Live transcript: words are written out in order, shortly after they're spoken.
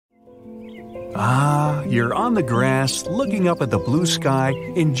You're on the grass, looking up at the blue sky,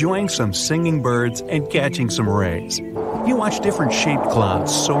 enjoying some singing birds and catching some rays. You watch different shaped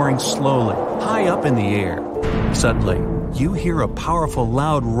clouds soaring slowly, high up in the air. Suddenly, you hear a powerful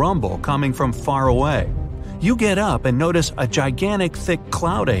loud rumble coming from far away. You get up and notice a gigantic thick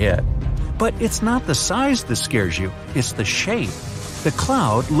cloud ahead. But it's not the size that scares you, it's the shape. The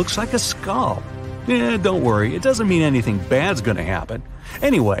cloud looks like a skull. Don't worry, it doesn't mean anything bad's gonna happen.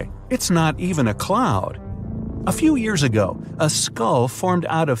 Anyway, it's not even a cloud. A few years ago, a skull formed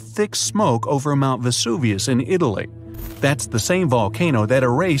out of thick smoke over Mount Vesuvius in Italy. That's the same volcano that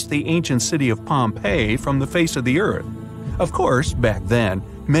erased the ancient city of Pompeii from the face of the earth. Of course, back then,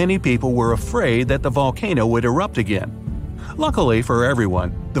 many people were afraid that the volcano would erupt again. Luckily for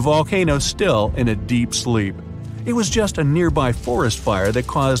everyone, the volcano's still in a deep sleep. It was just a nearby forest fire that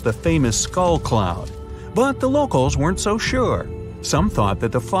caused the famous skull cloud. But the locals weren't so sure. Some thought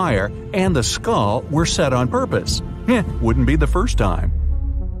that the fire and the skull were set on purpose. Wouldn't be the first time.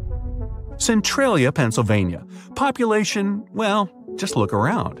 Centralia, Pennsylvania. Population, well, just look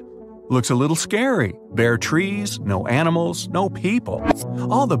around. Looks a little scary. Bare trees, no animals, no people.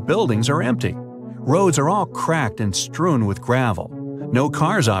 All the buildings are empty. Roads are all cracked and strewn with gravel. No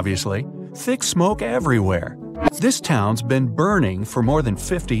cars, obviously. Thick smoke everywhere. This town's been burning for more than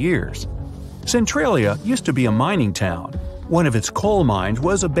 50 years. Centralia used to be a mining town. One of its coal mines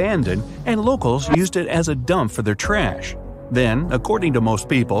was abandoned, and locals used it as a dump for their trash. Then, according to most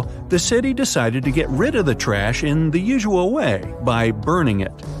people, the city decided to get rid of the trash in the usual way, by burning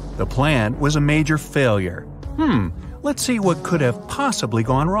it. The plan was a major failure. Let's see what could have possibly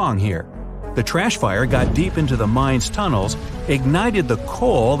gone wrong here. The trash fire got deep into the mine's tunnels, ignited the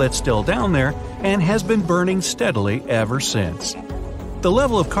coal that's still down there, and has been burning steadily ever since. The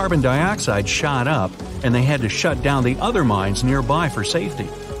level of carbon dioxide shot up, and they had to shut down the other mines nearby for safety.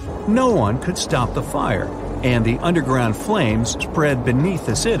 No one could stop the fire, and the underground flames spread beneath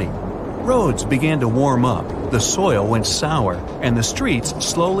the city. Roads began to warm up, the soil went sour, and the streets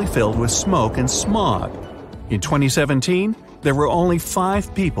slowly filled with smoke and smog. In 2017, there were only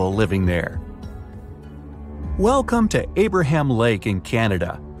 5 people living there. Welcome to Abraham Lake in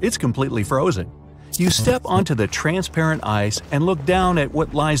Canada. It's completely frozen. You step onto the transparent ice and look down at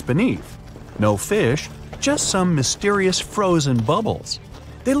what lies beneath. No fish, just some mysterious frozen bubbles.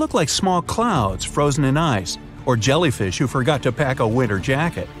 They look like small clouds frozen in ice, or jellyfish who forgot to pack a winter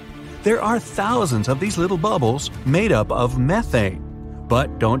jacket. There are thousands of these little bubbles made up of methane.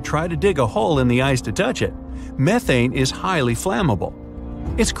 But don't try to dig a hole in the ice to touch it. Methane is highly flammable.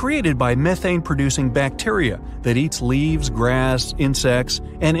 It's created by methane-producing bacteria that eats leaves, grass, insects,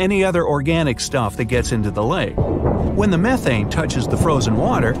 and any other organic stuff that gets into the lake. When the methane touches the frozen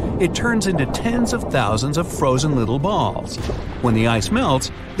water, it turns into tens of thousands of frozen little balls. When the ice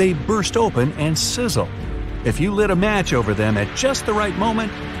melts, they burst open and sizzle. If you lit a match over them at just the right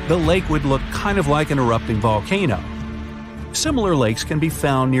moment, the lake would look kind of like an erupting volcano. Similar lakes can be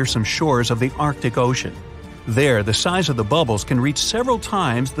found near some shores of the Arctic Ocean. There, the size of the bubbles can reach several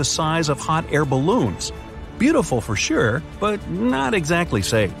times the size of hot air balloons. Beautiful for sure, but not exactly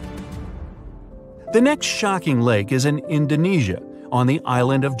safe. The next shocking lake is in Indonesia, on the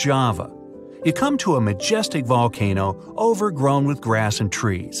island of Java. You come to a majestic volcano overgrown with grass and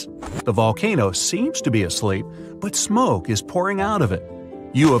trees. The volcano seems to be asleep, but smoke is pouring out of it.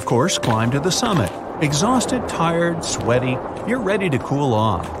 You, of course, climb to the summit. Exhausted, tired, sweaty, you're ready to cool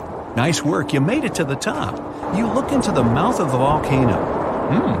off. Nice work, you made it to the top. You look into the mouth of the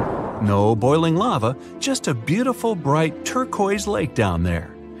volcano. No boiling lava, just a beautiful, bright turquoise lake down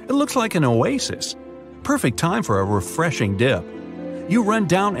there. It looks like an oasis. Perfect time for a refreshing dip. You run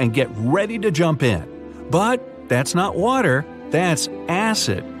down and get ready to jump in. But that's not water, that's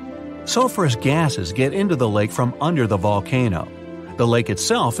acid. Sulfurous gases get into the lake from under the volcano. The lake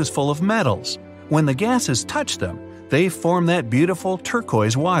itself is full of metals. When the gases touch them, they form that beautiful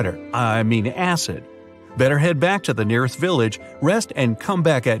turquoise water, acid. Better head back to the nearest village, rest, and come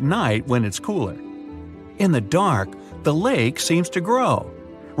back at night when it's cooler. In the dark, the lake seems to grow.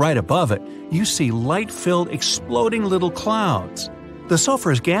 Right above it, you see light-filled exploding little clouds. The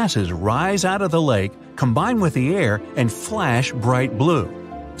sulfurous gases rise out of the lake, combine with the air, and flash bright blue.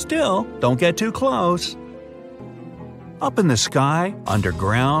 Still, don't get too close. Up in the sky,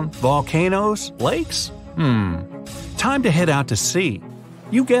 underground, volcanoes, lakes? Time to head out to sea.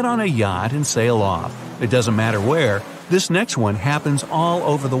 You get on a yacht and sail off. It doesn't matter where, this next one happens all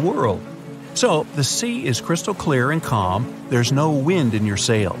over the world. So, the sea is crystal clear and calm, there's no wind in your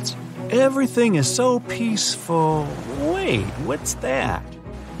sails. Everything is so peaceful. Wait, what's that?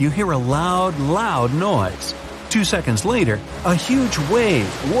 You hear a loud noise. 2 seconds later, a huge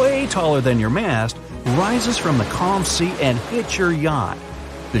wave, way taller than your mast, rises from the calm sea and hits your yacht.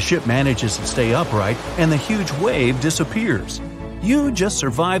 The ship manages to stay upright and the huge wave disappears. You just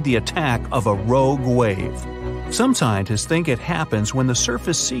survived the attack of a rogue wave. Some scientists think it happens when the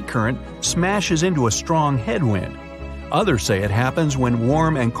surface sea current smashes into a strong headwind. Others say it happens when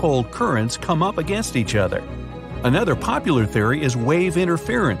warm and cold currents come up against each other. Another popular theory is wave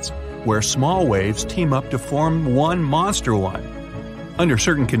interference, where small waves team up to form one monster one. Under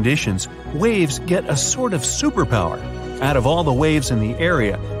certain conditions, waves get a sort of superpower. Out of all the waves in the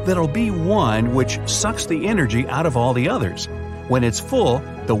area, there'll be one which sucks the energy out of all the others. When it's full,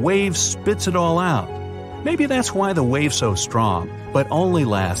 the wave spits it all out. Maybe that's why the wave's so strong, but only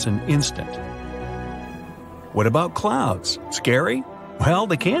lasts an instant. What about clouds? Scary? Well,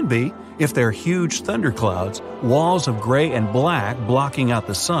 they can be, if they're huge thunderclouds, walls of gray and black blocking out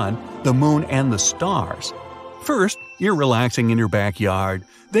the sun, the moon, and the stars. First, you're relaxing in your backyard.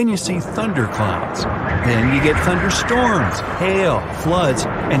 Then you see thunderclouds. Then you get thunderstorms, hail, floods,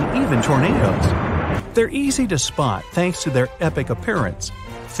 and even tornadoes. They're easy to spot thanks to their epic appearance,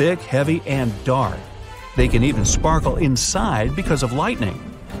 thick, heavy, and dark. They can even sparkle inside because of lightning.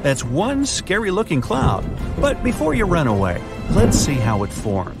 That's one scary-looking cloud. But before you run away, let's see how it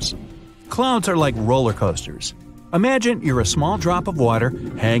forms. Clouds are like roller coasters. Imagine you're a small drop of water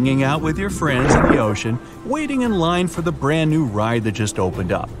hanging out with your friends in the ocean, waiting in line for the brand new ride that just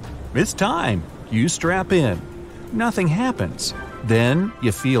opened up. It's time. You strap in. Nothing happens. Then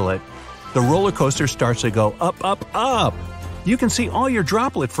you feel it. The roller coaster starts to go up, up, up. You can see all your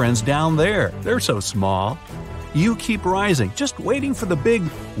droplet friends down there. They're so small. You keep rising, just waiting for the big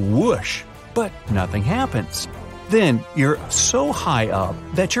whoosh. But nothing happens. Then you're so high up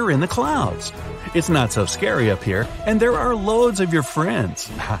that you're in the clouds. It's not so scary up here, and there are loads of your friends.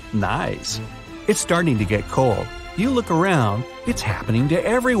 Nice. It's starting to get cold. You look around, it's happening to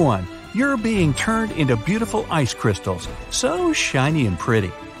everyone. You're being turned into beautiful ice crystals, so shiny and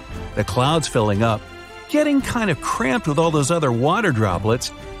pretty. The clouds filling up, getting kind of cramped with all those other water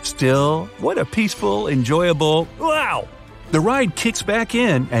droplets. Still, what a peaceful, enjoyable, wow! The ride kicks back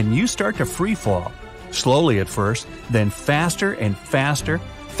in and you start to free fall. Slowly at first, then faster and faster,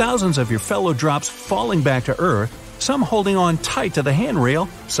 thousands of your fellow drops falling back to earth, some holding on tight to the handrail,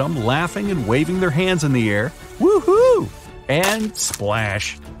 some laughing and waving their hands in the air. Woohoo! And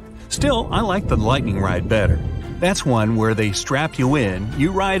splash! Still, I like the lightning ride better. That's one where they strap you in,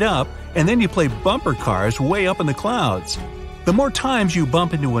 you ride up, and then you play bumper cars way up in the clouds. The more times you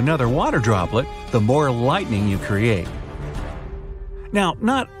bump into another water droplet, the more lightning you create. Now,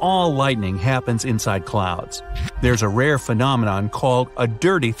 not all lightning happens inside clouds. There's a rare phenomenon called a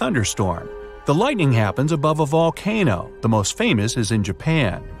dirty thunderstorm. The lightning happens above a volcano. The most famous is in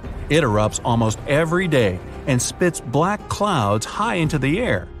Japan. It erupts almost every day and spits black clouds high into the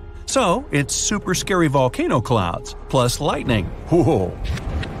air. So, it's super scary volcano clouds, plus lightning. Whoa!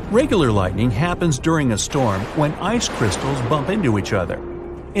 Regular lightning happens during a storm when ice crystals bump into each other.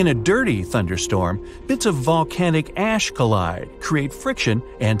 In a dirty thunderstorm, bits of volcanic ash collide, create friction,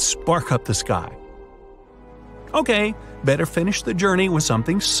 and spark up the sky. Okay, better finish the journey with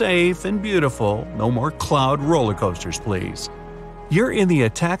something safe and beautiful. No more cloud roller coasters, please. You're in the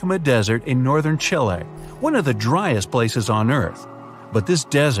Atacama Desert in northern Chile, one of the driest places on Earth. But this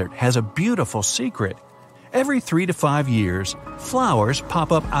desert has a beautiful secret. Every 3 to 5 years, flowers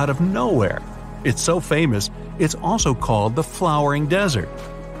pop up out of nowhere. It's so famous, it's also called the flowering desert.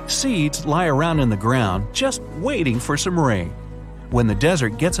 Seeds lie around in the ground just waiting for some rain. When the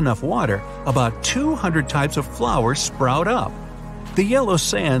desert gets enough water, about 200 types of flowers sprout up. The yellow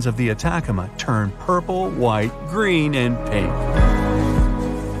sands of the Atacama turn purple, white, green, and pink.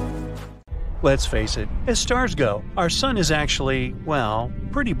 Let's face it, as stars go, our sun is actually, well,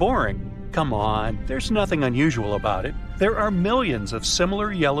 pretty boring. Come on, there's nothing unusual about it. There are millions of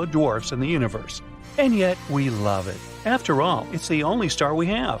similar yellow dwarfs in the universe. And yet, we love it. After all, it's the only star we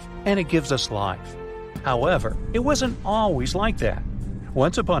have, and it gives us life. However, it wasn't always like that.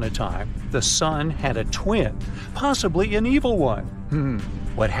 Once upon a time, the sun had a twin, possibly an evil one.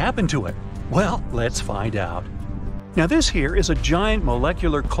 What happened to it? Well, let's find out. Now this here is a giant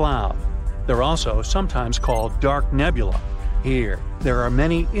molecular cloud. They're also sometimes called dark nebula. Here, there are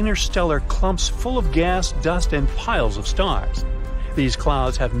many interstellar clumps full of gas, dust, and piles of stars. These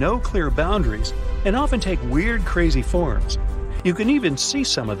clouds have no clear boundaries and often take weird, crazy forms. You can even see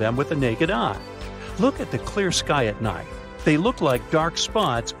some of them with the naked eye. Look at the clear sky at night. They look like dark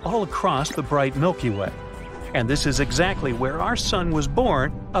spots all across the bright Milky Way. And this is exactly where our sun was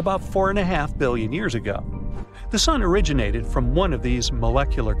born about 4.5 billion years ago. The sun originated from one of these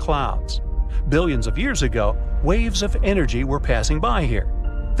molecular clouds. Billions of years ago, waves of energy were passing by here.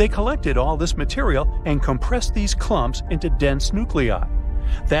 They collected all this material and compressed these clumps into dense nuclei.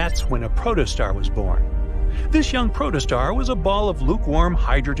 That's when a protostar was born. This young protostar was a ball of lukewarm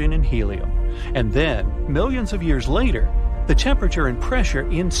hydrogen and helium. And then, millions of years later, the temperature and pressure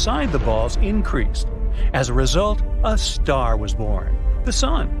inside the balls increased. As a result, a star was born, the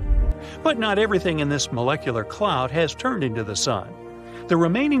Sun. But not everything in this molecular cloud has turned into the Sun. The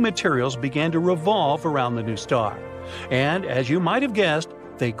remaining materials began to revolve around the new star. And, as you might have guessed,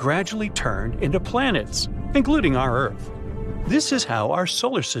 they gradually turned into planets, including our Earth. This is how our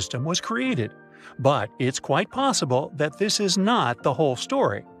solar system was created. But it's quite possible that this is not the whole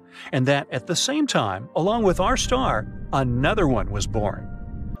story, and that at the same time, along with our star, another one was born.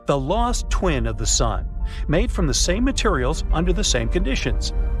 The lost twin of the Sun, made from the same materials under the same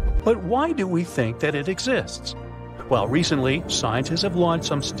conditions. But why do we think that it exists? Well, recently, scientists have launched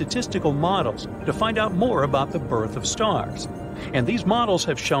some statistical models to find out more about the birth of stars. And these models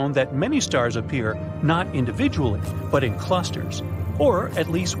have shown that many stars appear not individually, but in clusters, or at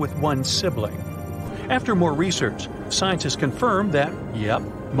least with one sibling. After more research, scientists confirm that, yep,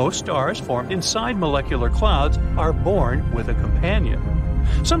 most stars formed inside molecular clouds are born with a companion.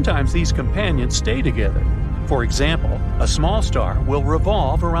 Sometimes these companions stay together. For example, a small star will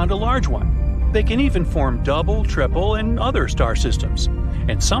revolve around a large one. They can even form double, triple, and other star systems.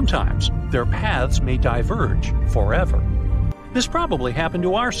 And sometimes their paths may diverge forever. This probably happened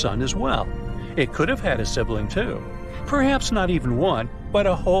to our Sun as well. It could have had a sibling too. Perhaps not even one, but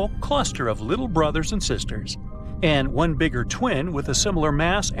a whole cluster of little brothers and sisters. And one bigger twin with a similar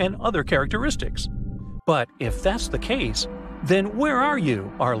mass and other characteristics. But if that's the case, then where are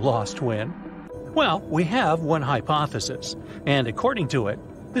you, our lost twin? Well, we have one hypothesis, and according to it,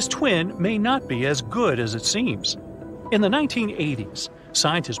 this twin may not be as good as it seems. In the 1980s,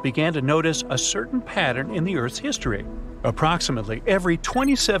 scientists began to notice a certain pattern in the Earth's history. Approximately every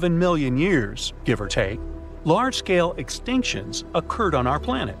 27 million years, give or take, large-scale extinctions occurred on our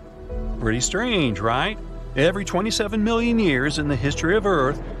planet. Pretty strange, right? Every 27 million years in the history of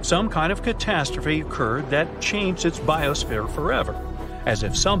Earth, some kind of catastrophe occurred that changed its biosphere forever, as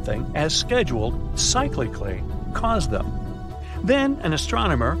if something, as scheduled, cyclically, caused them. Then an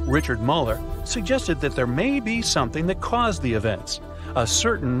astronomer, Richard Muller, suggested that there may be something that caused the events, a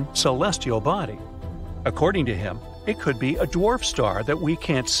certain celestial body. According to him, it could be a dwarf star that we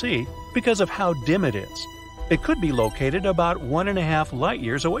can't see because of how dim it is. It could be located about 1.5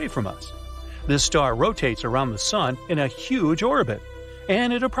 light-years away from us. This star rotates around the Sun in a huge orbit,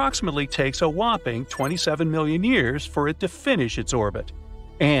 and it approximately takes a whopping 27 million years for it to finish its orbit.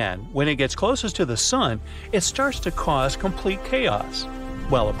 And when it gets closest to the Sun, it starts to cause complete chaos.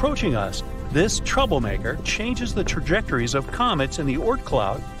 While approaching us, this troublemaker changes the trajectories of comets in the Oort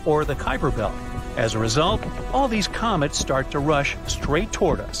cloud or the Kuiper belt. As a result, all these comets start to rush straight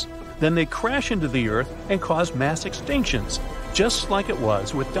toward us. Then they crash into the Earth and cause mass extinctions, just like it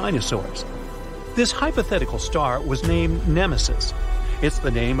was with dinosaurs. This hypothetical star was named Nemesis. It's the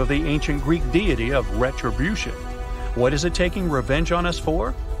name of the ancient Greek deity of retribution. What is it taking revenge on us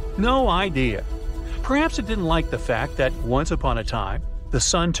for? No idea. Perhaps it didn't like the fact that once upon a time, the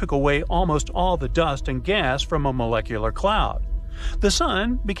Sun took away almost all the dust and gas from a molecular cloud. The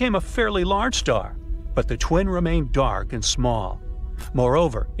Sun became a fairly large star, but the twin remained dark and small.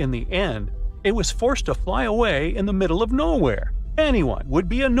 Moreover, in the end, it was forced to fly away in the middle of nowhere. Anyone would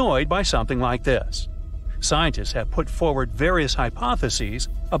be annoyed by something like this. Scientists have put forward various hypotheses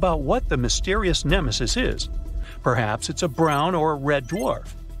about what the mysterious nemesis is. Perhaps it's a brown or red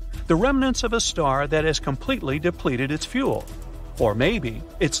dwarf, the remnants of a star that has completely depleted its fuel. Or maybe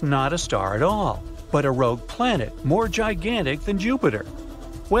it's not a star at all, but a rogue planet more gigantic than Jupiter.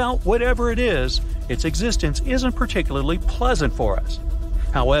 Well, whatever it is, its existence isn't particularly pleasant for us.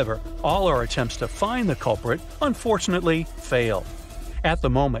 However, all our attempts to find the culprit unfortunately failed. At the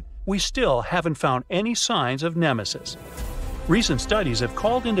moment, we still haven't found any signs of Nemesis. Recent studies have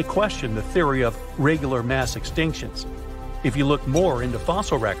called into question the theory of regular mass extinctions. If you look more into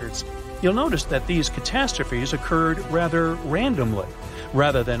fossil records, you'll notice that these catastrophes occurred rather randomly,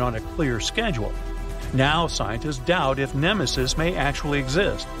 rather than on a clear schedule. Now scientists doubt if Nemesis may actually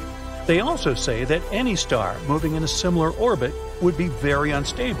exist. They also say that any star moving in a similar orbit would be very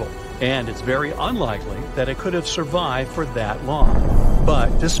unstable, and it's very unlikely that it could have survived for that long.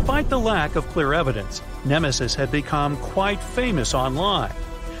 But despite the lack of clear evidence, Nemesis had become quite famous online.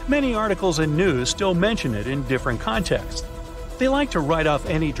 Many articles and news still mention it in different contexts. They like to write off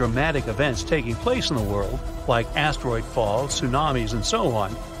any dramatic events taking place in the world, like asteroid falls, tsunamis, and so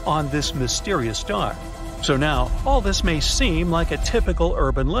on this mysterious star. So now, all this may seem like a typical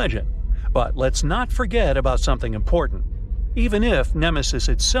urban legend, But let's not forget about something important. Even if Nemesis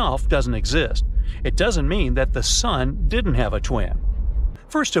itself doesn't exist, it doesn't mean that the Sun didn't have a twin.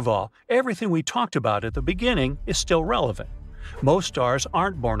 First of all, everything we talked about at the beginning is still relevant. Most stars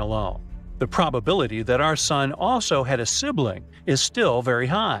aren't born alone. The probability that our Sun also had a sibling is still very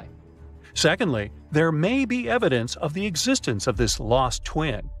high. Secondly, there may be evidence of the existence of this lost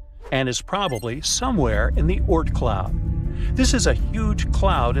twin, and is probably somewhere in the Oort cloud. This is a huge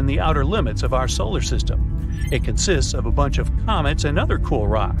cloud in the outer limits of our solar system. It consists of a bunch of comets and other cool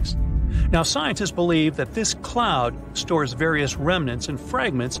rocks. Now, scientists believe that this cloud stores various remnants and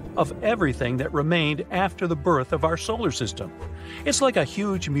fragments of everything that remained after the birth of our solar system. It's like a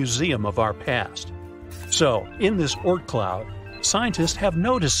huge museum of our past. So, in this Oort cloud, scientists have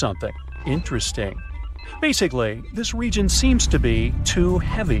noticed something interesting. Basically, this region seems to be too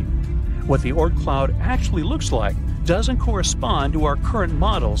heavy. What the Oort cloud actually looks like doesn't correspond to our current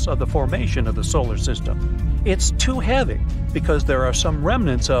models of the formation of the solar system. It's too heavy because there are some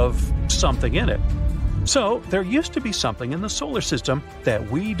remnants of something in it. So, there used to be something in the solar system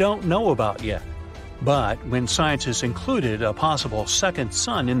that we don't know about yet. But when scientists included a possible second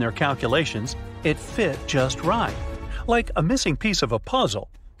sun in their calculations, it fit just right. Like a missing piece of a puzzle,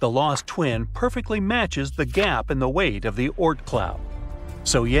 the lost twin perfectly matches the gap in the weight of the Oort cloud.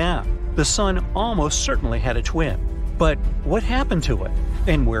 So yeah, the Sun almost certainly had a twin. But what happened to it?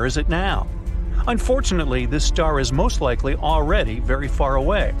 And where is it now? Unfortunately, this star is most likely already very far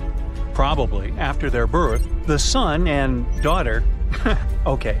away. Probably after their birth, the Sun and daughter,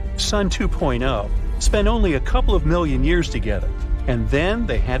 Sun 2.0, spent only a couple of million years together, and then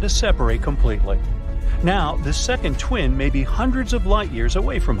they had to separate completely. Now, the second twin may be hundreds of light years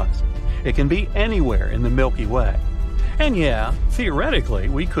away from us. It can be anywhere in the Milky Way. And yeah, theoretically,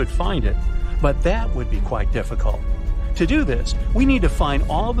 we could find it, but that would be quite difficult. To do this, we need to find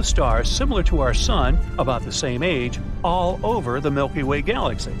all the stars similar to our Sun, about the same age, all over the Milky Way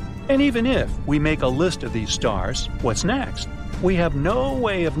galaxy. And even if we make a list of these stars, what's next? We have no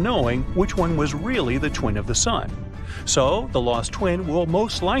way of knowing which one was really the twin of the Sun. So, the lost twin will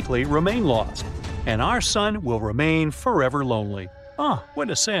most likely remain lost, and our Sun will remain forever lonely. Ah, what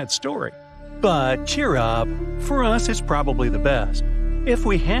a sad story. But cheer up, for us it's probably the best. If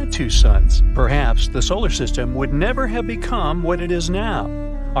we had two suns, perhaps the solar system would never have become what it is now.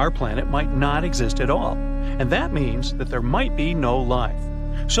 Our planet might not exist at all, and that means that there might be no life.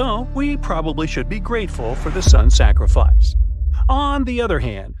 So, we probably should be grateful for the Sun's sacrifice. On the other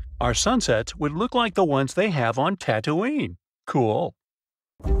hand, our sunsets would look like the ones they have on Tatooine. Cool.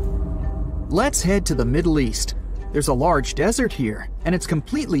 Let's head to the Middle East. There's a large desert here, and it's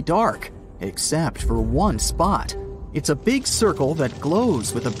completely dark, except for one spot. It's a big circle that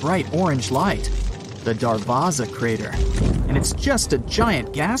glows with a bright orange light, the Darvaza crater, and it's just a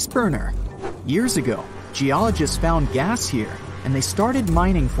giant gas burner. Years ago, geologists found gas here, and they started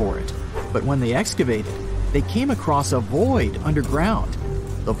mining for it. But when they excavated, they came across a void underground.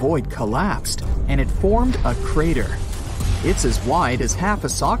 The void collapsed, and it formed a crater. It's as wide as half a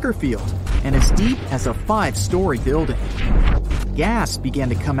soccer field, and as deep as a 5-story building. Gas began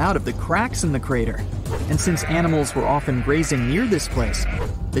to come out of the cracks in the crater, and since animals were often grazing near this place,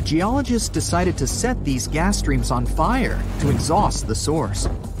 the geologists decided to set these gas streams on fire to exhaust the source.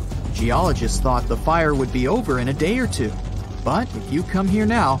 Geologists thought the fire would be over in a day or two, but if you come here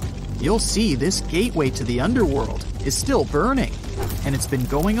now, you'll see this gateway to the underworld is still burning, and it's been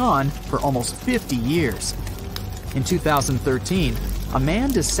going on for almost 50 years. In 2013, a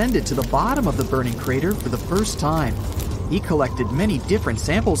man descended to the bottom of the burning crater for the first time. He collected many different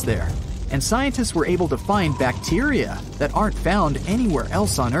samples there, and scientists were able to find bacteria that aren't found anywhere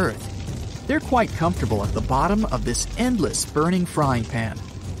else on Earth. They're quite comfortable at the bottom of this endless burning frying pan.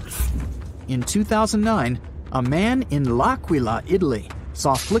 In 2009, a man in L'Aquila, Italy,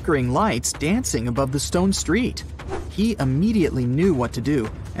 saw flickering lights dancing above the stone street. He immediately knew what to do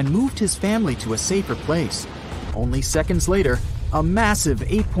and moved his family to a safer place. Only seconds later, a massive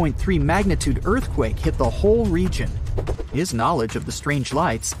 8.3 magnitude earthquake hit the whole region. His knowledge of the strange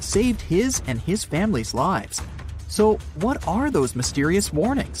lights saved his and his family's lives. So, what are those mysterious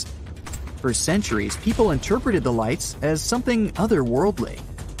warnings? For centuries, people interpreted the lights as something otherworldly.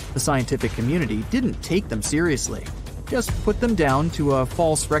 The scientific community didn't take them seriously, just put them down to a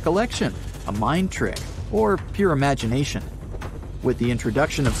false recollection, a mind trick, or pure imagination. With the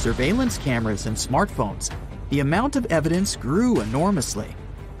introduction of surveillance cameras and smartphones, the amount of evidence grew enormously.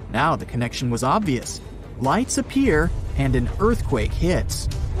 Now the connection was obvious. Lights appear and an earthquake hits.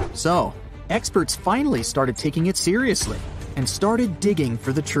 So, experts finally started taking it seriously and started digging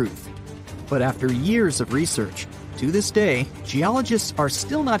for the truth. But after years of research, To this day, geologists are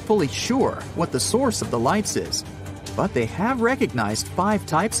still not fully sure what the source of the lights is, but they have recognized 5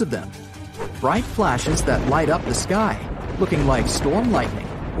 types of them. Bright flashes that light up the sky, looking like storm lightning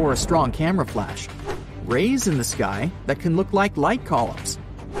or a strong camera flash. Rays in the sky that can look like light columns.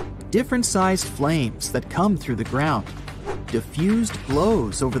 Different sized flames that come through the ground. Diffused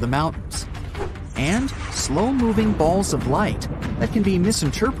glows over the mountains. And slow-moving balls of light that can be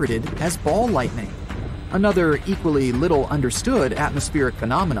misinterpreted as ball lightning. Another equally little understood atmospheric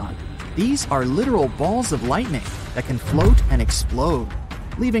phenomenon. These are literal balls of lightning that can float and explode,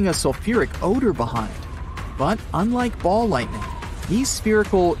 leaving a sulfuric odor behind. But unlike ball lightning, these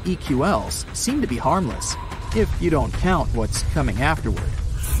spherical EQLs seem to be harmless, if you don't count what's coming afterward.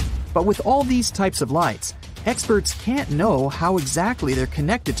 But with all these types of lights, experts can't know how exactly they're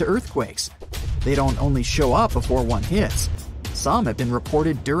connected to earthquakes. They don't only show up before one hits. Some have been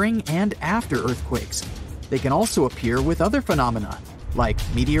reported during and after earthquakes. They can also appear with other phenomena, like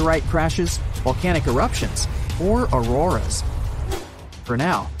meteorite crashes, volcanic eruptions, or auroras. For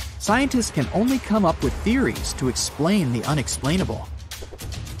now, scientists can only come up with theories to explain the unexplainable.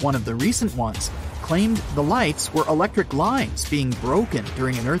 One of the recent ones claimed the lights were electric lines being broken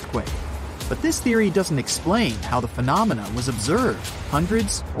during an earthquake. But this theory doesn't explain how the phenomena was observed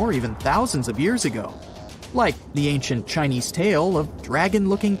hundreds or even thousands of years ago. Like the ancient Chinese tale of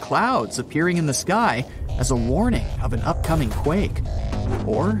dragon-looking clouds appearing in the sky as a warning of an upcoming quake.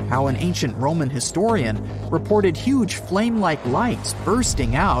 Or how an ancient Roman historian reported huge flame-like lights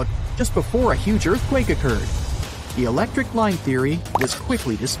bursting out just before a huge earthquake occurred. The electric line theory was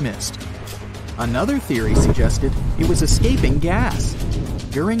quickly dismissed. Another theory suggested it was escaping gas.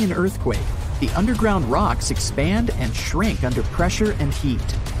 During an earthquake, the underground rocks expand and shrink under pressure and heat.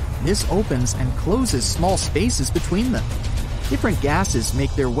 This opens and closes small spaces between them. Different gases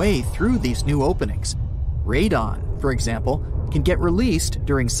make their way through these new openings. Radon, for example, can get released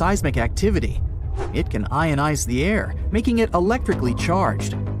during seismic activity. It can ionize the air, making it electrically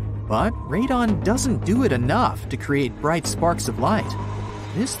charged. But radon doesn't do it enough to create bright sparks of light.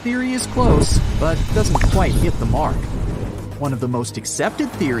 This theory is close, but doesn't quite hit the mark. One of the most accepted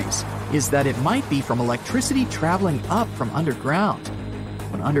theories is that it might be from electricity traveling up from underground.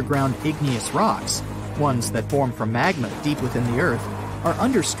 When underground igneous rocks, ones that form from magma deep within the earth, are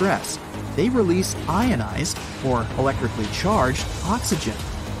under stress, they release ionized, or electrically charged, oxygen.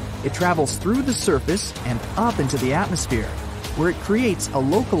 It travels through the surface and up into the atmosphere, where it creates a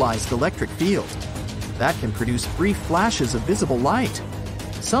localized electric field. That can produce brief flashes of visible light.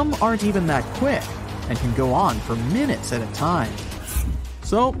 Some aren't even that quick, and can go on for minutes at a time.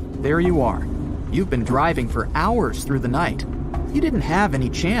 So, there you are. You've been driving for hours through the night. You didn't have any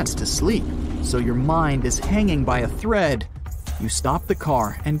chance to sleep, so your mind is hanging by a thread. You stop the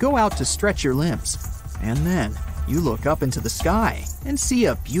car and go out to stretch your limbs. And then, you look up into the sky and see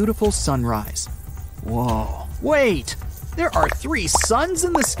a beautiful sunrise. Whoa, wait! There are 3 suns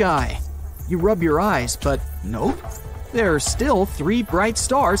in the sky! You rub your eyes, but nope. There are still 3 bright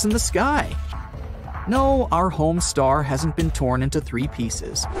stars in the sky. No, our home star hasn't been torn into 3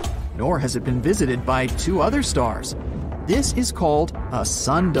 pieces, nor has it been visited by 2 other stars. This is called a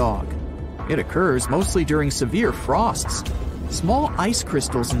sundog. It occurs mostly during severe frosts. Small ice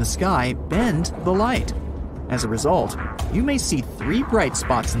crystals in the sky bend the light. As a result, you may see 3 bright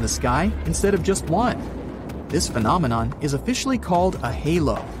spots in the sky instead of just 1. This phenomenon is officially called a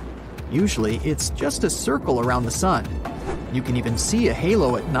halo. Usually, it's just a circle around the sun. You can even see a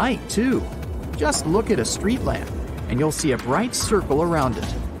halo at night, too. Just look at a street lamp, and you'll see a bright circle around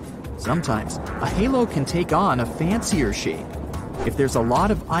it. Sometimes, a halo can take on a fancier shape. If there's a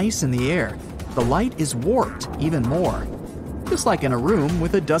lot of ice in the air, the light is warped even more. Just like in a room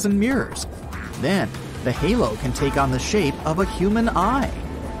with a dozen mirrors. Then, the halo can take on the shape of a human eye.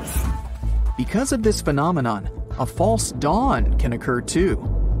 Because of this phenomenon, a false dawn can occur too.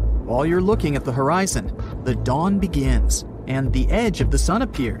 While you're looking at the horizon, the dawn begins, and the edge of the sun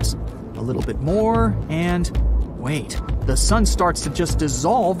appears. A little bit more, and wait, the sun starts to just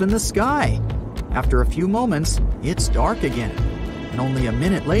dissolve in the sky. After a few moments, it's dark again. And only a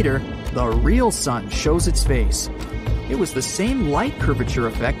minute later, the real sun shows its face. It was the same light curvature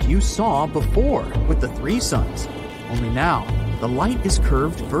effect you saw before with the 3 suns. Only now, the light is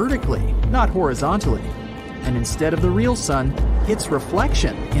curved vertically, not horizontally. And instead of the real sun, its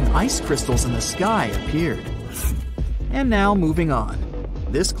reflection in ice crystals in the sky appeared. And now moving on.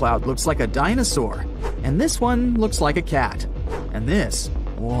 This cloud looks like a dinosaur, and this one looks like a cat. And this,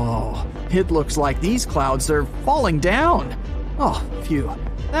 whoa, it looks like these clouds are falling down. Oh, phew,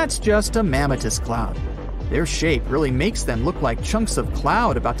 that's just a mammatus cloud. Their shape really makes them look like chunks of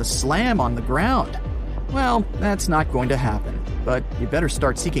cloud about to slam on the ground. Well, that's not going to happen, but you better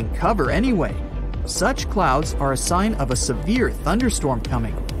start seeking cover anyway. Such clouds are a sign of a severe thunderstorm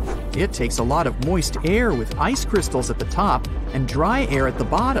coming. It takes a lot of moist air with ice crystals at the top and dry air at the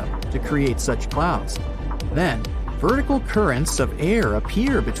bottom to create such clouds. Then, vertical currents of air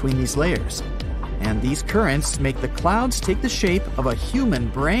appear between these layers. And these currents make the clouds take the shape of a human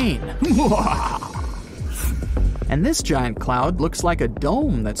brain. And this giant cloud looks like a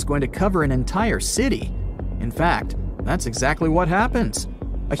dome that's going to cover an entire city. In fact, that's exactly what happens.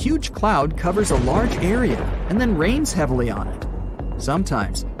 A huge cloud covers a large area and then rains heavily on it.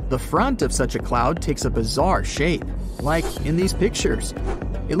 Sometimes, the front of such a cloud takes a bizarre shape, like in these pictures.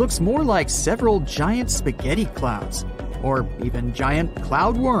 It looks more like several giant spaghetti clouds, or even giant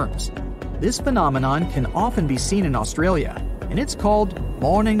cloud worms. This phenomenon can often be seen in Australia, and it's called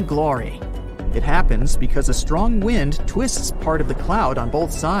morning glory. It happens because a strong wind twists part of the cloud on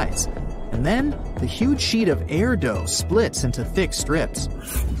both sides, and then the huge sheet of air dough splits into thick strips.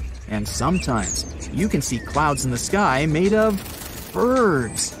 And sometimes you can see clouds in the sky made of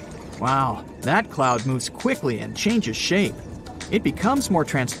birds. Wow, that cloud moves quickly and changes shape. It becomes more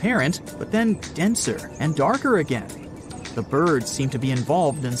transparent, but then denser and darker again. The birds seem to be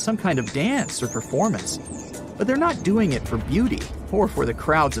involved in some kind of dance or performance, but they're not doing it for beauty or for the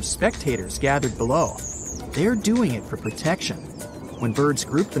crowds of spectators gathered below. They're doing it for protection. When birds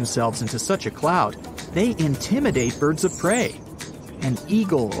group themselves into such a cloud, they intimidate birds of prey. An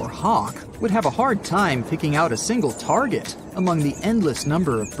eagle or hawk would have a hard time picking out a single target among the endless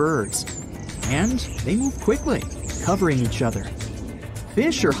number of birds. And they move quickly, covering each other.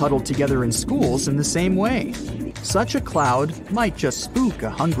 Fish are huddled together in schools in the same way. Such a cloud might just spook a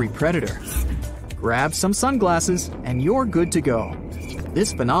hungry predator. Grab some sunglasses and you're good to go.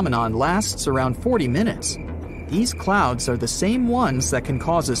 This phenomenon lasts around 40 minutes. These clouds are the same ones that can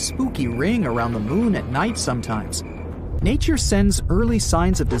cause a spooky ring around the moon at night sometimes. Nature sends early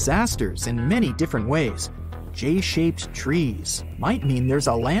signs of disasters in many different ways. J-shaped trees might mean there's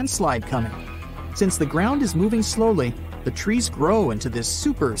a landslide coming. Since the ground is moving slowly, the trees grow into this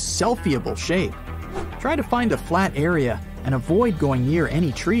super selfieable shape. Try to find a flat area and avoid going near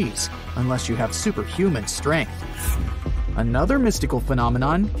any trees unless you have superhuman strength. Another mystical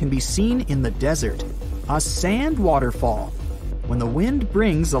phenomenon can be seen in the desert, a sand waterfall. When the wind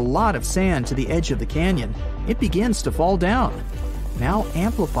brings a lot of sand to the edge of the canyon, it begins to fall down. Now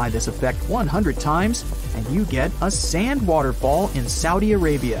amplify this effect 100 times and you get a sand waterfall in Saudi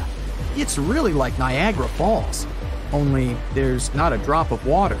Arabia. It's really like Niagara Falls, only there's not a drop of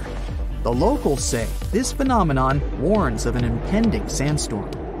water. The locals say this phenomenon warns of an impending sandstorm.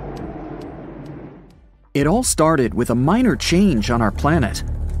 It all started with a minor change on our planet.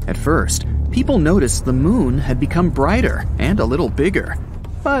 At first, people noticed the moon had become brighter and a little bigger,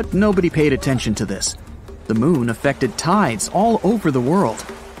 but nobody paid attention to this. The moon affected tides all over the world.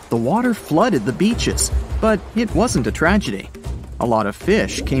 The water flooded the beaches, but it wasn't a tragedy. A lot of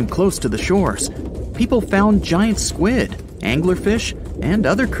fish came close to the shores. People found giant squid, anglerfish, and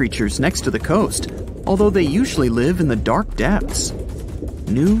other creatures next to the coast, although they usually live in the dark depths.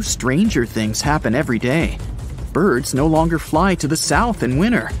 New, stranger things happen every day. Birds no longer fly to the south in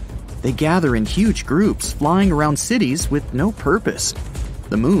winter. They gather in huge groups, flying around cities with no purpose.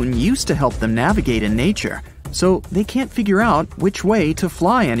 The moon used to help them navigate in nature, so they can't figure out which way to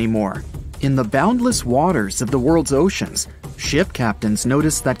fly anymore. In the boundless waters of the world's oceans, ship captains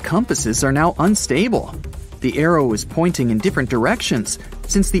notice that compasses are now unstable. The arrow is pointing in different directions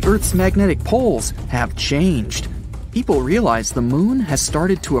since the Earth's magnetic poles have changed. People realize the moon has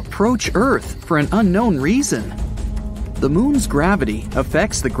started to approach Earth for an unknown reason. The moon's gravity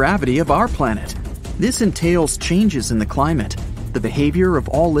affects the gravity of our planet. This entails changes in the climate, the behavior of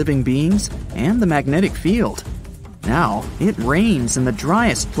all living beings, and the magnetic field. Now, it rains in the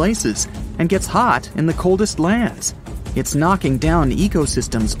driest places and gets hot in the coldest lands. It's knocking down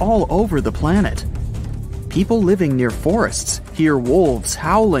ecosystems all over the planet. People living near forests hear wolves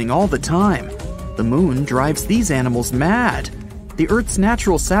howling all the time. The moon drives these animals mad. The Earth's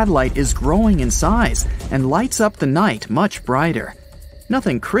natural satellite is growing in size and lights up the night much brighter.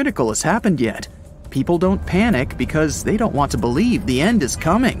 Nothing critical has happened yet. People don't panic because they don't want to believe the end is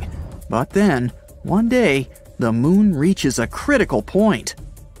coming. But then, one day, the moon reaches a critical point.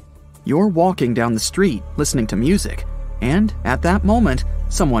 You're walking down the street listening to music, and at that moment,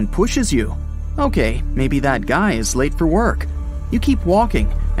 someone pushes you. Okay, maybe that guy is late for work. You keep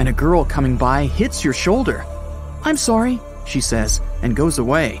walking, and a girl coming by hits your shoulder. "I'm sorry," she says, and goes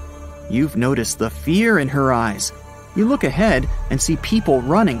away. You've noticed the fear in her eyes. You look ahead and see people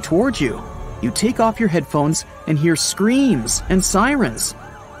running towards you. You take off your headphones and hear screams and sirens.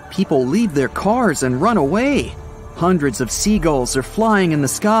 People leave their cars and run away. Hundreds of seagulls are flying in the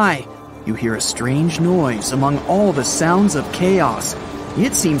sky. You hear a strange noise among all the sounds of chaos.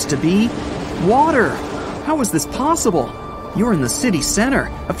 It seems to be water. How is this possible? You're in the city center,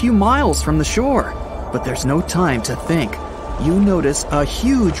 a few miles from the shore. But there's no time to think. You notice a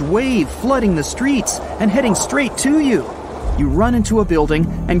huge wave flooding the streets and heading straight to you. You run into a building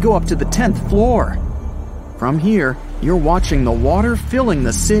and go up to the 10th floor. From here, you're watching the water filling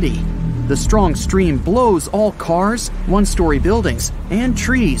the city. The strong stream blows all cars, one-story buildings, and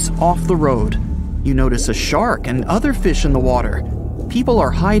trees off the road. You notice a shark and other fish in the water. People are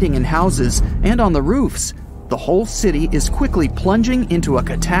hiding in houses and on the roofs. The whole city is quickly plunging into a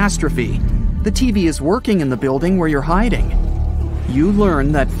catastrophe. The TV is working in the building where you're hiding. You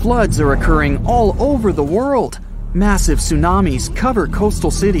learn that floods are occurring all over the world. Massive tsunamis cover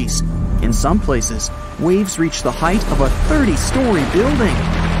coastal cities. In some places, waves reach the height of a 30-story building.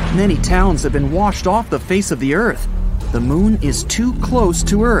 Many towns have been washed off the face of the earth. The moon is too close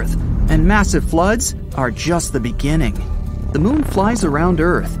to Earth, and massive floods are just the beginning. The moon flies around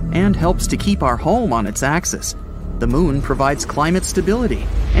Earth and helps to keep our home on its axis. The moon provides climate stability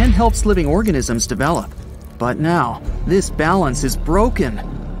and helps living organisms develop. But now, this balance is broken.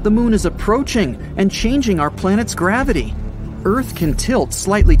 The moon is approaching and changing our planet's gravity. Earth can tilt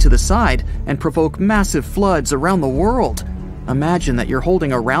slightly to the side and provoke massive floods around the world. Imagine that you're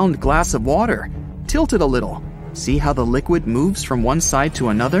holding a round glass of water. Tilt it a little. See how the liquid moves from one side to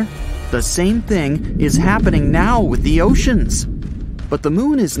another? The same thing is happening now with the oceans. But the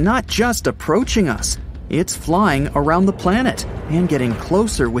moon is not just approaching us. It's flying around the planet and getting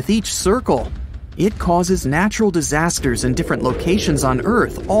closer with each circle. It causes natural disasters in different locations on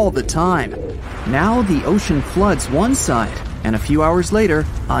Earth all the time. Now the ocean floods one side, and a few hours later,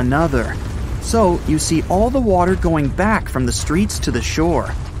 another. So you see all the water going back from the streets to the shore.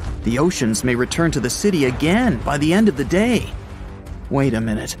 The oceans may return to the city again by the end of the day. Wait a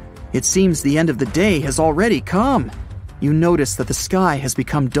minute. It seems the end of the day has already come. You notice that the sky has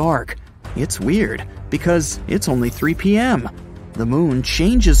become dark. It's weird, because it's only 3 p.m. The moon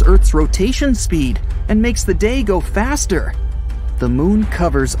changes Earth's rotation speed and makes the day go faster. The moon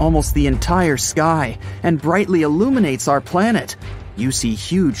covers almost the entire sky and brightly illuminates our planet. You see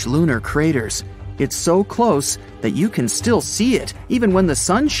huge lunar craters. It's so close that you can still see it even when the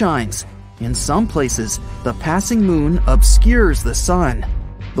sun shines. In some places, the passing moon obscures the sun.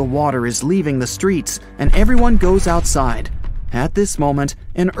 The water is leaving the streets and everyone goes outside. At this moment,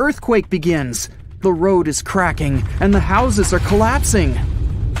 an earthquake begins. The road is cracking and the houses are collapsing.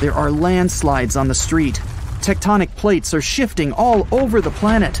 There are landslides on the street. Tectonic plates are shifting all over the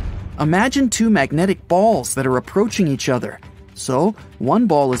planet. Imagine two magnetic balls that are approaching each other. So, one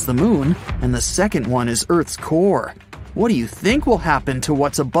ball is the moon and the second one is Earth's core. What do you think will happen to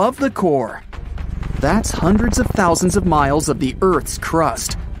what's above the core? That's hundreds of thousands of miles of the Earth's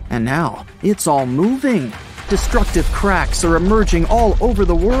crust. And now, it's all moving. Destructive cracks are emerging all over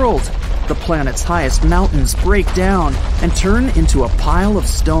the world. The planet's highest mountains break down and turn into a pile of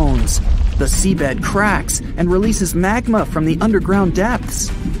stones. The seabed cracks and releases magma from the underground depths.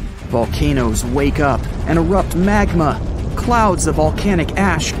 Volcanoes wake up and erupt magma. Clouds of volcanic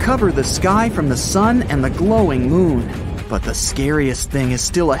ash cover the sky from the sun and the glowing moon. But the scariest thing is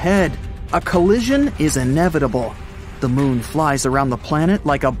still ahead. A collision is inevitable. The moon flies around the planet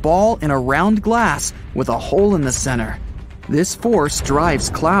like a ball in a round glass with a hole in the center. This force drives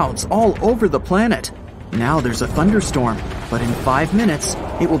clouds all over the planet. Now there's a thunderstorm, but in 5 minutes,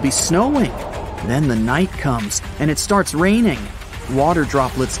 it will be snowing. Then the night comes, and it starts raining. Water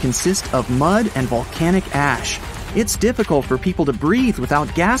droplets consist of mud and volcanic ash. It's difficult for people to breathe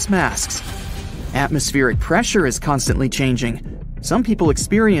without gas masks. Atmospheric pressure is constantly changing. Some people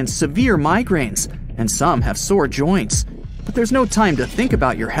experience severe migraines, and some have sore joints. But there's no time to think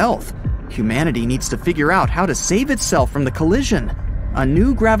about your health. Humanity needs to figure out how to save itself from the collision. A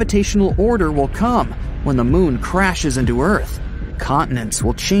new gravitational order will come when the moon crashes into Earth. Continents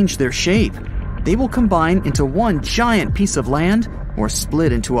will change their shape. They will combine into one giant piece of land or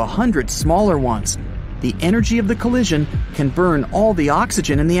split into 100 smaller ones. The energy of the collision can burn all the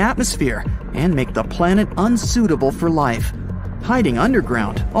oxygen in the atmosphere and make the planet unsuitable for life. Hiding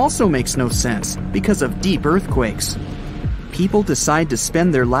underground also makes no sense because of deep earthquakes. People decide to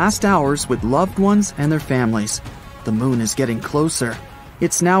spend their last hours with loved ones and their families. The moon is getting closer.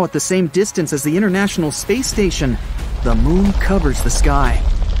 It's now at the same distance as the International Space Station. The moon covers the sky.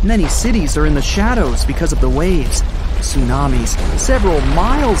 Many cities are in the shadows because of the waves. Tsunamis, several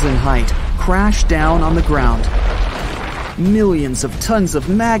miles in height, crash down on the ground. Millions of tons of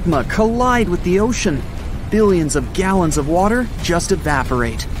magma collide with the ocean. Billions of gallons of water just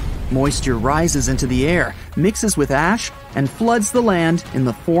evaporate. Moisture rises into the air, mixes with ash, and floods the land in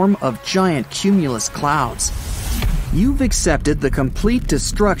the form of giant cumulus clouds. You've accepted the complete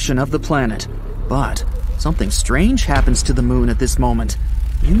destruction of the planet, but something strange happens to the moon at this moment.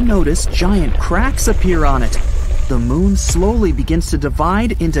 You notice giant cracks appear on it. The moon slowly begins to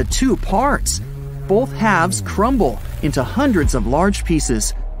divide into two parts. Both halves crumble into hundreds of large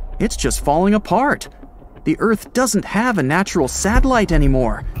pieces. It's just falling apart. The Earth doesn't have a natural satellite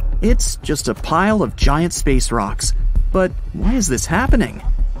anymore. It's just a pile of giant space rocks. But why is this happening?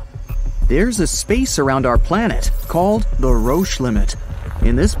 There's a space around our planet called the Roche limit.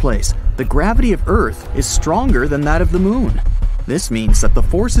 In this place, the gravity of Earth is stronger than that of the moon. This means that the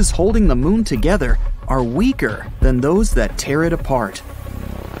forces holding the moon together are weaker than those that tear it apart.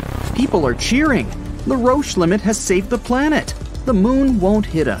 People are cheering. The Roche limit has saved the planet. The moon won't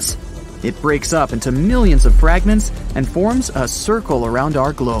hit us. It breaks up into millions of fragments and forms a circle around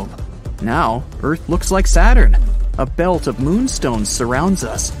our globe. Now, Earth looks like Saturn. A belt of moonstones surrounds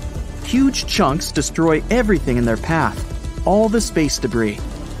us. Huge chunks destroy everything in their path, all the space debris.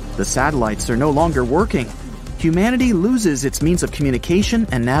 The satellites are no longer working. Humanity loses its means of communication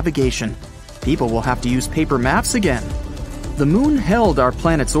and navigation. People will have to use paper maps again. The moon held our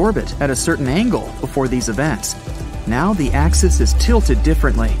planet's orbit at a certain angle before these events. Now the axis is tilted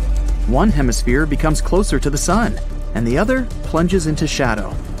differently. One hemisphere becomes closer to the sun, and the other plunges into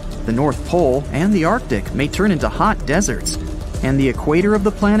shadow. The North Pole and the Arctic may turn into hot deserts, and the equator of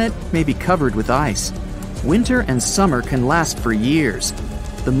the planet may be covered with ice. Winter and summer can last for years.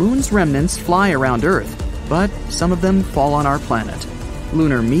 The moon's remnants fly around Earth, but some of them fall on our planet.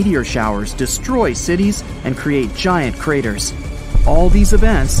 Lunar meteor showers destroy cities and create giant craters. All these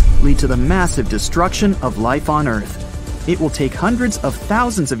events lead to the massive destruction of life on Earth. It will take hundreds of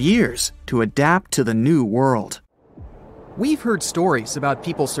thousands of years to adapt to the new world. We've heard stories about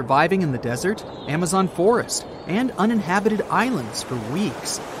people surviving in the desert, Amazon forest, and uninhabited islands for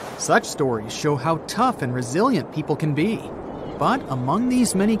weeks. Such stories show how tough and resilient people can be. But among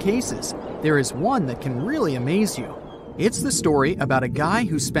these many cases, there is one that can really amaze you. It's the story about a guy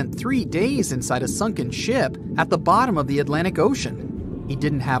who spent 3 days inside a sunken ship at the bottom of the Atlantic Ocean. He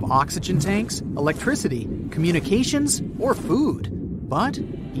didn't have oxygen tanks, electricity, communications, or food, but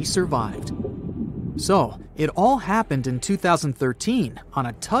he survived. So, it all happened in 2013 on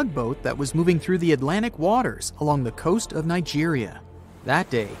a tugboat that was moving through the Atlantic waters along the coast of Nigeria. That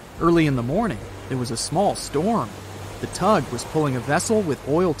day, early in the morning, there was a small storm. The tug was pulling a vessel with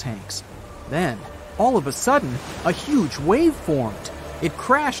oil tanks. Then, all of a sudden, a huge wave formed. It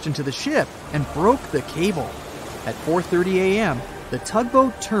crashed into the ship and broke the cable. At 4:30 a.m., the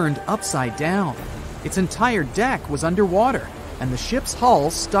tugboat turned upside down. Its entire deck was underwater, and the ship's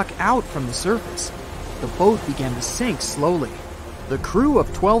hull stuck out from the surface. The boat began to sink slowly. The crew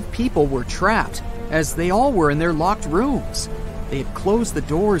of 12 people were trapped, as they all were in their locked rooms. They had closed the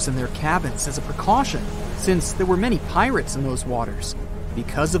doors in their cabins as a precaution, since there were many pirates in those waters.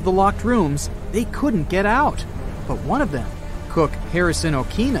 Because of the locked rooms, they couldn't get out. But one of them, cook Harrison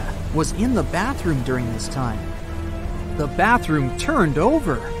Okina, was in the bathroom during this time. The bathroom turned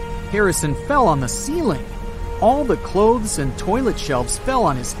over. Harrison fell on the ceiling. All the clothes and toilet shelves fell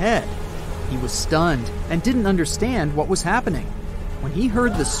on his head. He was stunned and didn't understand what was happening. When he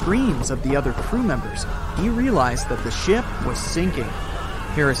heard the screams of the other crew members, he realized that the ship was sinking.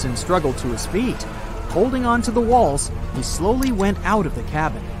 Harrison struggled to his feet. Holding on to the walls, he slowly went out of the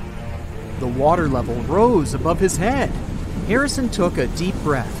cabin. The water level rose above his head. Harrison took a deep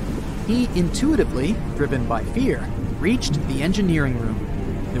breath. He intuitively, driven by fear, reached the engineering room.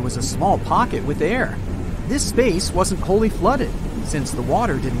 There was a small pocket with air. This space wasn't wholly flooded, since the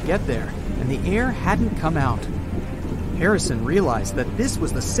water didn't get there, and the air hadn't come out. Harrison realized that this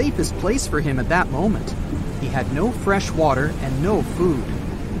was the safest place for him at that moment. He had no fresh water and no food.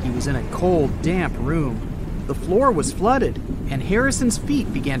 He was in a cold, damp room. The floor was flooded, and Harrison's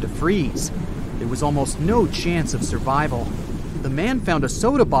feet began to freeze. There was almost no chance of survival. The man found a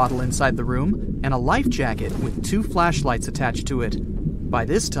soda bottle inside the room and a life jacket with 2 flashlights attached to it. By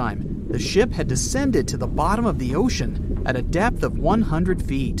this time, the ship had descended to the bottom of the ocean at a depth of 100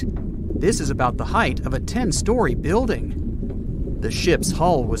 feet. This is about the height of a 10-story building. The ship's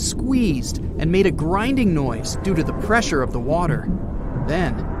hull was squeezed and made a grinding noise due to the pressure of the water.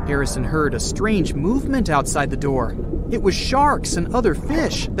 Then, Harrison heard a strange movement outside the door. It was sharks and other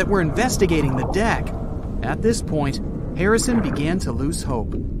fish that were investigating the deck. At this point, Harrison began to lose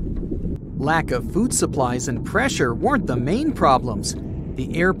hope. Lack of food supplies and pressure weren't the main problems.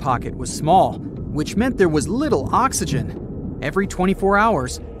 The air pocket was small, which meant there was little oxygen. Every 24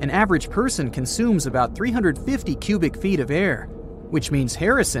 hours, an average person consumes about 350 cubic feet of air. which means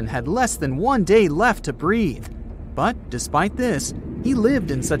Harrison had less than 1 day left to breathe. But despite this, he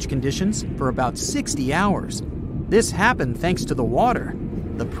lived in such conditions for about 60 hours. This happened thanks to the water.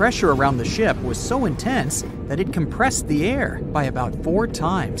 The pressure around the ship was so intense that it compressed the air by about 4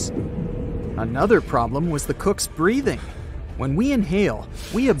 times. Another problem was the cook's breathing. When we inhale,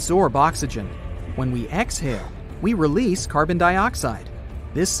 we absorb oxygen. When we exhale, we release carbon dioxide.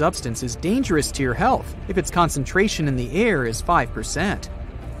 This substance is dangerous to your health if its concentration in the air is 5%.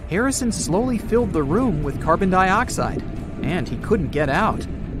 Harrison slowly filled the room with carbon dioxide, and he couldn't get out.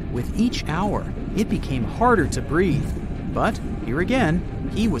 With each hour, it became harder to breathe. But here again,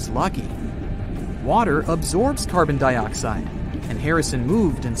 he was lucky. Water absorbs carbon dioxide, and Harrison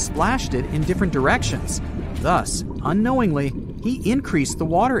moved and splashed it in different directions. Thus, unknowingly, he increased the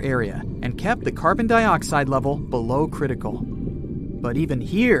water area and kept the carbon dioxide level below critical. But even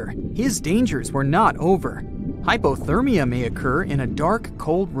here, his dangers were not over. Hypothermia may occur in a dark,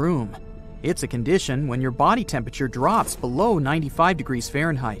 cold room. It's a condition when your body temperature drops below 95 degrees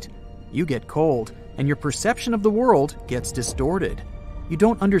Fahrenheit. You get cold, and your perception of the world gets distorted. You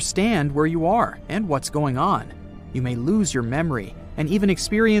don't understand where you are and what's going on. You may lose your memory and even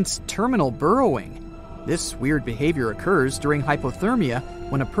experience terminal burrowing. This weird behavior occurs during hypothermia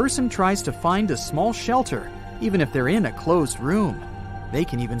when a person tries to find a small shelter, even if they're in a closed room. They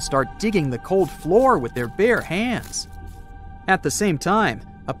can even start digging the cold floor with their bare hands. At the same time,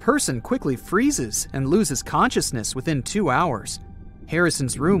 a person quickly freezes and loses consciousness within 2 hours.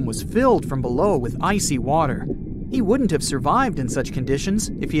 Harrison's room was filled from below with icy water. He wouldn't have survived in such conditions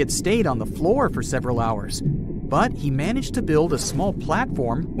if he had stayed on the floor for several hours. But he managed to build a small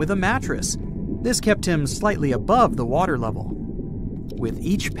platform with a mattress. This kept him slightly above the water level. With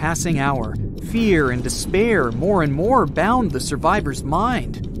each passing hour, fear and despair more and more bound the survivor's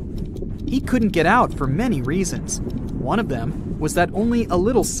mind. He couldn't get out for many reasons. One of them was that only a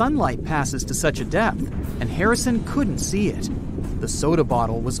little sunlight passes to such a depth, and Harrison couldn't see it. The soda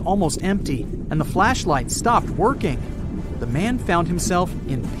bottle was almost empty, and the flashlight stopped working. The man found himself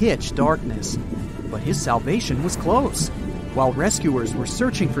in pitch darkness, but his salvation was close. While rescuers were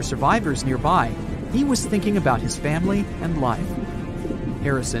searching for survivors nearby, he was thinking about his family and life.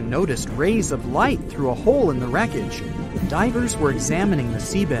 Harrison noticed rays of light through a hole in the wreckage. Divers were examining the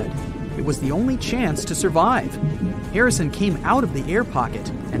seabed. It was the only chance to survive. Harrison came out of the air pocket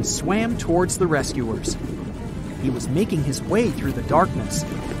and swam towards the rescuers. He was making his way through the darkness.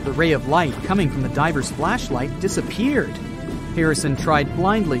 The ray of light coming from the diver's flashlight disappeared. Harrison tried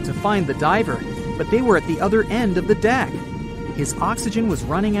blindly to find the diver, but they were at the other end of the deck. His oxygen was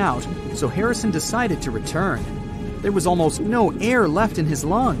running out, so Harrison decided to return. There was almost no air left in his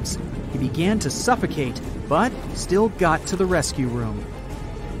lungs. He began to suffocate, but still got to the rescue room.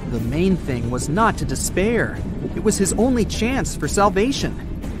 The main thing was not to despair. It was his only chance for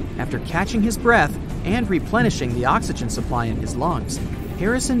salvation. After catching his breath and replenishing the oxygen supply in his lungs,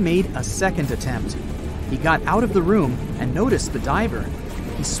 Harrison made a second attempt. He got out of the room and noticed the diver.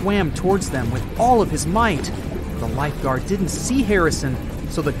 He swam towards them with all of his might. The lifeguard didn't see Harrison,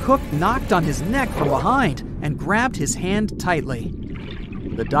 so the cook knocked on his neck from behind and grabbed his hand tightly.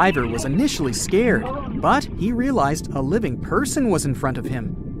 The diver was initially scared, but he realized a living person was in front of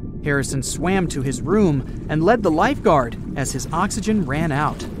him. Harrison swam to his room and led the lifeguard as his oxygen ran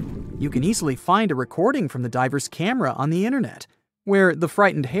out. You can easily find a recording from the diver's camera on the internet, where the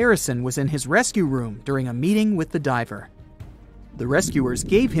frightened Harrison was in his rescue room during a meeting with the diver. The rescuers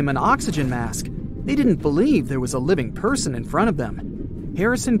gave him an oxygen mask. They didn't believe there was a living person in front of them.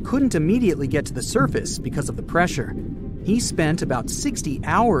 Harrison couldn't immediately get to the surface because of the pressure. He spent about 60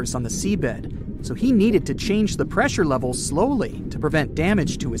 hours on the seabed, so he needed to change the pressure level slowly to prevent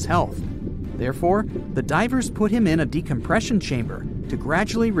damage to his health. Therefore, the divers put him in a decompression chamber to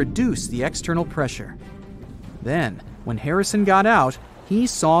gradually reduce the external pressure. Then, when Harrison got out, he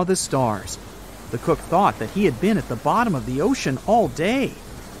saw the stars. The cook thought that he had been at the bottom of the ocean all day.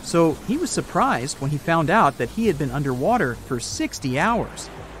 So he was surprised when he found out that he had been underwater for 60 hours.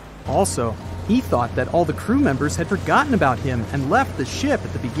 Also, he thought that all the crew members had forgotten about him and left the ship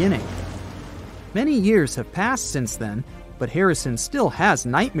at the beginning. Many years have passed since then, but Harrison still has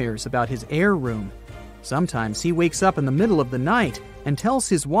nightmares about his air room. Sometimes he wakes up in the middle of the night and tells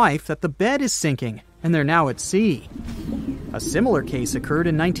his wife that the bed is sinking and they're now at sea. A similar case occurred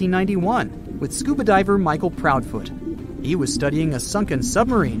in 1991 with scuba diver Michael Proudfoot. He was studying a sunken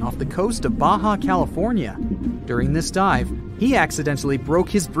submarine off the coast of Baja California. During this dive, he accidentally broke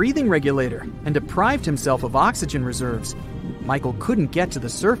his breathing regulator and deprived himself of oxygen reserves. Michael couldn't get to the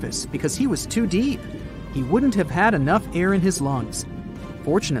surface because he was too deep. He wouldn't have had enough air in his lungs.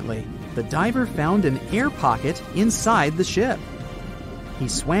 Fortunately, the diver found an air pocket inside the ship. He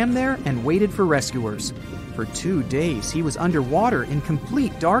swam there and waited for rescuers. For 2 days, he was underwater in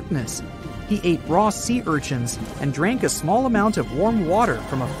complete darkness. He ate raw sea urchins and drank a small amount of warm water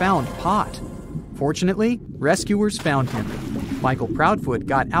from a found pot. Fortunately, rescuers found him. Michael Proudfoot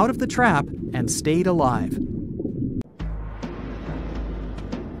got out of the trap and stayed alive.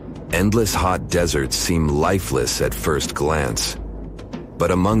 Endless hot deserts seem lifeless at first glance.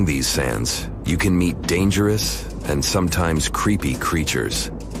 But among these sands, you can meet dangerous and sometimes creepy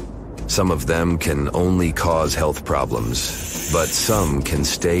creatures. Some of them can only cause health problems, but some can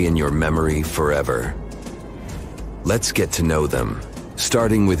stay in your memory forever. Let's get to know them,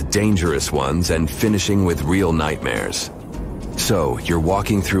 starting with dangerous ones and finishing with real nightmares. So, you're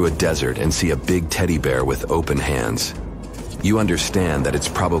walking through a desert and see a big teddy bear with open hands. You understand that it's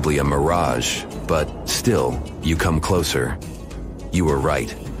probably a mirage, but still, you come closer. You were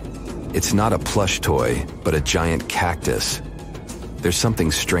right. It's not a plush toy, but a giant cactus. There's something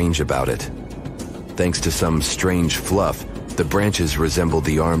strange about it. Thanks to some strange fluff, the branches resemble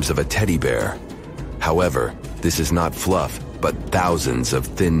the arms of a teddy bear. However, this is not fluff, but thousands of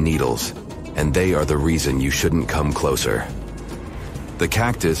thin needles, and they are the reason you shouldn't come closer. The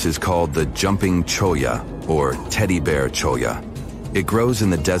cactus is called the jumping cholla, or teddy bear cholla. It grows in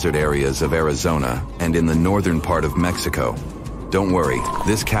the desert areas of Arizona and in the northern part of Mexico. Don't worry,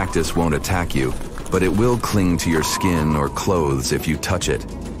 this cactus won't attack you, but it will cling to your skin or clothes if you touch it.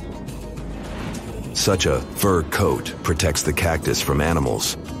 Such a fur coat protects the cactus from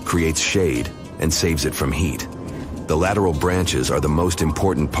animals, creates shade, and saves it from heat. The lateral branches are the most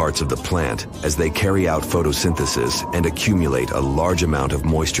important parts of the plant as they carry out photosynthesis and accumulate a large amount of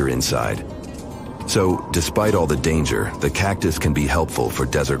moisture inside. So, despite all the danger, the cactus can be helpful for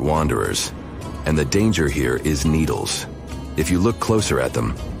desert wanderers. And the danger here is needles. If you look closer at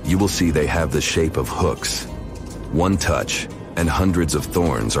them, you will see they have the shape of hooks. One touch, and hundreds of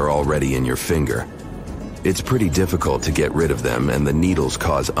thorns are already in your finger. It's pretty difficult to get rid of them, and the needles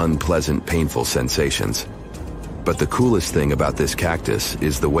cause unpleasant, painful sensations. But the coolest thing about this cactus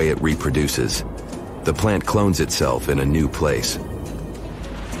is the way it reproduces. The plant clones itself in a new place.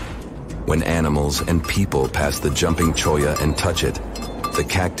 When animals and people pass the jumping cholla and touch it, the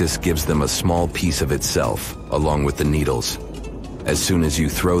cactus gives them a small piece of itself, along with the needles. As soon as you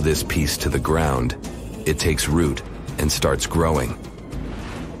throw this piece to the ground, it takes root and starts growing.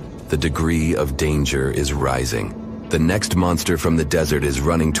 The degree of danger is rising. The next monster from the desert is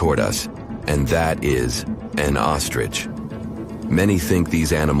running toward us, and that is an ostrich. Many think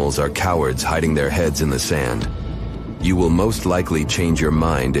these animals are cowards hiding their heads in the sand. You will most likely change your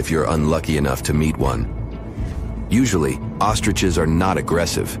mind if you're unlucky enough to meet one. Usually, ostriches are not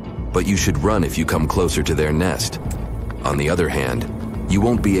aggressive, but you should run if you come closer to their nest. On the other hand, you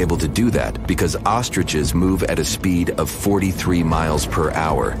won't be able to do that because ostriches move at a speed of 43 miles per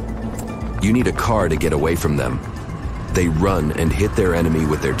hour. You need a car to get away from them. They run and hit their enemy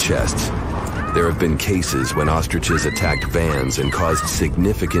with their chests. There have been cases when ostriches attacked vans and caused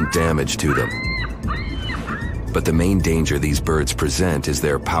significant damage to them. But the main danger these birds present is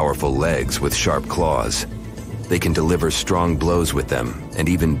their powerful legs with sharp claws. They can deliver strong blows with them and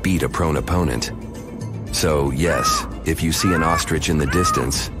even beat a prone opponent. So yes, if you see an ostrich in the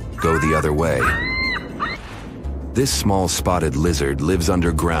distance, go the other way. This small spotted lizard lives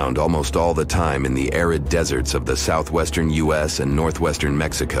underground almost all the time in the arid deserts of the southwestern US and northwestern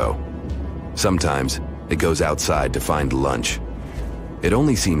Mexico. Sometimes, it goes outside to find lunch. It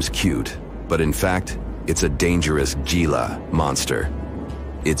only seems cute, but in fact, it's a dangerous Gila monster.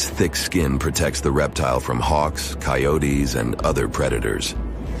 Its thick skin protects the reptile from hawks, coyotes, and other predators.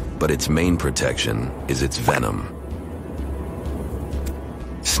 But its main protection is its venom.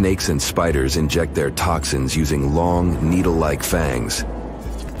 Snakes and spiders inject their toxins using long, needle-like fangs.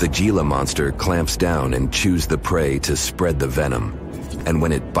 The Gila monster clamps down and chews the prey to spread the venom. And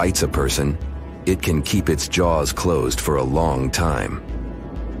when it bites a person, it can keep its jaws closed for a long time.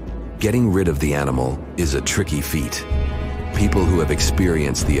 Getting rid of the animal is a tricky feat. People who have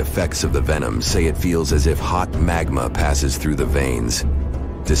experienced the effects of the venom say it feels as if hot magma passes through the veins.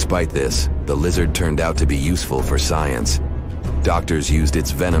 Despite this, the lizard turned out to be useful for science. Doctors used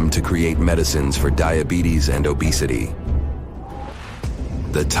its venom to create medicines for diabetes and obesity.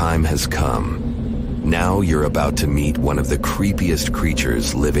 The time has come. Now you're about to meet one of the creepiest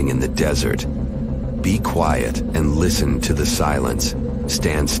creatures living in the desert. Be quiet and listen to the silence.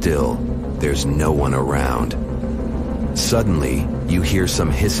 Stand still. There's no one around. Suddenly, you hear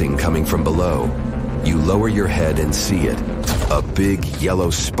some hissing coming from below. You lower your head and see it. A big yellow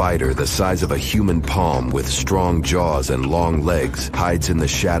spider the size of a human palm with strong jaws and long legs hides in the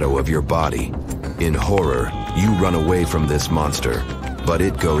shadow of your body. In horror, you run away from this monster. but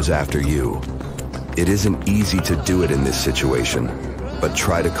it goes after you. It isn't easy to do it in this situation, but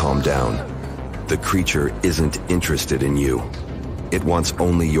try to calm down. The creature isn't interested in you. It wants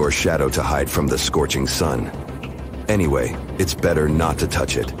only your shadow to hide from the scorching sun. Anyway, it's better not to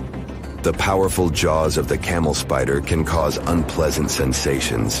touch it. The powerful jaws of the camel spider can cause unpleasant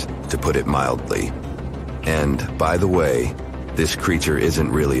sensations, to put it mildly. And, by the way, this creature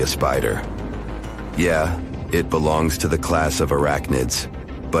isn't really a spider. Yeah, it belongs to the class of arachnids,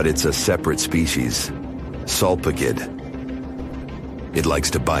 but it's a separate species, Sulpicid. It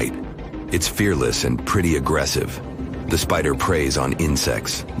likes to bite. It's fearless and pretty aggressive. The spider preys on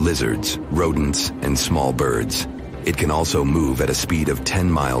insects, lizards, rodents, and small birds. It can also move at a speed of 10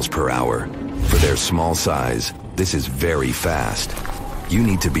 miles per hour. For their small size, this is very fast. You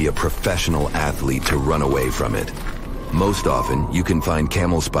need to be a professional athlete to run away from it. Most often, you can find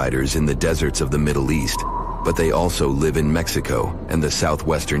camel spiders in the deserts of the Middle East, but they also live in Mexico and the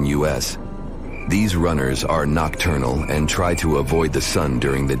southwestern US. These runners are nocturnal and try to avoid the sun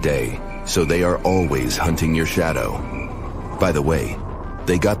during the day, so they are always hunting your shadow. By the way,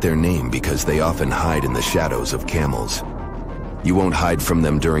 they got their name because they often hide in the shadows of camels. You won't hide from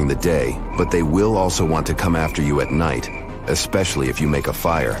them during the day, but they will also want to come after you at night, especially if you make a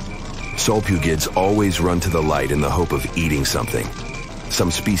fire. Sulpicids always run to the light in the hope of eating something. Some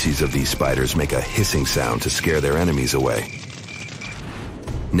species of these spiders make a hissing sound to scare their enemies away.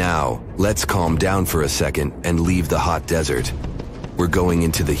 Now, let's calm down for a second and leave the hot desert. We're going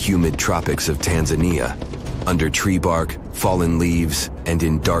into the humid tropics of Tanzania. Under tree bark, fallen leaves, and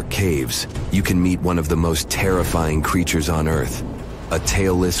in dark caves, you can meet one of the most terrifying creatures on Earth, a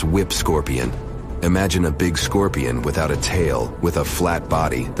tailless whip scorpion. Imagine a big scorpion without a tail, with a flat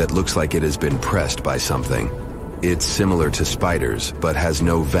body that looks like it has been pressed by something. It's similar to spiders, but has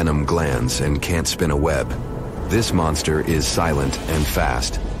no venom glands and can't spin a web. This monster is silent and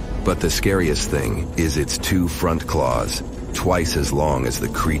fast, but the scariest thing is its 2 front claws, twice as long as the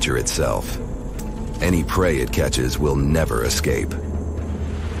creature itself. Any prey it catches will never escape.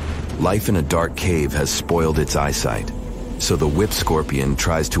 Life in a dark cave has spoiled its eyesight, so the whip scorpion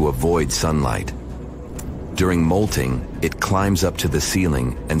tries to avoid sunlight. During molting, it climbs up to the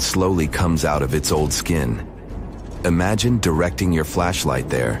ceiling and slowly comes out of its old skin. Imagine directing your flashlight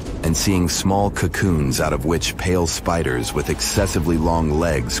there and seeing small cocoons out of which pale spiders with excessively long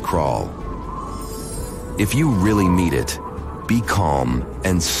legs crawl. If you really meet it, be calm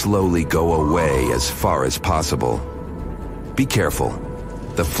and slowly go away as far as possible. Be careful.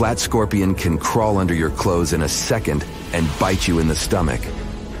 The flat scorpion can crawl under your clothes in a second and bite you in the stomach.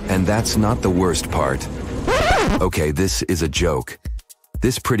 And that's not the worst part. Okay, this is a joke.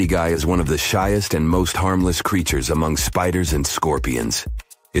 This pretty guy is one of the shyest and most harmless creatures among spiders and scorpions.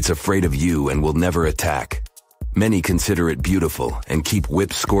 It's afraid of you and will never attack. Many consider it beautiful and keep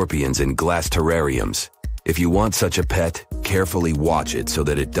whip scorpions in glass terrariums. If you want such a pet, carefully watch it so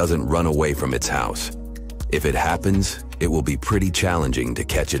that it doesn't run away from its house. If it happens, it will be pretty challenging to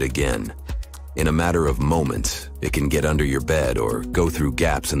catch it again. In a matter of moments, it can get under your bed or go through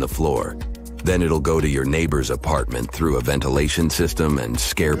gaps in the floor. Then it'll go to your neighbor's apartment through a ventilation system and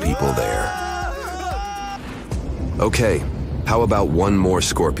scare people there. Okay, how about one more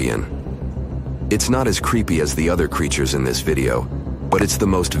scorpion? It's not as creepy as the other creatures in this video, but it's the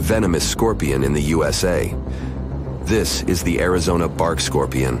most venomous scorpion in the USA. This is the Arizona bark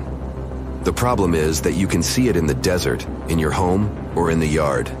scorpion. The problem is that you can see it in the desert, in your home, or in the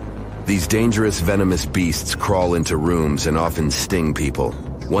yard. These dangerous venomous beasts crawl into rooms and often sting people.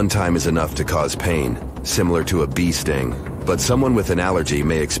 One time is enough to cause pain, similar to a bee sting, but someone with an allergy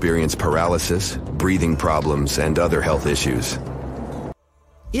may experience paralysis, breathing problems, and other health issues.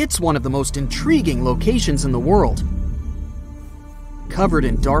 It's one of the most intriguing locations in the world. Covered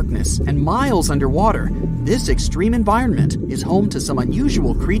in darkness and miles underwater, this extreme environment is home to some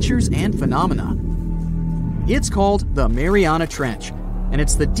unusual creatures and phenomena. It's called the Mariana Trench, and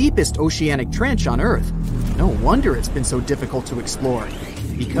it's the deepest oceanic trench on Earth. No wonder it's been so difficult to explore.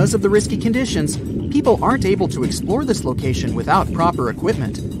 Because of the risky conditions, people aren't able to explore this location without proper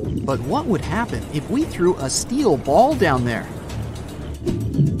equipment. But what would happen if we threw a steel ball down there?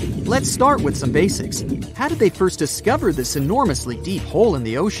 Let's start with some basics. How did they first discover this enormously deep hole in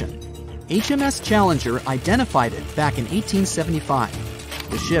the ocean? HMS Challenger identified it back in 1875.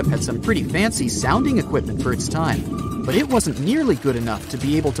 The ship had some pretty fancy sounding equipment for its time, but it wasn't nearly good enough to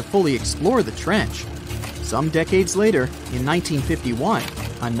be able to fully explore the trench. Some decades later, in 1951,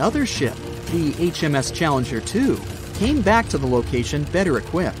 another ship, the HMS Challenger II, came back to the location better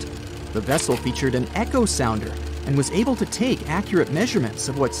equipped. The vessel featured an echo sounder and was able to take accurate measurements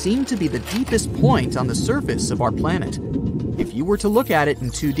of what seemed to be the deepest point on the surface of our planet. If you were to look at it in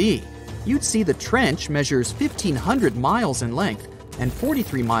 2D, you'd see the trench measures 1,500 miles in length and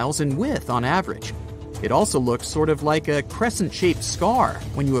 43 miles in width on average. It also looks sort of like a crescent-shaped scar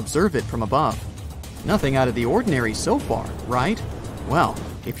when you observe it from above. Nothing out of the ordinary so far, right? Well,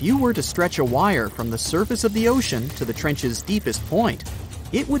 if you were to stretch a wire from the surface of the ocean to the trench's deepest point,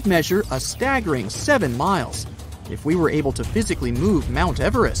 it would measure a staggering 7 miles. If we were able to physically move Mount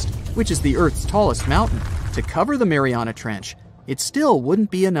Everest, which is the Earth's tallest mountain, to cover the Mariana Trench, it still wouldn't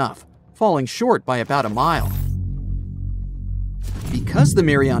be enough, falling short by about a mile. Because the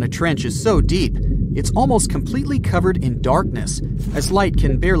Mariana Trench is so deep, it's almost completely covered in darkness, as light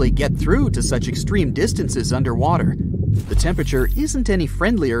can barely get through to such extreme distances underwater. The temperature isn't any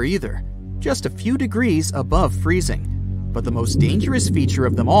friendlier either, just a few degrees above freezing. But the most dangerous feature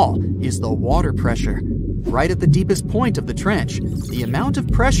of them all is the water pressure. Right at the deepest point of the trench, the amount of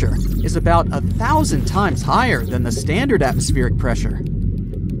pressure is about 1,000 times higher than the standard atmospheric pressure.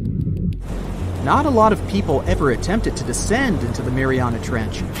 Not a lot of people ever attempted to descend into the Mariana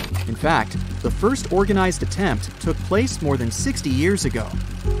Trench. In fact, the first organized attempt took place more than 60 years ago.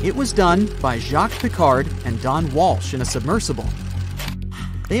 It was done by Jacques Piccard and Don Walsh in a submersible.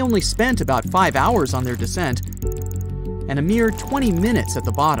 They only spent about 5 hours on their descent and a mere 20 minutes at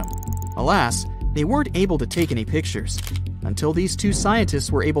the bottom. Alas, they weren't able to take any pictures. Until these two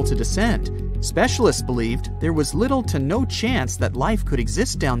scientists were able to descend, specialists believed there was little to no chance that life could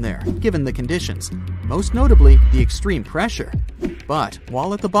exist down there, given the conditions, most notably the extreme pressure. But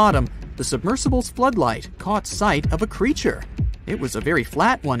while at the bottom, the submersible's floodlight caught sight of a creature. It was a very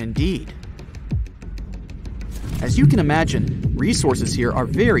flat one indeed. As you can imagine, resources here are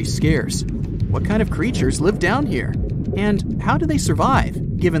very scarce. What kind of creatures live down here? And how do they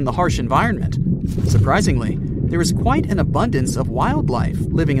survive, given the harsh environment? Surprisingly, there is quite an abundance of wildlife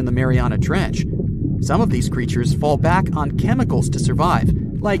living in the Mariana Trench. Some of these creatures fall back on chemicals to survive,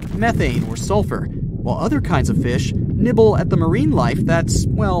 like methane or sulfur, while other kinds of fish nibble at the marine life that's,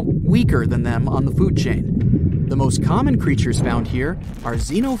 well, weaker than them on the food chain. The most common creatures found here are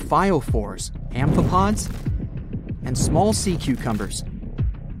xenophyophores, amphipods, and small sea cucumbers.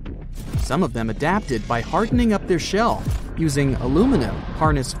 Some of them adapted by hardening up their shell using aluminum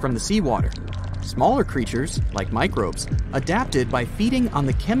harnessed from the seawater. Smaller creatures, like microbes, adapted by feeding on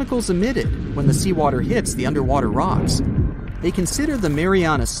the chemicals emitted when the seawater hits the underwater rocks. They consider the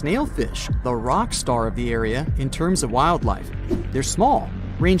Mariana snailfish the rock star of the area in terms of wildlife. They're small,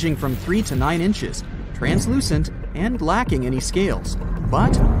 ranging from 3 to 9 inches, translucent, and lacking any scales.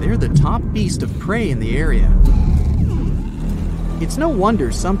 But they're the top beast of prey in the area. It's no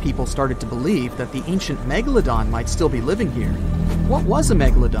wonder some people started to believe that the ancient megalodon might still be living here. What was a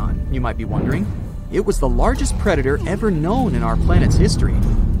megalodon, you might be wondering? It was the largest predator ever known in our planet's history.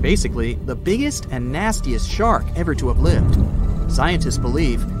 Basically, the biggest and nastiest shark ever to have lived. Scientists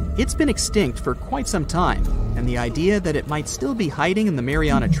believe it's been extinct for quite some time, and the idea that it might still be hiding in the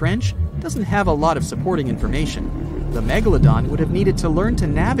Mariana Trench doesn't have a lot of supporting information. The megalodon would have needed to learn to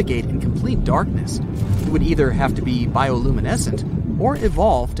navigate in complete darkness. It would either have to be bioluminescent or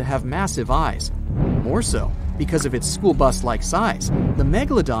evolve to have massive eyes. More so, because of its school bus-like size, the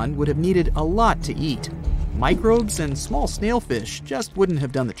megalodon would have needed a lot to eat. Microbes and small snailfish just wouldn't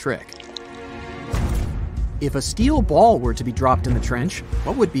have done the trick. If a steel ball were to be dropped in the trench,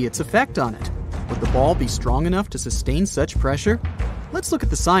 what would be its effect on it? Would the ball be strong enough to sustain such pressure? Let's look at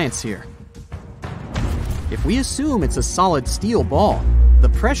the science here. If we assume it's a solid steel ball, the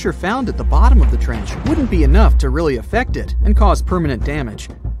pressure found at the bottom of the trench wouldn't be enough to really affect it and cause permanent damage.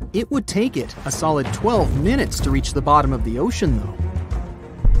 It would take it a solid 12 minutes to reach the bottom of the ocean, though.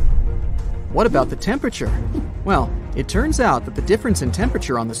 What about the temperature? Well, it turns out that the difference in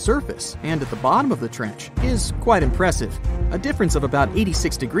temperature on the surface and at the bottom of the trench is quite impressive, a difference of about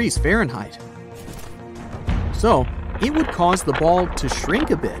 86 degrees Fahrenheit. So, it would cause the ball to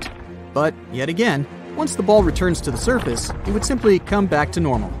shrink a bit, but yet again, once the ball returns to the surface, it would simply come back to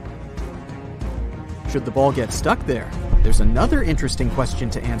normal. Should the ball get stuck there, there's another interesting question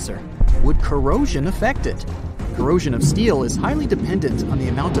to answer. Would corrosion affect it? Corrosion of steel is highly dependent on the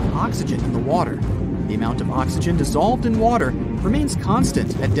amount of oxygen in the water. The amount of oxygen dissolved in water remains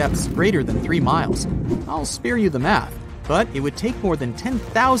constant at depths greater than 3 miles. I'll spare you the math, but it would take more than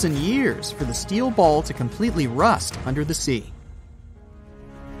 10,000 years for the steel ball to completely rust under the sea.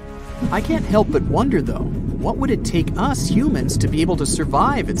 I can't help but wonder, though, what would it take us humans to be able to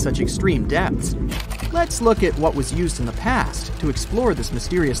survive at such extreme depths? Let's look at what was used in the past to explore this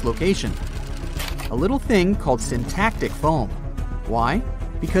mysterious location. A little thing called syntactic foam. Why?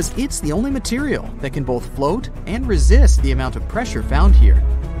 Because it's the only material that can both float and resist the amount of pressure found here.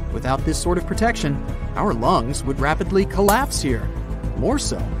 Without this sort of protection, our lungs would rapidly collapse here. More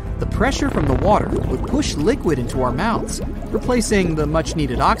so, the pressure from the water would push liquid into our mouths, replacing the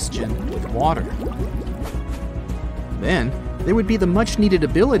much-needed oxygen with water. Then, there would be the much-needed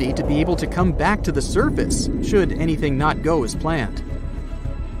ability to be able to come back to the surface, should anything not go as planned.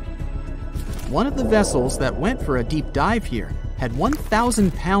 One of the vessels that went for a deep dive here had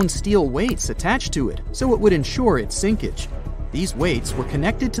 1,000-pound steel weights attached to it, so it would ensure its sinkage. These weights were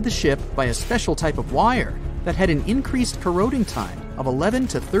connected to the ship by a special type of wire that had an increased corroding time of 11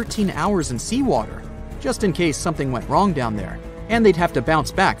 to 13 hours in seawater, just in case something went wrong down there, and they'd have to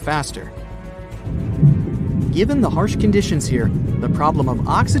bounce back faster. Given the harsh conditions here, the problem of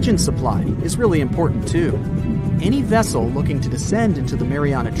oxygen supply is really important too. Any vessel looking to descend into the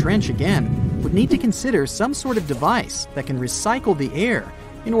Mariana Trench again would need to consider some sort of device that can recycle the air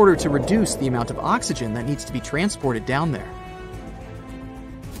in order to reduce the amount of oxygen that needs to be transported down there.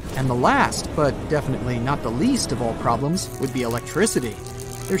 And the last, but definitely not the least of all problems, would be electricity.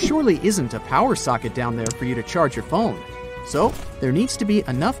 There surely isn't a power socket down there for you to charge your phone. So, there needs to be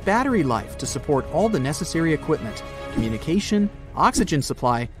enough battery life to support all the necessary equipment, communication, oxygen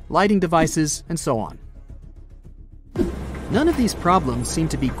supply, lighting devices, and so on. None of these problems seem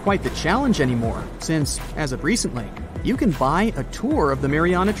to be quite the challenge anymore, since, as of recently, you can buy a tour of the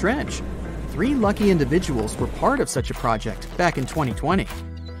Mariana Trench. 3 lucky individuals were part of such a project back in 2020.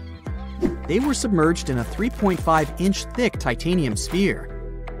 They were submerged in a 3.5-inch thick titanium sphere.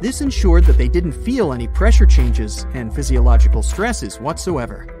 This ensured that they didn't feel any pressure changes and physiological stresses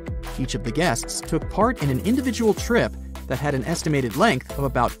whatsoever. Each of the guests took part in an individual trip that had an estimated length of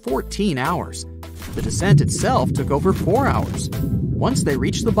about 14 hours. The descent itself took over 4 hours. Once they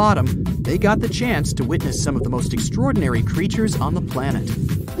reached the bottom, they got the chance to witness some of the most extraordinary creatures on the planet.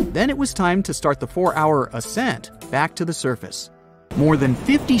 Then it was time to start the 4-hour ascent back to the surface. More than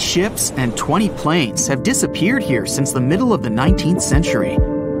 50 ships and 20 planes have disappeared here since the middle of the 19th century.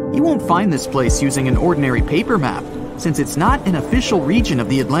 You won't find this place using an ordinary paper map, since it's not an official region of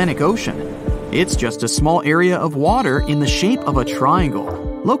the Atlantic Ocean. It's just a small area of water in the shape of a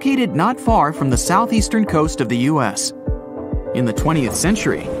triangle, located not far from the southeastern coast of the US. In the 20th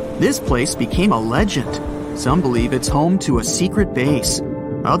century, this place became a legend. Some believe it's home to a secret base.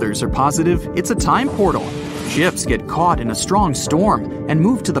 Others are positive it's a time portal. Ships get caught in a strong storm and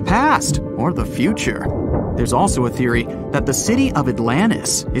move to the past or the future. There's also a theory that the city of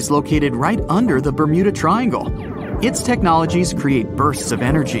Atlantis is located right under the Bermuda Triangle. Its technologies create bursts of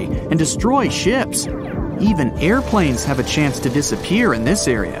energy and destroy ships. Even airplanes have a chance to disappear in this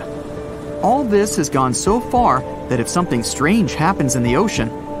area. All this has gone so far that if something strange happens in the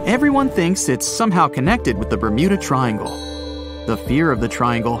ocean, everyone thinks it's somehow connected with the Bermuda Triangle. The fear of the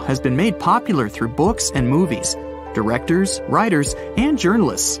triangle has been made popular through books and movies. Directors, writers, and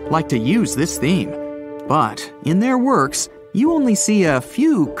journalists like to use this theme. But in their works, you only see a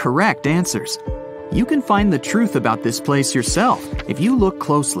few correct answers. You can find the truth about this place yourself if you look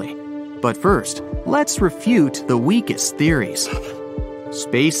closely. But first, let's refute the weakest theories.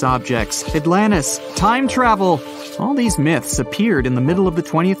 Space objects, Atlantis, time travel, all these myths appeared in the middle of the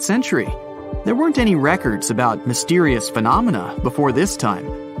 20th century. There weren't any records about mysterious phenomena before this time.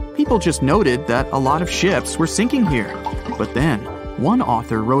 People just noted that a lot of ships were sinking here. But then, one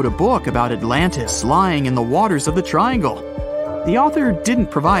author wrote a book about Atlantis lying in the waters of the Triangle. The author didn't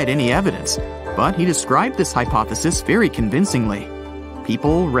provide any evidence, but he described this hypothesis very convincingly.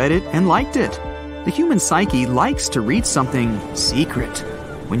 People read it and liked it. The human psyche likes to read something secret.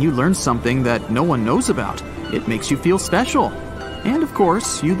 When you learn something that no one knows about, it makes you feel special. And of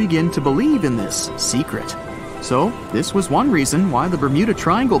course, you begin to believe in this secret. So, this was one reason why the Bermuda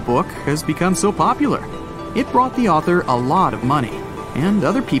Triangle book has become so popular. It brought the author a lot of money, and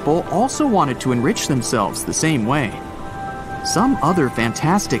other people also wanted to enrich themselves the same way. Some other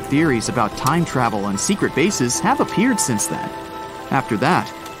fantastic theories about time travel and secret bases have appeared since then. After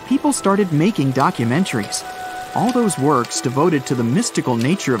that, people started making documentaries. All those works devoted to the mystical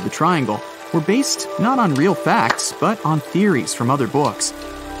nature of the triangle were based not on real facts, but on theories from other books.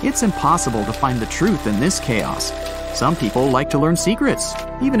 It's impossible to find the truth in this chaos. Some people like to learn secrets,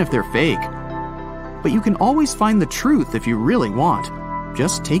 even if they're fake. But you can always find the truth if you really want.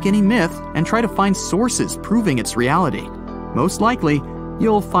 Just take any myth and try to find sources proving its reality. Most likely,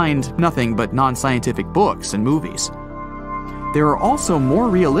 you'll find nothing but non-scientific books and movies. There are also more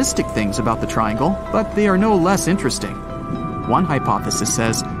realistic things about the triangle, but they are no less interesting. One hypothesis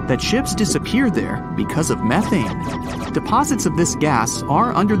says that ships disappeared there because of methane. Deposits of this gas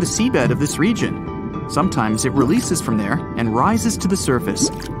are under the seabed of this region. Sometimes it releases from there and rises to the surface.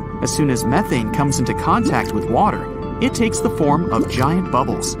 As soon as methane comes into contact with water, it takes the form of giant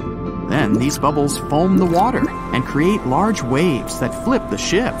bubbles. Then these bubbles foam the water and create large waves that flip the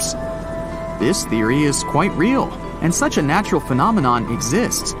ships. This theory is quite real, and such a natural phenomenon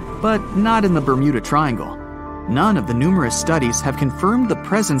exists, but not in the Bermuda Triangle. None of the numerous studies have confirmed the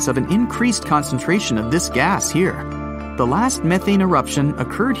presence of an increased concentration of this gas here. The last methane eruption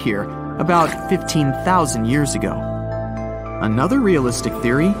occurred here about 15,000 years ago. Another realistic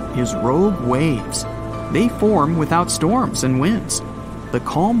theory is rogue waves. They form without storms and winds. The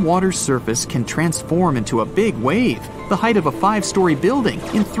calm water surface can transform into a big wave, the height of a 5-story building,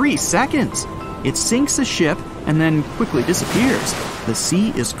 in 3 seconds. It sinks a ship and then quickly disappears. The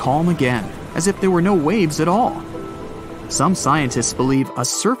sea is calm again, as if there were no waves at all. Some scientists believe a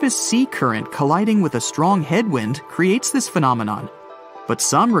surface sea current colliding with a strong headwind creates this phenomenon. But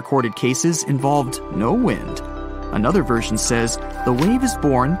some recorded cases involved no wind. Another version says the wave is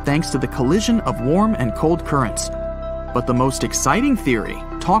born thanks to the collision of warm and cold currents. But the most exciting theory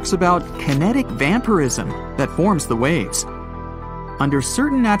talks about kinetic vampirism that forms the waves. Under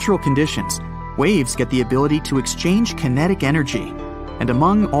certain natural conditions, waves get the ability to exchange kinetic energy. And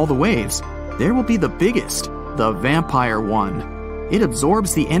among all the waves, there will be the biggest, the vampire one. It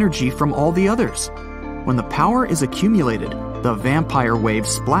absorbs the energy from all the others. When the power is accumulated, the vampire wave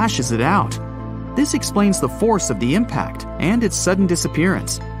splashes it out. This explains the force of the impact and its sudden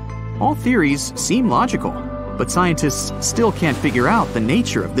disappearance. All theories seem logical, but scientists still can't figure out the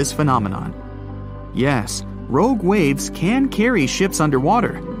nature of this phenomenon. Yes, rogue waves can carry ships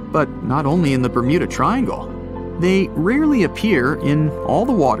underwater, but not only in the Bermuda Triangle. They rarely appear in all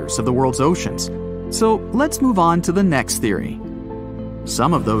the waters of the world's oceans. So let's move on to the next theory.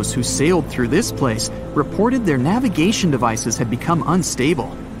 Some of those who sailed through this place reported their navigation devices had become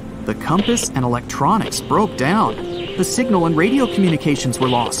unstable. The compass and electronics broke down. The signal and radio communications were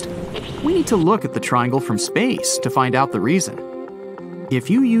lost. We need to look at the triangle from space to find out the reason. If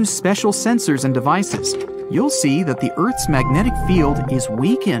you use special sensors and devices, you'll see that the Earth's magnetic field is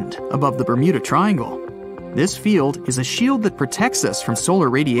weakened above the Bermuda Triangle. This field is a shield that protects us from solar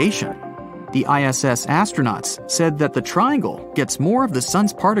radiation. The ISS astronauts said that the triangle gets more of the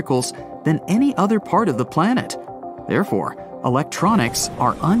sun's particles than any other part of the planet. Therefore, electronics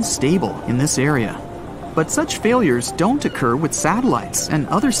are unstable in this area. But such failures don't occur with satellites and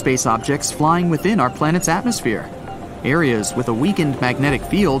other space objects flying within our planet's atmosphere. Areas with a weakened magnetic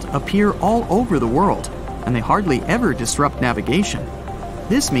field appear all over the world, and they hardly ever disrupt navigation.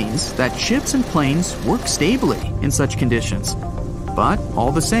 This means that ships and planes work stably in such conditions. But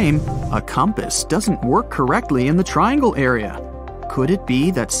all the same, a compass doesn't work correctly in the triangle area. Could it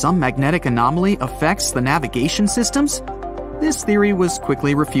be that some magnetic anomaly affects the navigation systems? This theory was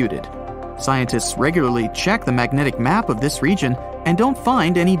quickly refuted. Scientists regularly check the magnetic map of this region and don't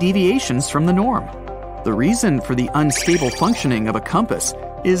find any deviations from the norm. The reason for the unstable functioning of a compass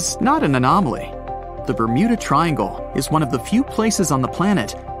is not an anomaly. The Bermuda Triangle is one of the few places on the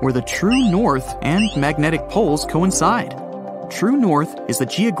planet where the true north and magnetic poles coincide. True north is the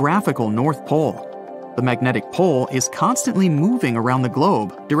geographical North Pole. The magnetic pole is constantly moving around the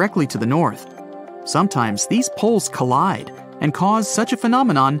globe directly to the north. Sometimes these poles collide and cause such a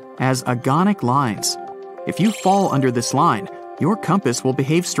phenomenon as agonic lines. If you fall under this line, your compass will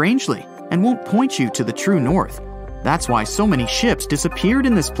behave strangely and won't point you to the true north. That's why so many ships disappeared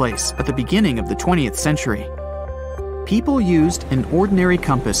in this place at the beginning of the 20th century. People used an ordinary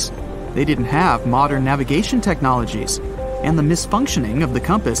compass. They didn't have modern navigation technologies, and the misfunctioning of the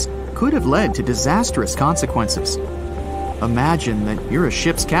compass could have led to disastrous consequences. Imagine that you're a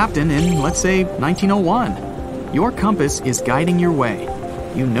ship's captain in, let's say, 1901. Your compass is guiding your way.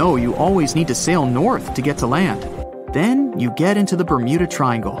 You know you always need to sail north to get to land. Then you get into the Bermuda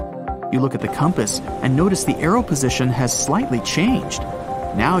Triangle. You look at the compass and notice the arrow position has slightly changed.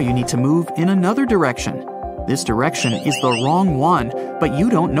 Now you need to move in another direction. This direction is the wrong one, but you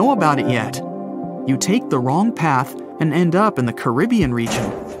don't know about it yet. You take the wrong path and end up in the Caribbean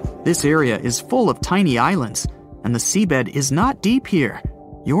region. This area is full of tiny islands, and the seabed is not deep here.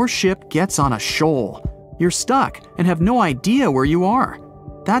 Your ship gets on a shoal. You're stuck and have no idea where you are.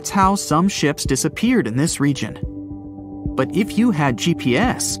 That's how some ships disappeared in this region. But if you had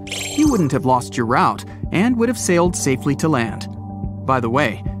GPS, you wouldn't have lost your route and would have sailed safely to land. By the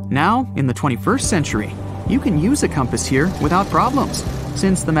way, now, in the 21st century, you can use a compass here without problems,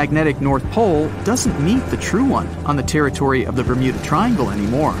 since the magnetic North Pole doesn't meet the true one on the territory of the Bermuda Triangle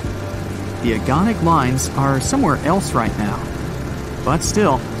anymore. The agonic lines are somewhere else right now. But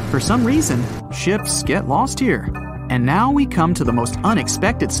still, for some reason, ships get lost here. And now we come to the most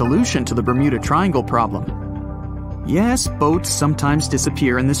unexpected solution to the Bermuda Triangle problem. Yes, boats sometimes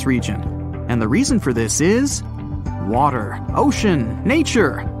disappear in this region. And the reason for this is water, ocean,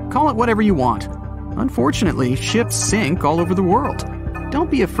 nature. call it whatever you want. Unfortunately, ships sink all over the world. Don't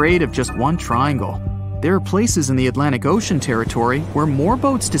be afraid of just one triangle. There are places in the Atlantic Ocean territory where more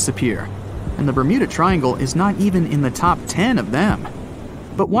boats disappear, and the Bermuda Triangle is not even in the top 10 of them.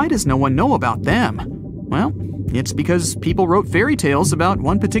 But why does no one know about them? Well, it's because people wrote fairy tales about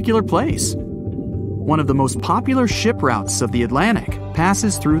one particular place. One of the most popular ship routes of the Atlantic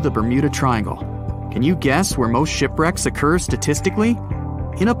passes through the Bermuda Triangle. Can you guess where most shipwrecks occur statistically?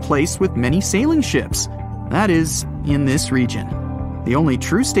 In a place with many sailing ships. That is, in this region. The only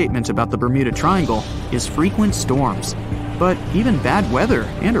true statement about the Bermuda Triangle is frequent storms. But even bad weather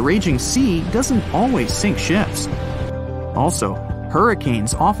and a raging sea doesn't always sink ships. Also,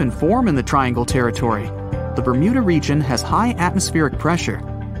 hurricanes often form in the Triangle territory. The Bermuda region has high atmospheric pressure.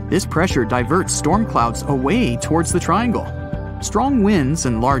 This pressure diverts storm clouds away towards the Triangle. Strong winds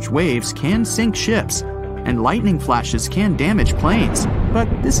and large waves can sink ships, and lightning flashes can damage planes, but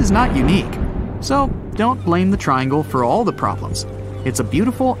this is not unique. So, don't blame the Triangle for all the problems. It's a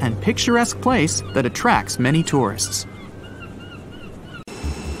beautiful and picturesque place that attracts many tourists.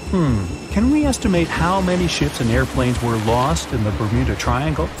 Can we estimate how many ships and airplanes were lost in the Bermuda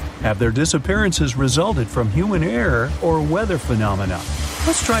Triangle? Have their disappearances resulted from human error or weather phenomena?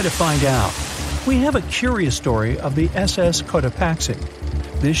 Let's try to find out. We have a curious story of the SS Cotopaxi.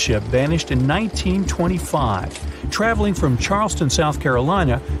 This ship vanished in 1925, traveling from Charleston, South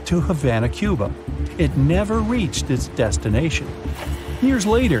Carolina to Havana, Cuba. It never reached its destination. Years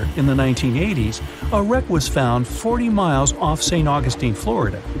later, in the 1980s, a wreck was found 40 miles off St. Augustine,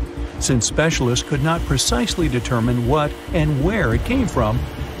 Florida. Since specialists could not precisely determine what and where it came from,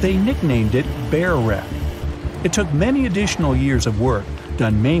 they nicknamed it Bear Wreck. It took many additional years of work,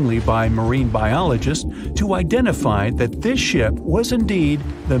 done mainly by marine biologists, to identify that this ship was indeed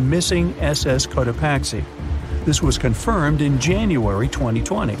the missing SS Cotopaxi. This was confirmed in January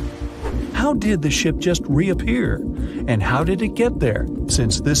 2020. How did the ship just reappear? And how did it get there,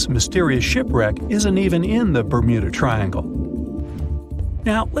 since this mysterious shipwreck isn't even in the Bermuda Triangle?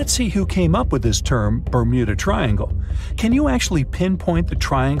 Now, let's see who came up with this term, Bermuda Triangle. Can you actually pinpoint the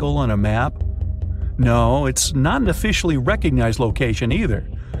triangle on a map? No, it's not an officially recognized location either.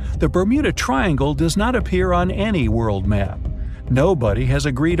 The Bermuda Triangle does not appear on any world map. Nobody has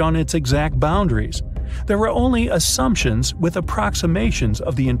agreed on its exact boundaries. There are only assumptions with approximations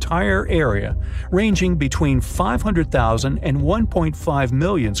of the entire area, ranging between 500,000 and 1.5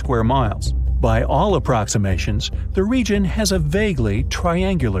 million square miles. By all approximations, the region has a vaguely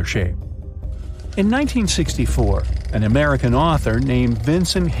triangular shape. In 1964, an American author named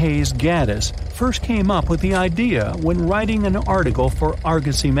Vincent Hayes Gaddis first came up with the idea when writing an article for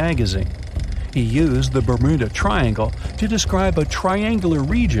Argosy magazine. He used the Bermuda Triangle to describe a triangular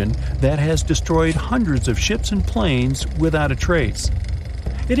region that has destroyed hundreds of ships and planes without a trace.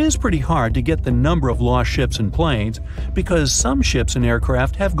 It is pretty hard to get the number of lost ships and planes because some ships and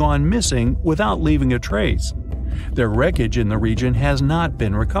aircraft have gone missing without leaving a trace. Their wreckage in the region has not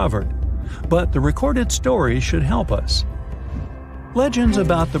been recovered, but the recorded stories should help us. Legends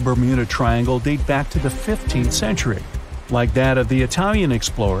about the Bermuda Triangle date back to the 15th century, like that of the Italian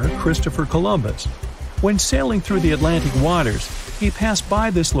explorer Christopher Columbus. When sailing through the Atlantic waters, he passed by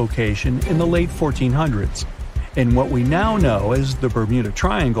this location in the late 1400s. In what we now know as the Bermuda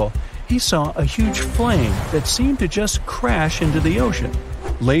Triangle, he saw a huge flame that seemed to just crash into the ocean.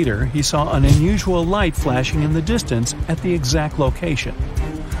 Later, he saw an unusual light flashing in the distance at the exact location.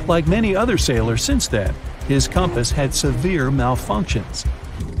 Like many other sailors since then, his compass had severe malfunctions.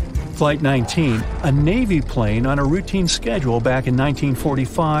 Flight 19, a Navy plane on a routine schedule back in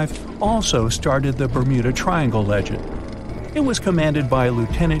 1945, also started the Bermuda Triangle legend. It was commanded by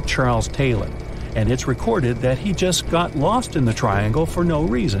Lieutenant Charles Taylor, and it's recorded that he just got lost in the triangle for no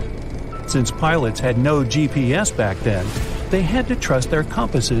reason. Since pilots had no GPS back then, they had to trust their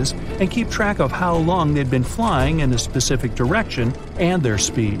compasses and keep track of how long they'd been flying in a specific direction and their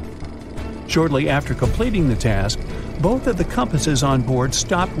speed. Shortly after completing the task, both of the compasses on board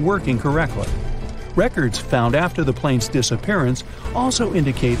stopped working correctly. Records found after the plane's disappearance also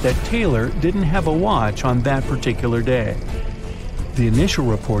indicate that Taylor didn't have a watch on that particular day. The initial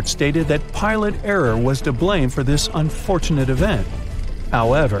report stated that pilot error was to blame for this unfortunate event.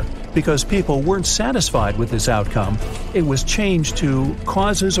 However, because people weren't satisfied with this outcome, it was changed to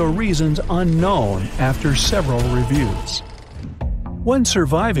causes or reasons unknown after several reviews. One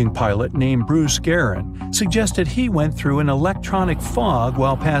surviving pilot named Bruce Guerin suggested he went through an electronic fog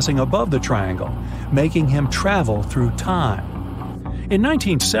while passing above the triangle, making him travel through time. In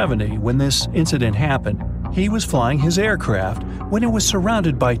 1970, when this incident happened, he was flying his aircraft when it was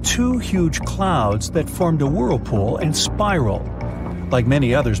surrounded by two huge clouds that formed a whirlpool and spiraled. Like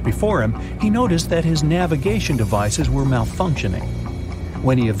many others before him, he noticed that his navigation devices were malfunctioning.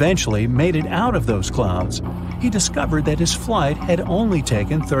 When he eventually made it out of those clouds, he discovered that his flight had only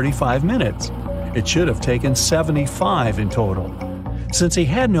taken 35 minutes. It should have taken 75 in total. Since he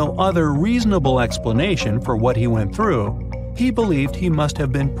had no other reasonable explanation for what he went through, he believed he must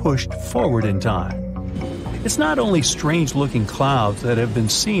have been pushed forward in time. It's not only strange-looking clouds that have been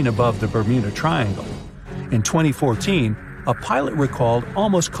seen above the Bermuda Triangle. In 2014, a pilot recalled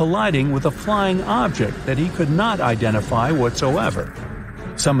almost colliding with a flying object that he could not identify whatsoever.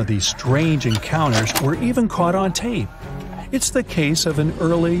 Some of these strange encounters were even caught on tape. It's the case of an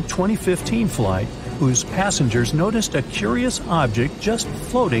early 2015 flight whose passengers noticed a curious object just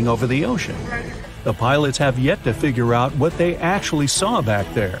floating over the ocean. The pilots have yet to figure out what they actually saw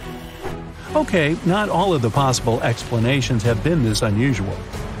back there. Okay, not all of the possible explanations have been this unusual.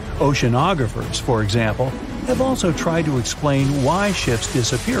 Oceanographers, for example, have also tried to explain why ships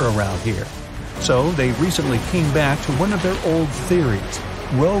disappear around here. So they recently came back to one of their old theories: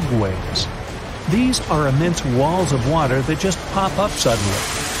 rogue waves. These are immense walls of water that just pop up suddenly.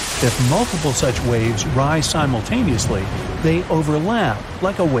 If multiple such waves rise simultaneously, they overlap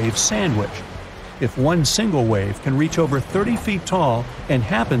like a wave sandwich. If one single wave can reach over 30 feet tall and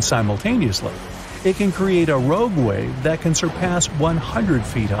happen simultaneously, it can create a rogue wave that can surpass 100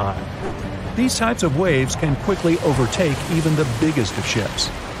 feet high. These types of waves can quickly overtake even the biggest of ships.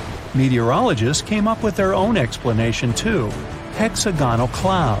 Meteorologists came up with their own explanation too: hexagonal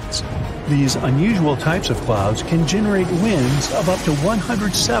clouds. These unusual types of clouds can generate winds of up to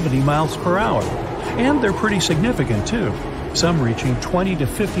 170 miles per hour, and they're pretty significant too, some reaching 20 to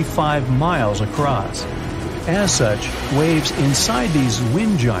 55 miles across. As such, waves inside these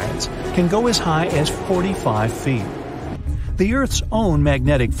wind giants can go as high as 45 feet. The Earth's own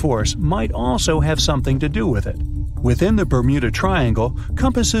magnetic force might also have something to do with it. Within the Bermuda Triangle,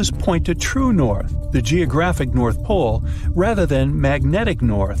 compasses point to true north, the geographic North Pole, rather than magnetic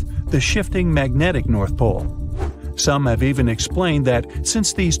north, the shifting magnetic North Pole. Some have even explained that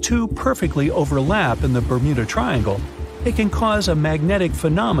since these two perfectly overlap in the Bermuda Triangle, it can cause a magnetic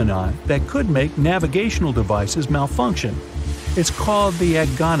phenomenon that could make navigational devices malfunction. It's called the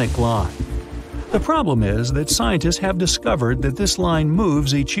agonic line. The problem is that scientists have discovered that this line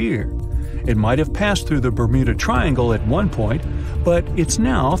moves each year. It might have passed through the Bermuda Triangle at one point, but it's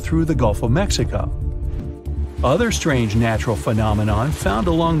now through the Gulf of Mexico. Other strange natural phenomenon found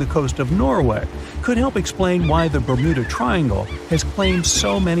along the coast of Norway could help explain why the Bermuda Triangle has claimed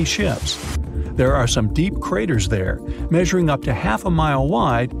so many ships. There are some deep craters there, measuring up to half a mile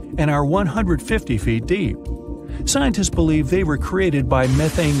wide and are 150 feet deep. Scientists believe they were created by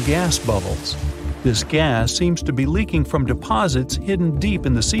methane gas bubbles. This gas seems to be leaking from deposits hidden deep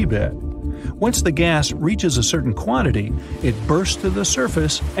in the seabed. Once the gas reaches a certain quantity, it bursts to the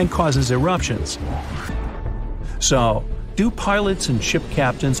surface and causes eruptions. So, do pilots and ship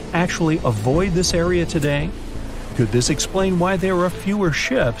captains actually avoid this area today? Could this explain why there are fewer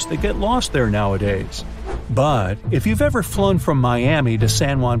ships that get lost there nowadays? But if you've ever flown from Miami to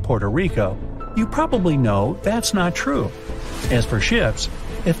San Juan, Puerto Rico, you probably know that's not true. As for ships,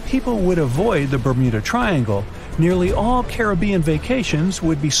 if people would avoid the Bermuda Triangle, nearly all Caribbean vacations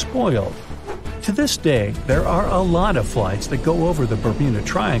would be spoiled. To this day, there are a lot of flights that go over the Bermuda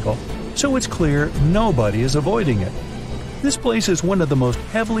Triangle, so it's clear nobody is avoiding it. This place is one of the most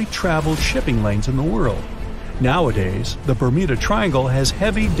heavily traveled shipping lanes in the world. Nowadays, the Bermuda Triangle has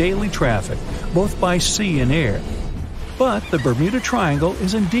heavy daily traffic, both by sea and air. But the Bermuda Triangle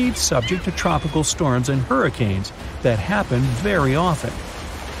is indeed subject to tropical storms and hurricanes that happen very often.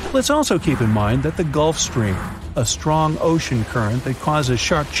 Let's also keep in mind that the Gulf Stream, a strong ocean current that causes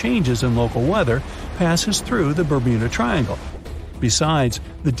sharp changes in local weather, passes through the Bermuda Triangle. Besides,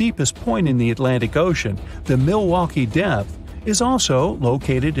 the deepest point in the Atlantic Ocean, the Milwaukee Depth, is also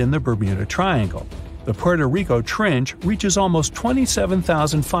located in the Bermuda Triangle. The Puerto Rico Trench reaches almost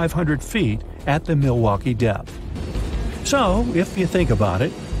 27,500 feet at the Milwaukee Depth. So, if you think about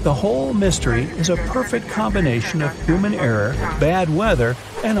it, the whole mystery is a perfect combination of human error, bad weather,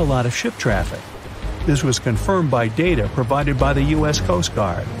 and a lot of ship traffic. This was confirmed by data provided by the U.S. Coast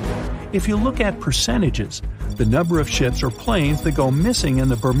Guard. If you look at percentages, the number of ships or planes that go missing in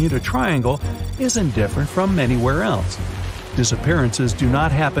the Bermuda Triangle isn't different from anywhere else. Disappearances do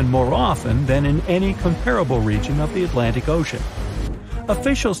not happen more often than in any comparable region of the Atlantic Ocean.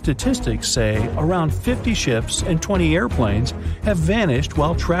 Official statistics say around 50 ships and 20 airplanes have vanished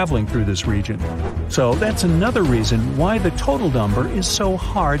while traveling through this region. So that's another reason why the total number is so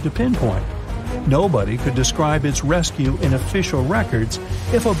hard to pinpoint. Nobody could describe its rescue in official records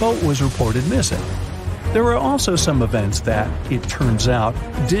if a boat was reported missing. There are also some events that, it turns out,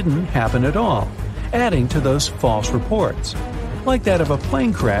 didn't happen at all, adding to those false reports, like that of a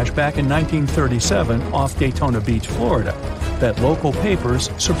plane crash back in 1937 off Daytona Beach, Florida, that local papers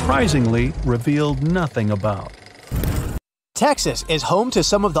surprisingly revealed nothing about. Texas is home to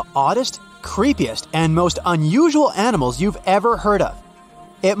some of the oddest, creepiest, and most unusual animals you've ever heard of.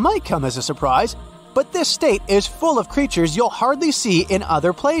 It might come as a surprise, but this state is full of creatures you'll hardly see in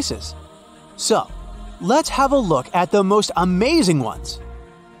other places. So, let's have a look at the most amazing ones.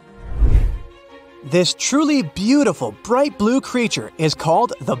 This truly beautiful bright blue creature is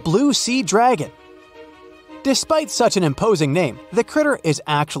called the blue sea dragon. Despite such an imposing name, the critter is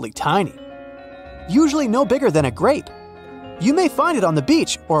actually tiny. Usually no bigger than a grape. You may find it on the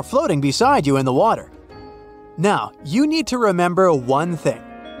beach or floating beside you in the water. Now, you need to remember one thing.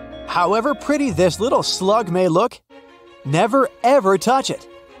 However pretty this little slug may look, never ever touch it.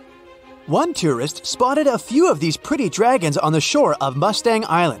 One tourist spotted a few of these pretty dragons on the shore of Mustang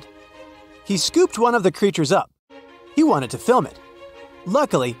Island. He scooped one of the creatures up. He wanted to film it.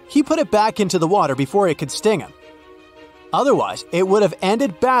 Luckily, he put it back into the water before it could sting him. Otherwise, it would have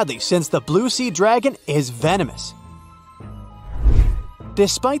ended badly since the blue sea dragon is venomous.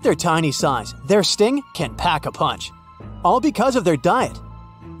 Despite their tiny size, their sting can pack a punch, all because of their diet.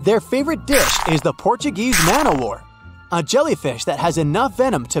 Their favorite dish is the Portuguese man-o-war, a jellyfish that has enough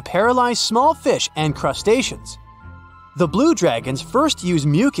venom to paralyze small fish and crustaceans. The blue dragons first use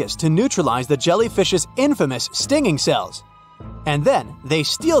mucus to neutralize the jellyfish's infamous stinging cells. And then they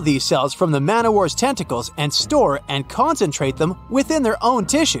steal these cells from the man-o-war's tentacles and store and concentrate them within their own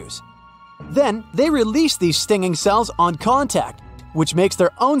tissues. Then they release these stinging cells on contact, which makes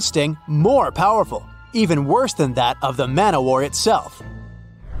their own sting more powerful, even worse than that of the man-o-war itself.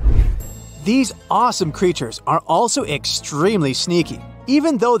 These awesome creatures are also extremely sneaky.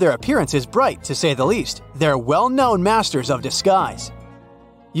 Even though their appearance is bright, to say the least, they're well-known masters of disguise.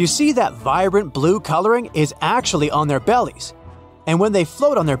 You see that vibrant blue coloring is actually on their bellies, and when they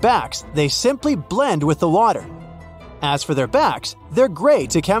float on their backs, they simply blend with the water. As for their backs, they're gray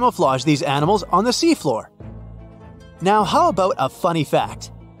to camouflage these animals on the seafloor. Now, how about a funny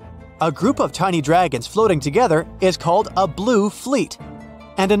fact? A group of tiny dragons floating together is called a blue fleet.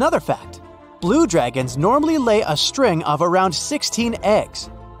 And another fact, blue dragons normally lay a string of around 16 eggs,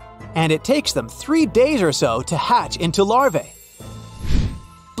 and it takes them 3 days or so to hatch into larvae.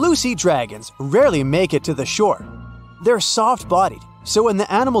 Blue sea dragons rarely make it to the shore. They're soft-bodied, so when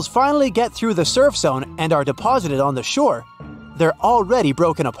the animals finally get through the surf zone and are deposited on the shore, they're already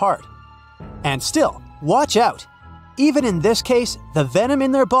broken apart. And still, watch out! Even in this case, the venom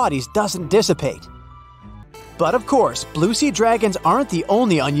in their bodies doesn't dissipate. But of course, blue sea dragons aren't the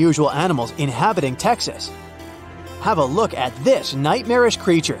only unusual animals inhabiting Texas. Have a look at this nightmarish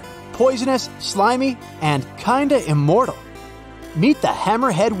creature, poisonous, slimy, and kinda immortal. Meet the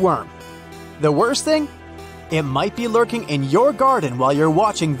hammerhead worm. The worst thing? It might be lurking in your garden while you're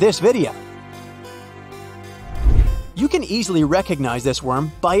watching this video. You can easily recognize this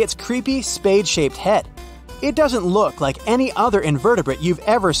worm by its creepy spade-shaped head. It doesn't look like any other invertebrate you've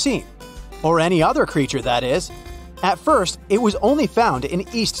ever seen. Or any other creature, that is. At first, it was only found in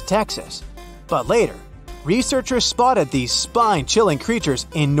East Texas. But later, researchers spotted these spine-chilling creatures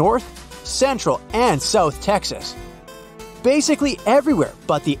in North, Central, and South Texas. Basically everywhere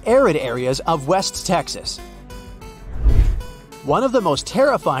but the arid areas of West Texas. One of the most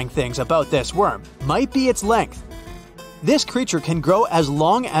terrifying things about this worm might be its length. This creature can grow as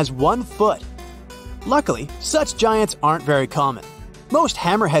long as 1 foot. Luckily, such giants aren't very common. Most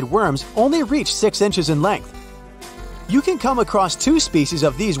hammerhead worms only reach 6 inches in length. You can come across 2 species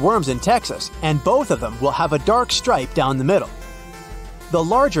of these worms in Texas, and both of them will have a dark stripe down the middle. The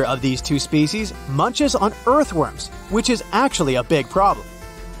larger of these 2 species munches on earthworms, which is actually a big problem.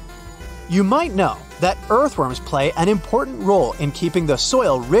 You might know that earthworms play an important role in keeping the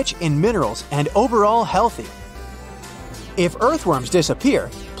soil rich in minerals and overall healthy. If earthworms disappear,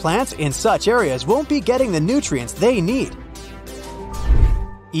 plants in such areas won't be getting the nutrients they need.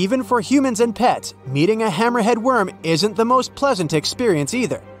 Even for humans and pets, meeting a hammerhead worm isn't the most pleasant experience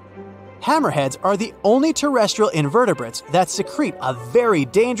either. Hammerheads are the only terrestrial invertebrates that secrete a very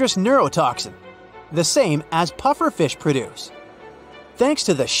dangerous neurotoxin, the same as pufferfish produce. Thanks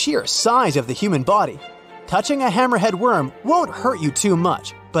to the sheer size of the human body, touching a hammerhead worm won't hurt you too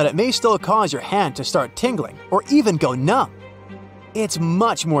much, but it may still cause your hand to start tingling or even go numb. It's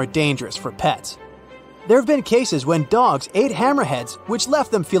much more dangerous for pets. There have been cases when dogs ate hammerheads, which left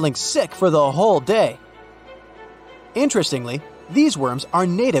them feeling sick for the whole day. Interestingly, these worms are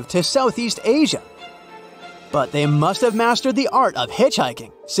native to Southeast Asia. But they must have mastered the art of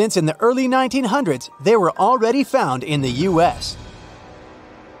hitchhiking, since in the early 1900s, they were already found in the US.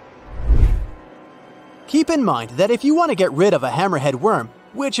 Keep in mind that if you want to get rid of a hammerhead worm,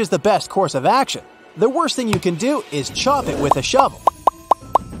 which is the best course of action, the worst thing you can do is chop it with a shovel.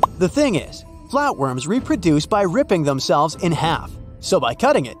 The thing is, flatworms reproduce by ripping themselves in half, so by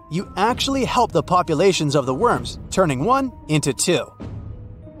cutting it, you actually help the populations of the worms, turning one into two.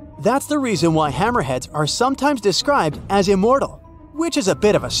 That's the reason why hammerheads are sometimes described as immortal, which is a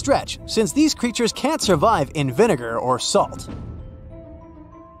bit of a stretch since these creatures can't survive in vinegar or salt.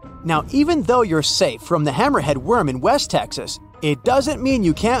 Now, even though you're safe from the hammerhead worm in West Texas, it doesn't mean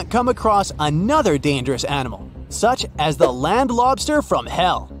you can't come across another dangerous animal, such as the land lobster from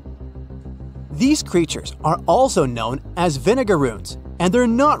hell. These creatures are also known as vinegaroons, and they're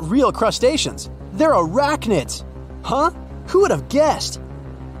not real crustaceans, they're arachnids. Huh? Who would have guessed?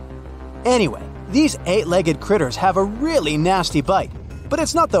 Anyway, these 8-legged critters have a really nasty bite, but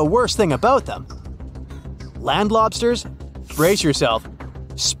it's not the worst thing about them. Land lobsters, brace yourself,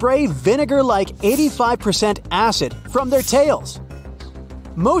 spray vinegar-like 85% acid from their tails.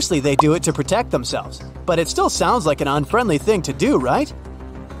 Mostly they do it to protect themselves, but it still sounds like an unfriendly thing to do, right?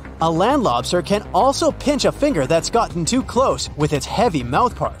 A land lobster can also pinch a finger that's gotten too close with its heavy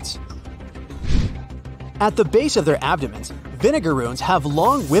mouth parts. At the base of their abdomens, vinegaroons have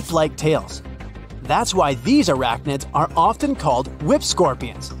long whip-like tails. That's why these arachnids are often called whip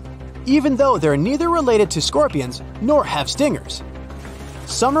scorpions, even though they're neither related to scorpions nor have stingers.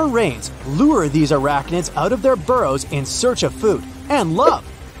 Summer rains lure these arachnids out of their burrows in search of food and love.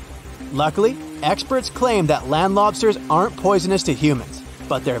 Luckily, experts claim that land lobsters aren't poisonous to humans,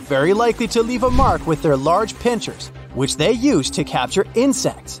 but they're very likely to leave a mark with their large pinchers, which they use to capture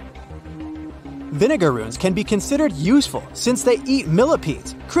insects. Vinegaroons can be considered useful since they eat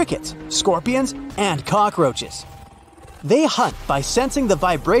millipedes, crickets, scorpions, and cockroaches. They hunt by sensing the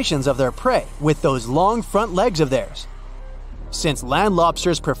vibrations of their prey with those long front legs of theirs. Since land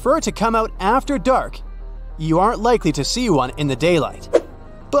lobsters prefer to come out after dark, you aren't likely to see one in the daylight.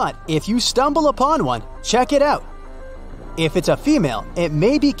 But if you stumble upon one, check it out. If it's a female, it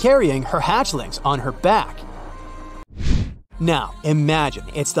may be carrying her hatchlings on her back. Now, imagine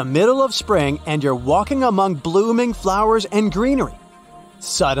it's the middle of spring and you're walking among blooming flowers and greenery.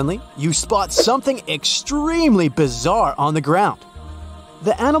 Suddenly, you spot something extremely bizarre on the ground.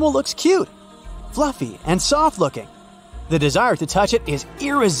 The animal looks cute, fluffy, and soft-looking. The desire to touch it is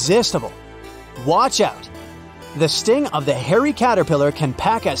irresistible. Watch out! The sting of the hairy caterpillar can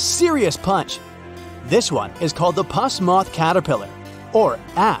pack a serious punch. This one is called the puss moth caterpillar, or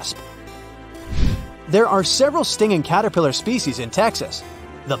asp. There are several stinging caterpillar species in Texas: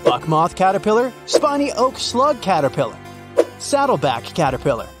 the buck moth caterpillar, spiny oak slug caterpillar, saddleback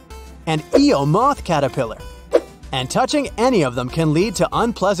caterpillar, and eo moth caterpillar. And touching any of them can lead to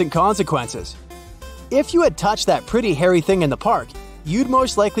unpleasant consequences. If you had touched that pretty hairy thing in the park, you'd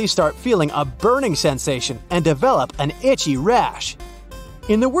most likely start feeling a burning sensation and develop an itchy rash.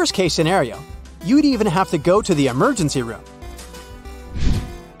 In the worst case scenario, you'd even have to go to the emergency room.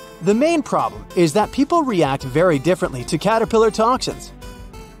 The main problem is that people react very differently to caterpillar toxins.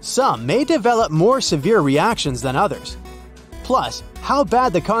 Some may develop more severe reactions than others. Plus, how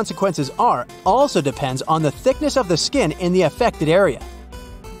bad the consequences are also depends on the thickness of the skin in the affected area.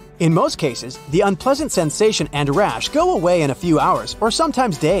 In most cases, the unpleasant sensation and rash go away in a few hours or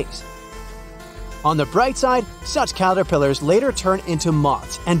sometimes days. On the bright side, such caterpillars later turn into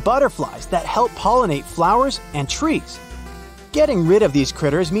moths and butterflies that help pollinate flowers and trees. Getting rid of these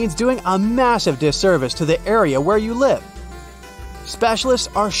critters means doing a massive disservice to the area where you live. Specialists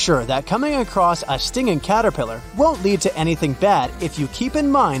are sure that coming across a stinging caterpillar won't lead to anything bad if you keep in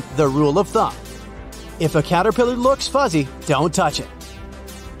mind the rule of thumb. If a caterpillar looks fuzzy, don't touch it.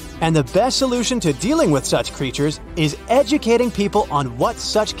 And the best solution to dealing with such creatures is educating people on what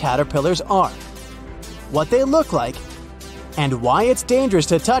such caterpillars are, what they look like, and why it's dangerous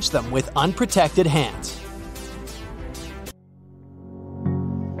to touch them with unprotected hands.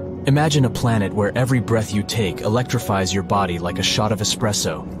 Imagine a planet where every breath you take electrifies your body like a shot of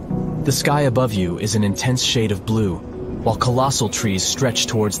espresso. The sky above you is an intense shade of blue, while colossal trees stretch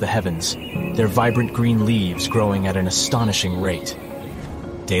towards the heavens, their vibrant green leaves growing at an astonishing rate.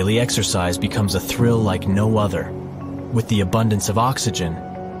 Daily exercise becomes a thrill like no other. With the abundance of oxygen,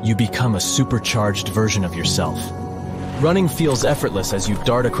 you become a supercharged version of yourself. Running feels effortless as you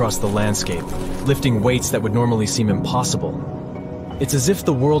dart across the landscape, lifting weights that would normally seem impossible. It's as if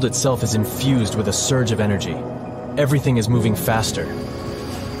the world itself is infused with a surge of energy. Everything is moving faster.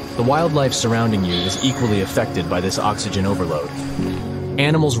 The wildlife surrounding you is equally affected by this oxygen overload.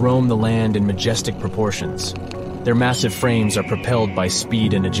 Animals roam the land in majestic proportions. Their massive frames are propelled by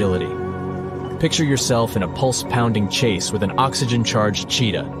speed and agility. Picture yourself in a pulse-pounding chase with an oxygen-charged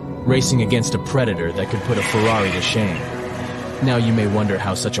cheetah, racing against a predator that could put a Ferrari to shame. Now you may wonder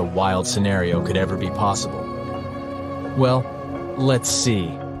how such a wild scenario could ever be possible. Well, let's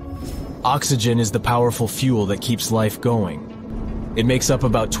see. Oxygen is the powerful fuel that keeps life going. It makes up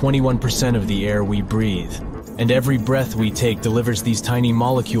about 21% of the air we breathe, and every breath we take delivers these tiny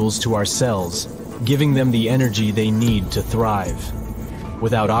molecules to our cells, giving them the energy they need to thrive.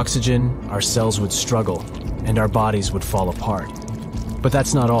 Without oxygen, our cells would struggle, and our bodies would fall apart. But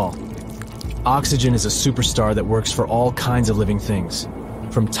that's not all. Oxygen is a superstar that works for all kinds of living things,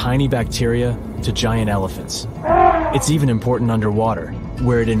 from tiny bacteria to giant elephants. It's even important underwater,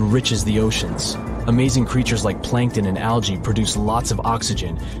 where it enriches the oceans. Amazing creatures like plankton and algae produce lots of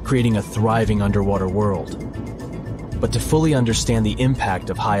oxygen, creating a thriving underwater world. But to fully understand the impact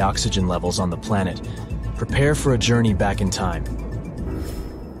of high oxygen levels on the planet, prepare for a journey back in time.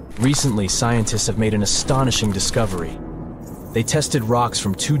 Recently, scientists have made an astonishing discovery. They tested rocks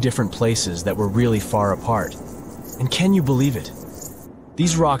from two different places that were really far apart. And can you believe it?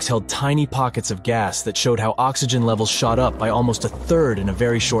 These rocks held tiny pockets of gas that showed how oxygen levels shot up by almost a third in a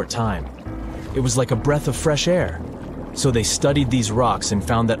very short time. It was like a breath of fresh air. So they studied these rocks and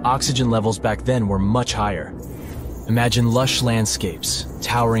found that oxygen levels back then were much higher. Imagine lush landscapes,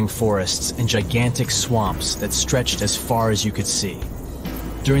 towering forests, and gigantic swamps that stretched as far as you could see.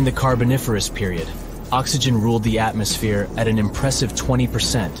 During the Carboniferous period, oxygen ruled the atmosphere at an impressive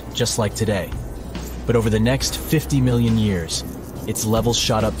 20%, just like today. But over the next 50 million years, its levels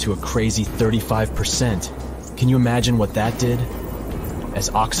shot up to a crazy 35%. Can you imagine what that did? As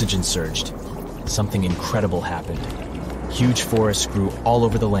oxygen surged, something incredible happened. Huge forests grew all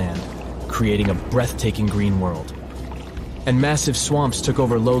over the land, creating a breathtaking green world. And massive swamps took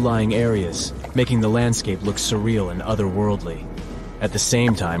over low-lying areas, making the landscape look surreal and otherworldly. At the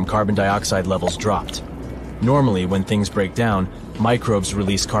same time, carbon dioxide levels dropped. Normally, when things break down, microbes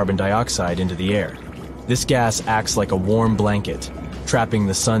release carbon dioxide into the air. This gas acts like a warm blanket, trapping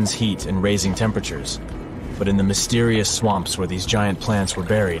the sun's heat and raising temperatures. But in the mysterious swamps where these giant plants were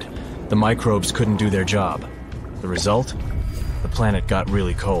buried, the microbes couldn't do their job. The result? The planet got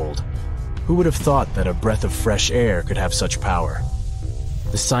really cold. Who would have thought that a breath of fresh air could have such power?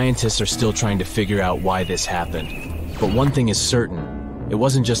 The scientists are still trying to figure out why this happened. But one thing is certain, it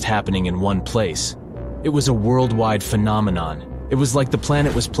wasn't just happening in one place. It was a worldwide phenomenon. It was like the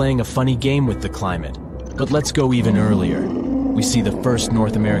planet was playing a funny game with the climate. But let's go even earlier. We see the first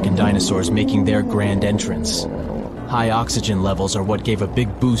North American dinosaurs making their grand entrance. High oxygen levels are what gave a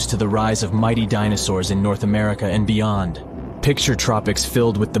big boost to the rise of mighty dinosaurs in North America and beyond. Picture tropics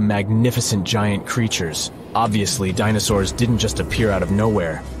filled with the magnificent giant creatures. Obviously, dinosaurs didn't just appear out of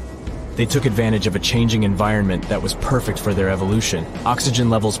nowhere. They took advantage of a changing environment that was perfect for their evolution.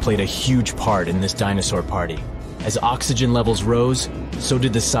 Oxygen levels played a huge part in this dinosaur party. As oxygen levels rose, so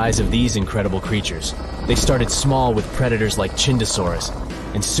did the size of these incredible creatures. They started small with predators like Chindosaurus,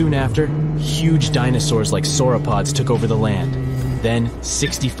 and soon after, huge dinosaurs like sauropods took over the land. Then,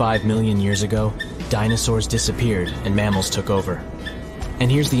 65 million years ago, dinosaurs disappeared and mammals took over.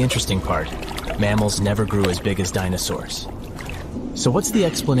 And here's the interesting part. Mammals never grew as big as dinosaurs. So what's the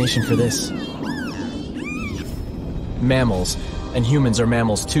explanation for this? Mammals, and humans are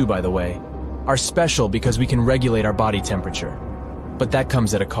mammals too, by the way, are special because we can regulate our body temperature. But that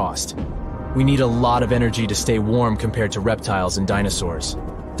comes at a cost. We need a lot of energy to stay warm compared to reptiles and dinosaurs.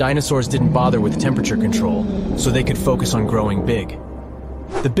 Dinosaurs didn't bother with temperature control, so they could focus on growing big.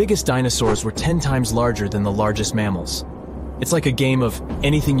 The biggest dinosaurs were 10 times larger than the largest mammals. It's like a game of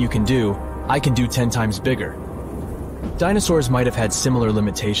anything you can do, I can do 10 times bigger. Dinosaurs might have had similar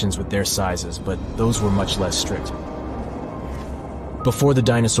limitations with their sizes, but those were much less strict. Before the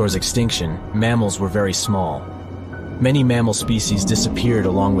dinosaurs' extinction, mammals were very small. Many mammal species disappeared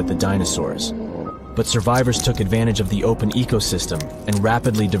along with the dinosaurs. But survivors took advantage of the open ecosystem and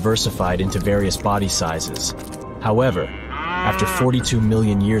rapidly diversified into various body sizes. However, after 42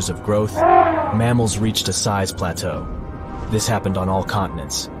 million years of growth, mammals reached a size plateau. This happened on all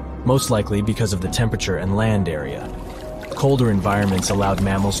continents, most likely because of the temperature and land area. Colder environments allowed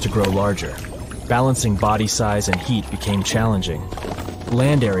mammals to grow larger. Balancing body size and heat became challenging.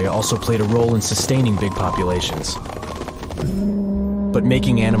 Land area also played a role in sustaining big populations. But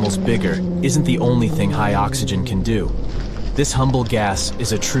making animals bigger isn't the only thing high oxygen can do. This humble gas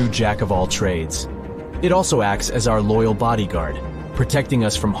is a true jack of all trades. It also acts as our loyal bodyguard, protecting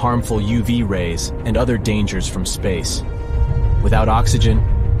us from harmful UV rays and other dangers from space. Without oxygen,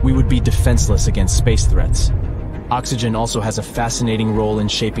 we would be defenseless against space threats. Oxygen also has a fascinating role in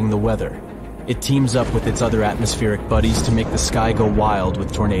shaping the weather. It teams up with its other atmospheric buddies to make the sky go wild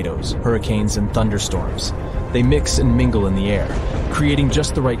with tornadoes, hurricanes, and thunderstorms. They mix and mingle in the air, creating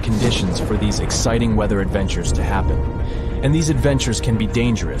just the right conditions for these exciting weather adventures to happen. And these adventures can be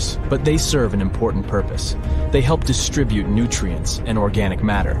dangerous, but they serve an important purpose. They help distribute nutrients and organic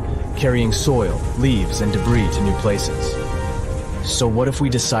matter, carrying soil, leaves, and debris to new places. So what if we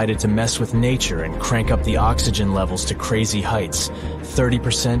decided to mess with nature and crank up the oxygen levels to crazy heights,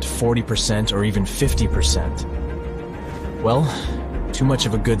 30%, 40%, or even 50%? Well, too much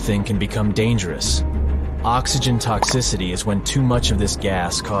of a good thing can become dangerous. Oxygen toxicity is when too much of this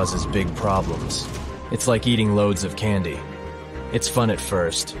gas causes big problems. It's like eating loads of candy. It's fun at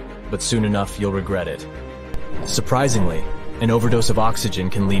first, but soon enough you'll regret it. Surprisingly, an overdose of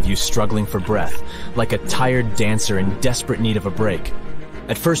oxygen can leave you struggling for breath, like a tired dancer in desperate need of a break.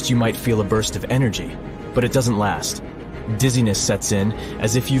 At first you might feel a burst of energy, but it doesn't last. Dizziness sets in,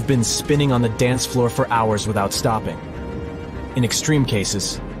 as if you've been spinning on the dance floor for hours without stopping. In extreme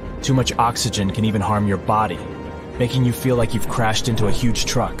cases, too much oxygen can even harm your body, making you feel like you've crashed into a huge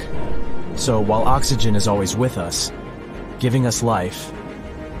truck. So while oxygen is always with us, giving us life,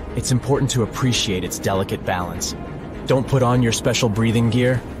 it's important to appreciate its delicate balance. Don't put on your special breathing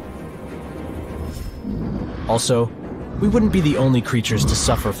gear. Also, we wouldn't be the only creatures to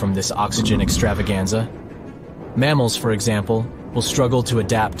suffer from this oxygen extravaganza. Mammals, for example, will struggle to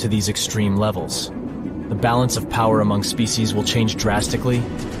adapt to these extreme levels. The balance of power among species will change drastically,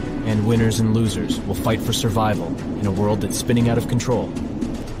 and winners and losers will fight for survival in a world that's spinning out of control.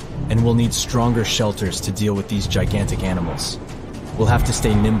 And we'll need stronger shelters to deal with these gigantic animals. We'll have to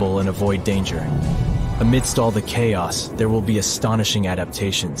stay nimble and avoid danger. Amidst all the chaos, there will be astonishing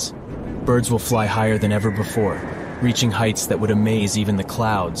adaptations. Birds will fly higher than ever before, reaching heights that would amaze even the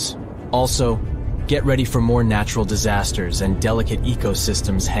clouds. Also, get ready for more natural disasters and delicate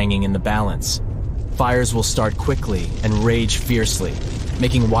ecosystems hanging in the balance. Fires will start quickly and rage fiercely,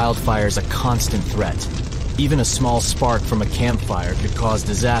 making wildfires a constant threat. Even a small spark from a campfire could cause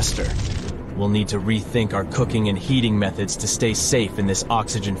disaster. We'll need to rethink our cooking and heating methods to stay safe in this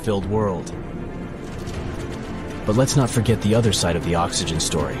oxygen-filled world. But let's not forget the other side of the oxygen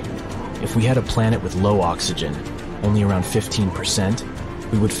story. If we had a planet with low oxygen, only around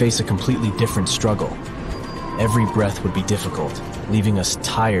 15%, we would face a completely different struggle. Every breath would be difficult, leaving us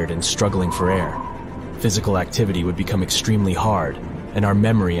tired and struggling for air. Physical activity would become extremely hard, and our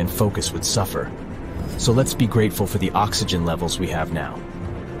memory and focus would suffer. So let's be grateful for the oxygen levels we have now.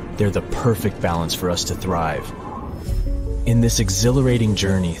 They're the perfect balance for us to thrive. In this exhilarating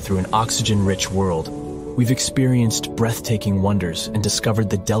journey through an oxygen-rich world, we've experienced breathtaking wonders and discovered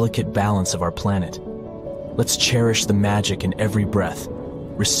the delicate balance of our planet. Let's cherish the magic in every breath,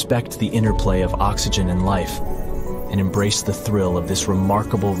 respect the interplay of oxygen and life, and embrace the thrill of this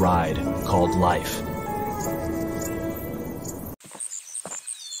remarkable ride called life.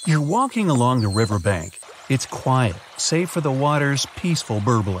 You're walking along the riverbank. It's quiet, save for the water's peaceful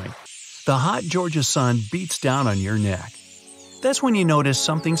burbling. The hot Georgia sun beats down on your neck. That's when you notice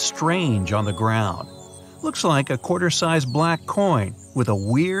something strange on the ground. Looks like a quarter-sized black coin with a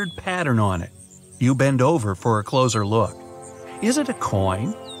weird pattern on it. You bend over for a closer look. Is it a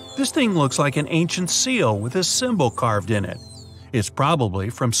coin? This thing looks like an ancient seal with a symbol carved in it. It's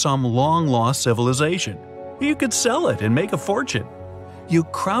probably from some long-lost civilization. You could sell it and make a fortune. You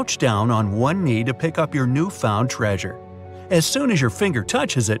crouch down on one knee to pick up your newfound treasure. As soon as your finger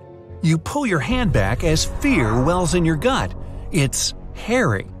touches it, you pull your hand back as fear wells in your gut. It's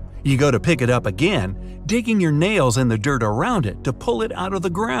hairy. You go to pick it up again, digging your nails in the dirt around it to pull it out of the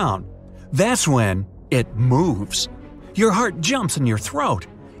ground. That's when it moves. Your heart jumps in your throat.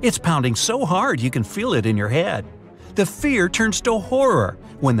 It's pounding so hard you can feel it in your head. The fear turns to horror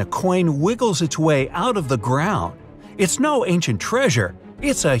when the coin wiggles its way out of the ground. It's no ancient treasure,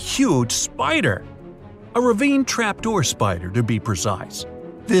 it's a huge spider. A ravine trapdoor spider, to be precise.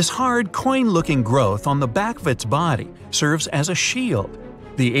 This hard, coin-looking growth on the back of its body serves as a shield.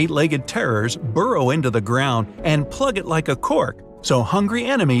 The eight-legged terrors burrow into the ground and plug it like a cork, so hungry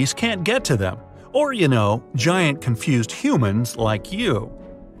enemies can't get to them. Or, giant confused humans like you.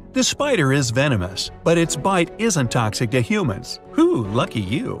 The spider is venomous, but its bite isn't toxic to humans. Whew, lucky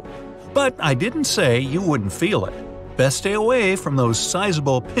you. But I didn't say you wouldn't feel it. Best stay away from those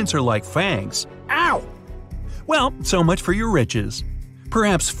sizable pincer-like fangs. Ow! Well, so much for your riches.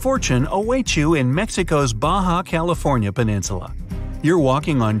 Perhaps fortune awaits you in Mexico's Baja California peninsula. You're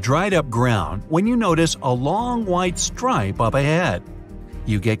walking on dried-up ground when you notice a long white stripe up ahead.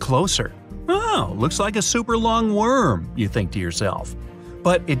 You get closer. Oh, looks like a super long worm, you think to yourself.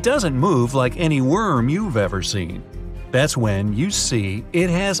 but it doesn't move like any worm you've ever seen. That's when you see it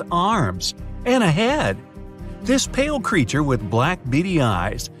has arms and a head. This pale creature with black beady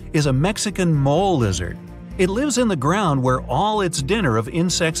eyes is a Mexican mole lizard. It lives in the ground where all its dinner of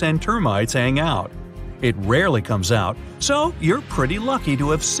insects and termites hang out. It rarely comes out, so you're pretty lucky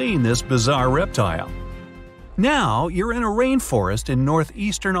to have seen this bizarre reptile. Now you're in a rainforest in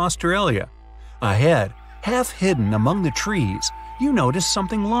northeastern Australia. Ahead, half hidden among the trees, you notice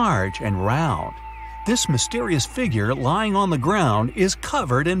something large and round. This mysterious figure lying on the ground is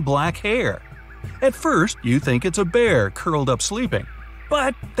covered in black hair. At first, you think it's a bear curled up sleeping.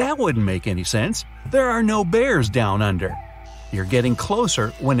 But that wouldn't make any sense. There are no bears down under. You're getting closer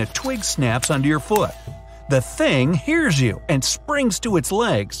when a twig snaps under your foot. The thing hears you and springs to its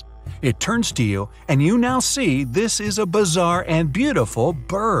legs. It turns to you, and you now see this is a bizarre and beautiful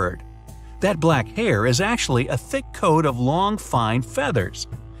bird. That black hair is actually a thick coat of long, fine feathers.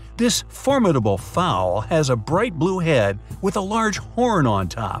 This formidable fowl has a bright blue head with a large horn on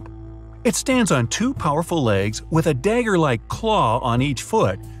top. It stands on two powerful legs with a dagger-like claw on each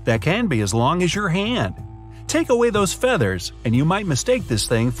foot that can be as long as your hand. Take away those feathers, and you might mistake this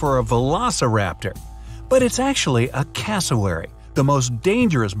thing for a velociraptor. But it's actually a cassowary, the most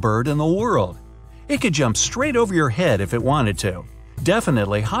dangerous bird in the world. It could jump straight over your head if it wanted to,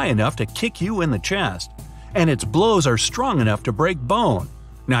 definitely high enough to kick you in the chest. And its blows are strong enough to break bone,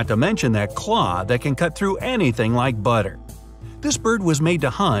 not to mention that claw that can cut through anything like butter. This bird was made to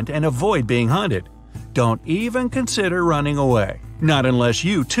hunt and avoid being hunted. Don't even consider running away, not unless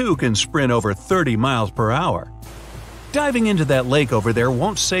you too can sprint over 30 miles per hour. Diving into that lake over there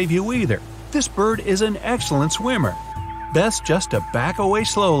won't save you either. This bird is an excellent swimmer. Best just to back away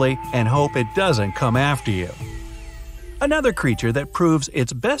slowly and hope it doesn't come after you. Another creature that proves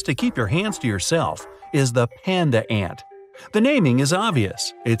it's best to keep your hands to yourself is the panda ant. The naming is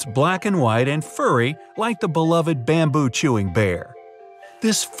obvious. It's black and white and furry like the beloved bamboo-chewing bear.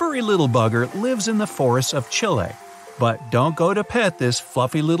 This furry little bugger lives in the forests of Chile. But don't go to pet this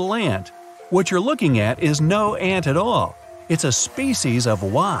fluffy little ant. What you're looking at is no ant at all. It's a species of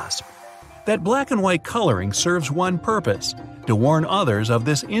wasp. That black and white coloring serves one purpose – to warn others of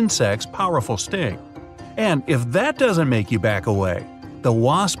this insect's powerful sting. And if that doesn't make you back away, the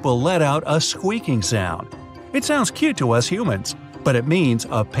wasp will let out a squeaking sound. It sounds cute to us humans, but it means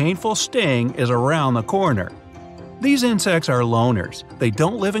a painful sting is around the corner. These insects are loners, they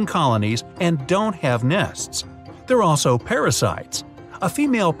don't live in colonies and don't have nests. They're also parasites. A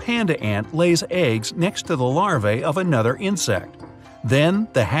female panda ant lays eggs next to the larvae of another insect. Then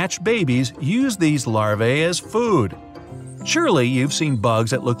the hatched babies use these larvae as food. Surely you've seen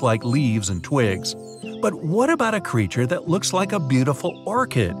bugs that look like leaves and twigs. But what about a creature that looks like a beautiful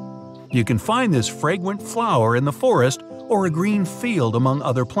orchid? You can find this fragrant flower in the forest or a green field among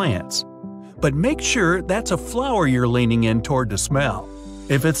other plants. But make sure that's a flower you're leaning in toward to smell.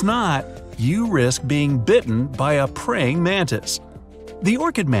 If it's not, you risk being bitten by a praying mantis. The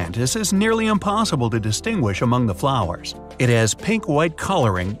orchid mantis is nearly impossible to distinguish among the flowers. It has pink-white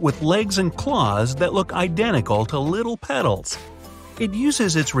coloring with legs and claws that look identical to little petals. It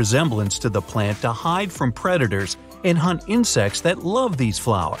uses its resemblance to the plant to hide from predators and hunt insects that love these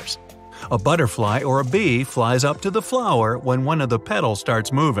flowers. A butterfly or a bee flies up to the flower when one of the petals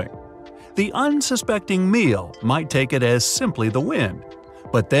starts moving. The unsuspecting meal might take it as simply the wind,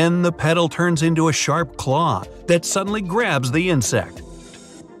 but then the petal turns into a sharp claw that suddenly grabs the insect.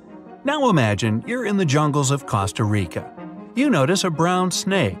 Now imagine you're in the jungles of Costa Rica. You notice a brown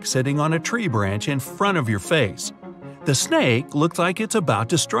snake sitting on a tree branch in front of your face. The snake looks like it's about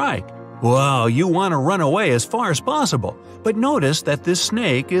to strike. Wow, you want to run away as far as possible, but notice that this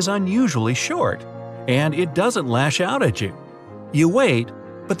snake is unusually short, and it doesn't lash out at you. You wait,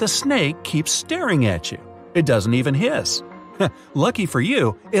 but the snake keeps staring at you. It doesn't even hiss. Lucky for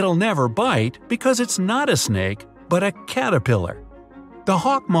you, it'll never bite because it's not a snake, but a caterpillar. The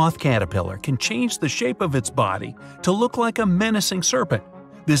hawk moth caterpillar can change the shape of its body to look like a menacing serpent.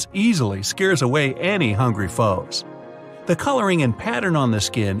 This easily scares away any hungry foes. The coloring and pattern on the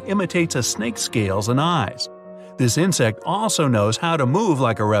skin imitates a snake's scales and eyes. This insect also knows how to move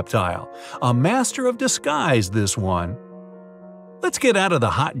like a reptile. A master of disguise, this one. Let's get out of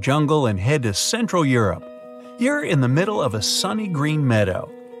the hot jungle and head to Central Europe. You're in the middle of a sunny green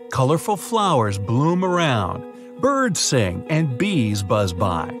meadow. Colorful flowers bloom around, birds sing, and bees buzz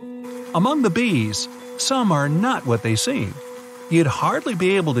by. Among the bees, some are not what they seem. You'd hardly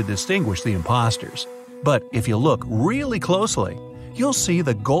be able to distinguish the imposters. But if you look really closely, you'll see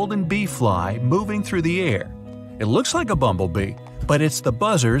the golden bee fly moving through the air. It looks like a bumblebee, but it's the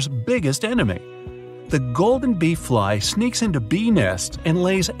buzzer's biggest enemy. The golden bee fly sneaks into bee nests and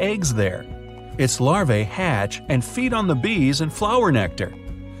lays eggs there. Its larvae hatch and feed on the bees and flower nectar.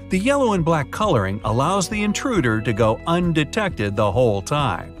 The yellow and black coloring allows the intruder to go undetected the whole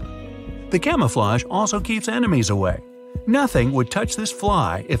time. The camouflage also keeps enemies away. Nothing would touch this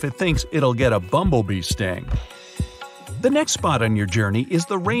fly if it thinks it'll get a bumblebee sting. The next spot on your journey is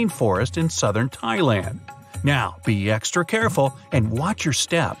the rainforest in southern Thailand. Now, be extra careful and watch your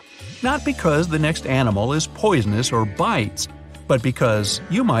step. Not because the next animal is poisonous or bites, but because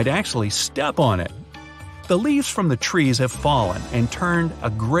you might actually step on it. The leaves from the trees have fallen and turned a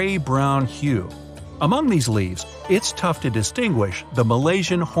gray-brown hue. Among these leaves, it's tough to distinguish the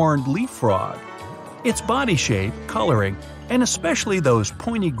Malaysian horned leaf frog. Its body shape, coloring, and especially those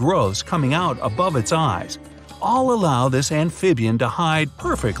pointy growths coming out above its eyes, all allow this amphibian to hide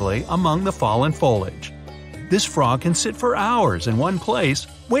perfectly among the fallen foliage. This frog can sit for hours in one place,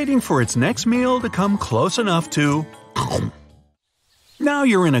 waiting for its next meal to come close enough to… Now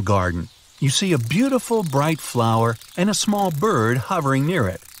you're in a garden. You see a beautiful bright flower and a small bird hovering near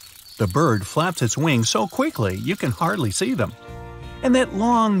it. The bird flaps its wings so quickly you can hardly see them. And that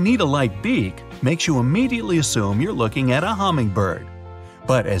long needle-like beak makes you immediately assume you're looking at a hummingbird.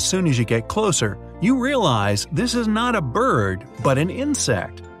 But as soon as you get closer, you realize this is not a bird, but an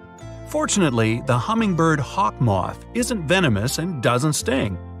insect. Fortunately, the hummingbird hawk moth isn't venomous and doesn't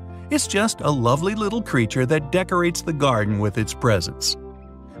sting. It's just a lovely little creature that decorates the garden with its presence.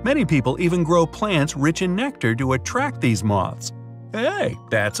 Many people even grow plants rich in nectar to attract these moths. Hey,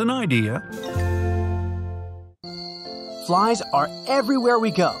 that's an idea. Flies are everywhere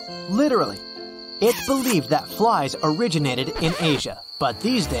we go, literally. It's believed that flies originated in Asia, but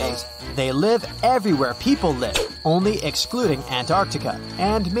these days, they live everywhere people live, only excluding Antarctica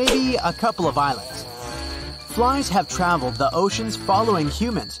and maybe a couple of islands. Flies have traveled the oceans following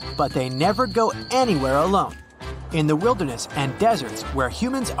humans, but they never go anywhere alone. In the wilderness and deserts where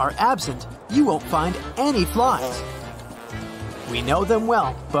humans are absent, you won't find any flies. We know them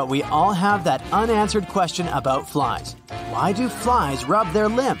well, but we all have that unanswered question about flies. Why do flies rub their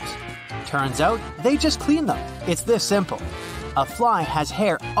limbs? Turns out, they just clean them. It's this simple. A fly has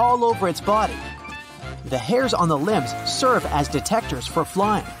hair all over its body. The hairs on the limbs serve as detectors for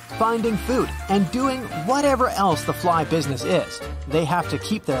flying, finding food, and doing whatever else the fly business is. They have to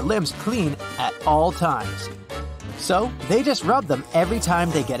keep their limbs clean at all times. So, they just rub them every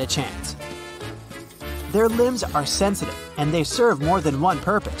time they get a chance. Their limbs are sensitive, and they serve more than one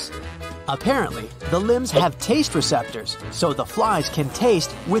purpose. Apparently, the limbs have taste receptors, so the flies can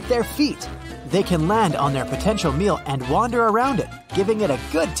taste with their feet. They can land on their potential meal and wander around it, giving it a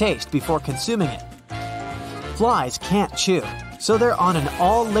good taste before consuming it. Flies can't chew, so they're on an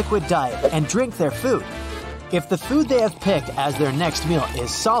all-liquid diet and drink their food. If the food they have picked as their next meal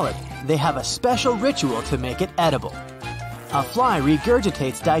is solid, they have a special ritual to make it edible. A fly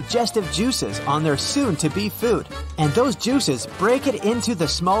regurgitates digestive juices on their soon-to-be food, and those juices break it into the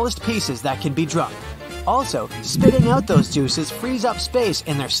smallest pieces that can be drunk. Also, spitting out those juices frees up space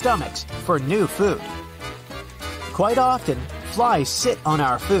in their stomachs for new food. Quite often, flies sit on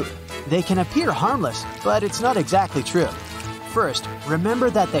our food. They can appear harmless, but it's not exactly true. First, remember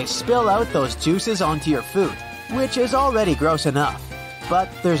that they spill out those juices onto your food, which is already gross enough. But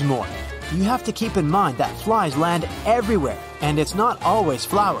there's more. You have to keep in mind that flies land everywhere, and it's not always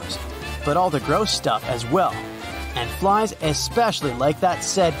flowers, but all the gross stuff as well. And flies especially like that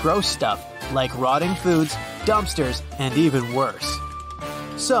said gross stuff, like rotting foods, dumpsters, and even worse.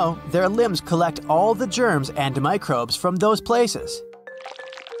 So, their limbs collect all the germs and microbes from those places.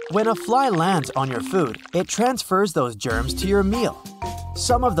 When a fly lands on your food, it transfers those germs to your meal.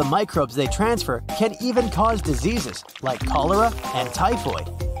 Some of the microbes they transfer can even cause diseases like cholera and typhoid.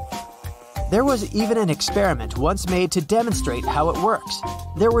 There was even an experiment once made to demonstrate how it works.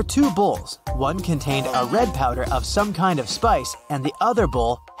 There were two bowls. One contained a red powder of some kind of spice, and the other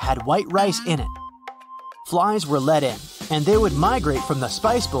bowl had white rice in it. Flies were let in, and they would migrate from the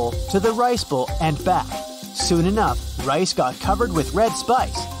spice bowl to the rice bowl and back. Soon enough, rice got covered with red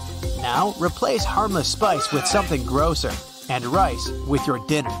spice. Now, replace harmless spice with something grosser, and rice with your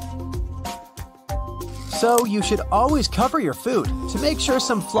dinner. So you should always cover your food to make sure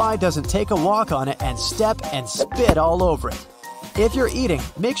some fly doesn't take a walk on it and step and spit all over it. If you're eating,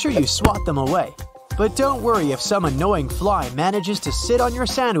 make sure you swat them away. But don't worry if some annoying fly manages to sit on your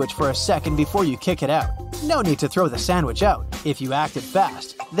sandwich for a second before you kick it out. No need to throw the sandwich out. If you acted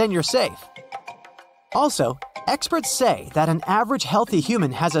fast, then you're safe. Also, experts say that an average healthy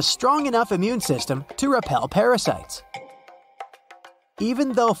human has a strong enough immune system to repel parasites.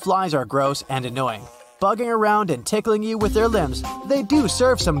 Even though flies are gross and annoying, bugging around and tickling you with their limbs, they do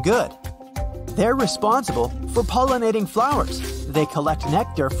serve some good. They're responsible for pollinating flowers. They collect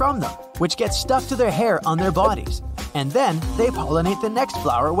nectar from them, which gets stuck to their hair on their bodies, and then they pollinate the next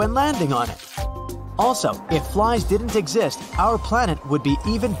flower when landing on it. Also, if flies didn't exist, our planet would be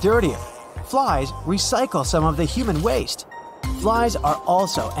even dirtier. Flies recycle some of the human waste. Flies are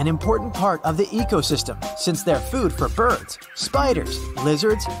also an important part of the ecosystem since they're food for birds, spiders,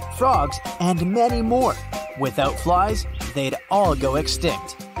 lizards, frogs, and many more. Without flies, they'd all go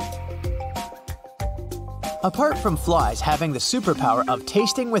extinct. Apart from flies having the superpower of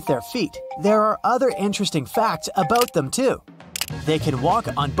tasting with their feet, there are other interesting facts about them too. They can walk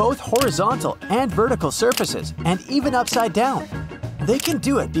on both horizontal and vertical surfaces, and even upside down. They can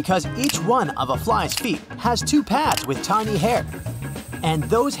do it because each one of a fly's feet has 2 pads with tiny hair. And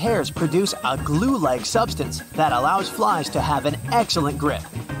those hairs produce a glue-like substance that allows flies to have an excellent grip.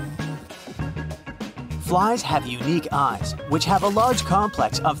 Flies have unique eyes, which have a large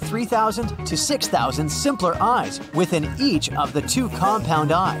complex of 3,000 to 6,000 simpler eyes within each of the 2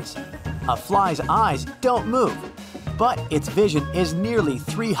 compound eyes. A fly's eyes don't move, but its vision is nearly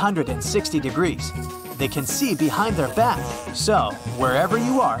 360 degrees. They can see behind their back, so wherever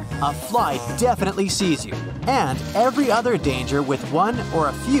you are, a fly definitely sees you, and every other danger with one or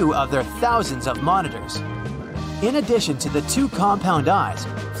a few of their thousands of monitors. In addition to the 2 compound eyes,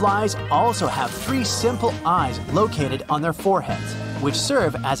 flies also have 3 simple eyes located on their foreheads, which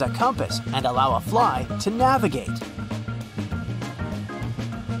serve as a compass and allow a fly to navigate.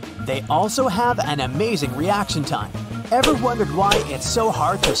 They also have an amazing reaction time. Ever wondered why it's so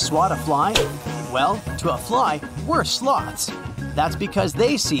hard to swat a fly? Well, to a fly, we're sloths. That's because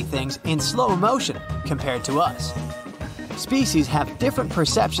they see things in slow motion compared to us. Species have different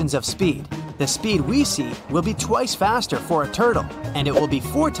perceptions of speed. The speed we see will be twice faster for a turtle, and it will be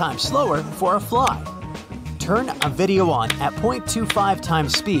 4 times slower for a fly. Turn a video on at 0.25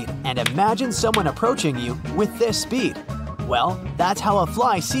 times speed and imagine someone approaching you with this speed. Well, that's how a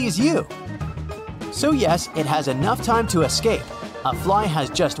fly sees you. So yes, it has enough time to escape. A fly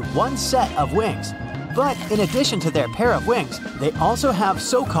has just 1 set of wings. But in addition to their pair of wings, they also have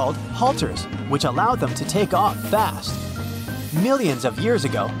so-called halters, which allow them to take off fast. Millions of years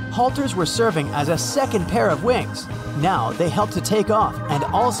ago, halters were serving as a second pair of wings. Now they help to take off and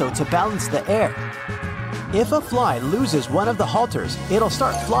also to balance the air. If a fly loses one of the halters, it'll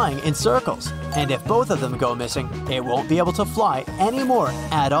start flying in circles. And if both of them go missing, it won't be able to fly anymore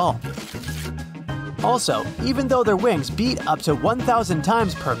at all. Also, even though their wings beat up to 1,000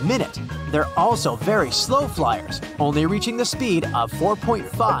 times per minute, they're also very slow flyers, only reaching the speed of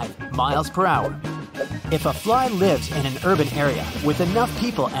 4.5 miles per hour. If a fly lives in an urban area with enough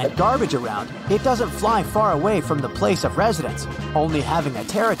people and garbage around, it doesn't fly far away from the place of residence, only having a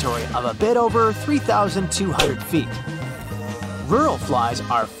territory of a bit over 3,200 feet. Rural flies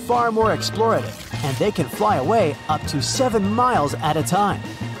are far more explorative, and they can fly away up to 7 miles at a time.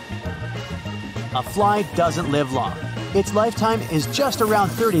 A fly doesn't live long. Its lifetime is just around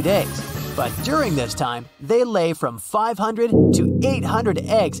 30 days. But during this time, they lay from 500 to 800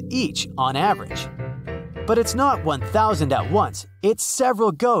 eggs each on average. But it's not 1,000 at once, it's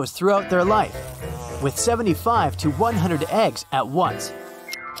several goes throughout their life, with 75 to 100 eggs at once.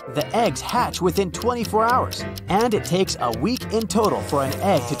 The eggs hatch within 24 hours, and it takes a week in total for an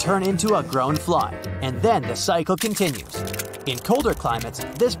egg to turn into a grown fly, and then the cycle continues. In colder climates,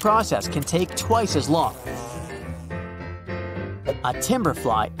 this process can take twice as long. A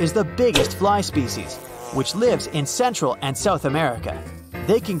timberfly is the biggest fly species, which lives in Central and South America.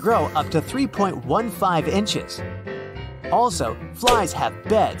 They can grow up to 3.15 inches. Also, flies have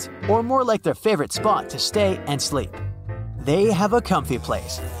beds, or more like their favorite spot to stay and sleep. They have a comfy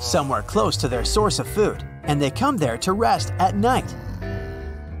place, somewhere close to their source of food, and they come there to rest at night.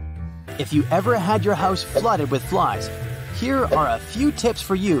 If you ever had your house flooded with flies, here are a few tips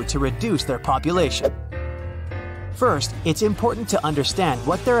for you to reduce their population. First, it's important to understand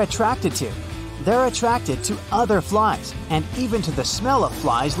what they're attracted to. They're attracted to other flies, and even to the smell of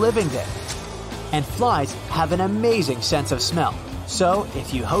flies living there. And flies have an amazing sense of smell, so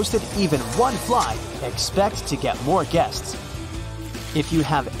if you hosted even one fly, expect to get more guests. If you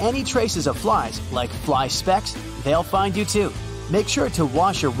have any traces of flies, like fly specks, they'll find you too. Make sure to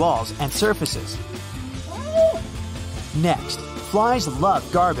wash your walls and surfaces. Next, flies love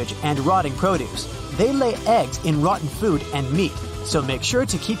garbage and rotting produce. They lay eggs in rotten food and meat, so make sure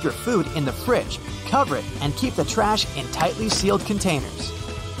to keep your food in the fridge, cover it, and keep the trash in tightly sealed containers.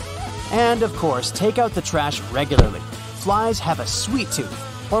 And of course, take out the trash regularly. Flies have a sweet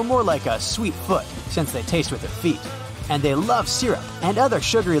tooth, or more like a sweet foot, since they taste with their feet, and they love syrup and other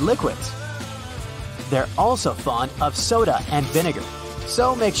sugary liquids. They're also fond of soda and vinegar.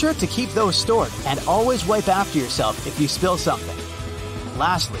 So make sure to keep those stored and always wipe after yourself if you spill something.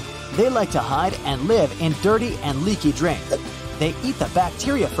 Lastly, they like to hide and live in dirty and leaky drains. They eat the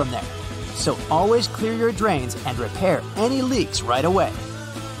bacteria from there. So always clear your drains and repair any leaks right away.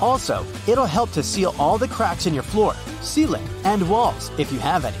 Also, it'll help to seal all the cracks in your floor, ceiling, and walls if you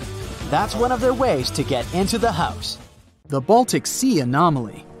have any. That's one of their ways to get into the house. The Baltic Sea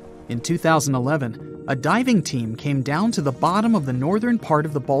anomaly. In 2011, a diving team came down to the bottom of the northern part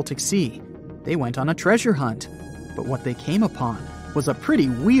of the Baltic Sea. They went on a treasure hunt, but what they came upon was a pretty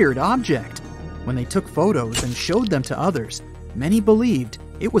weird object. When they took photos and showed them to others, many believed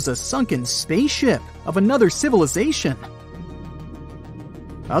it was a sunken spaceship of another civilization.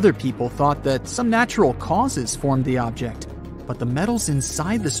 Other people thought that some natural causes formed the object, but the metals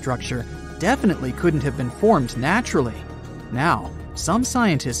inside the structure definitely couldn't have been formed naturally. Now, some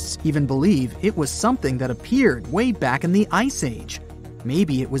scientists even believe it was something that appeared way back in the Ice Age.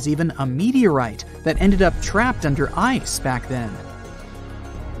 Maybe it was even a meteorite that ended up trapped under ice back then.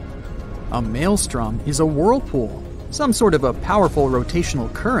 A maelstrom is a whirlpool, some sort of a powerful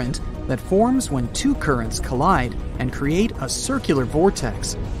rotational current that forms when two currents collide and create a circular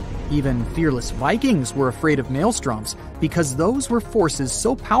vortex. Even fearless Vikings were afraid of maelstroms because those were forces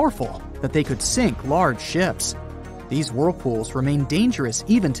so powerful that they could sink large ships. These whirlpools remain dangerous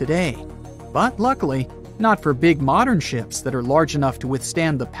even today, but luckily, not for big modern ships that are large enough to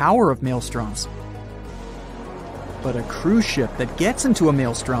withstand the power of maelstroms. But a cruise ship that gets into a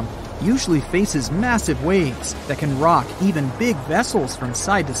maelstrom usually faces massive waves that can rock even big vessels from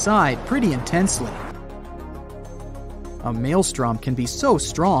side to side pretty intensely. A maelstrom can be so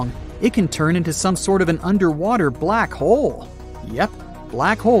strong, it can turn into some sort of an underwater black hole. Yep,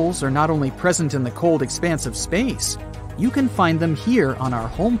 black holes are not only present in the cold expanse of space, you can find them here on our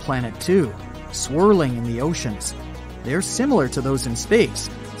home planet too, swirling in the oceans. They're similar to those in space,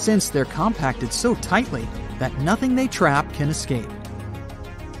 since they're compacted so tightly that nothing they trap can escape.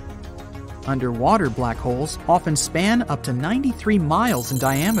 Underwater black holes often span up to 93 miles in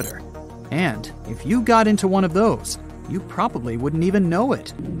diameter. And if you got into one of those, you probably wouldn't even know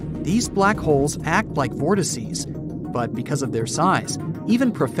it. These black holes act like vortices, but because of their size,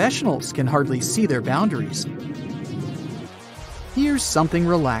 even professionals can hardly see their boundaries. Here's something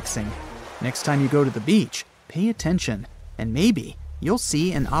relaxing. Next time you go to the beach, pay attention, and maybe you'll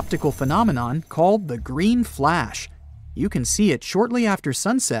see an optical phenomenon called the green flash. You can see it shortly after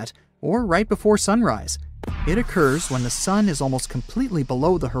sunset or right before sunrise. It occurs when the sun is almost completely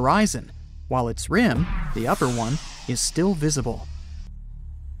below the horizon, while its rim, the upper one, is still visible.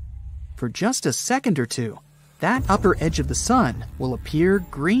 For just a second or two, that upper edge of the sun will appear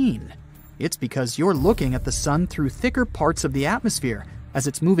green. It's because you're looking at the sun through thicker parts of the atmosphere as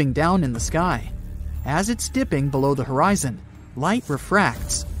it's moving down in the sky. As it's dipping below the horizon, light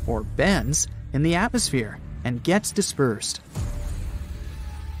refracts, or bends, in the atmosphere and gets dispersed.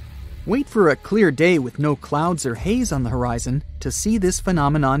 Wait for a clear day with no clouds or haze on the horizon to see this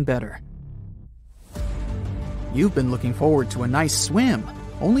phenomenon better. You've been looking forward to a nice swim,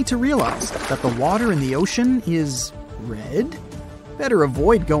 only to realize that the water in the ocean is red? Better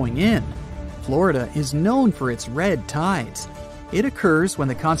avoid going in. Florida is known for its red tides. It occurs when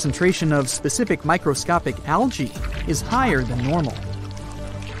the concentration of specific microscopic algae is higher than normal.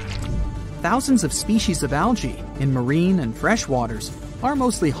 Thousands of species of algae in marine and fresh waters are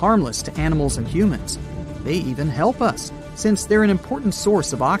mostly harmless to animals and humans. They even help us, since they're an important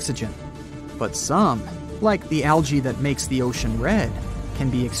source of oxygen. But some, like the algae that makes the ocean red, can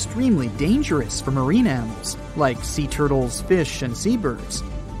be extremely dangerous for marine animals, like sea turtles, fish, and seabirds.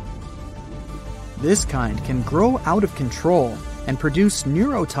 This kind can grow out of control and produce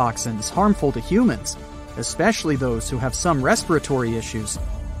neurotoxins harmful to humans, especially those who have some respiratory issues.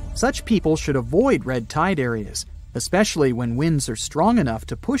 Such people should avoid red tide areas, especially when winds are strong enough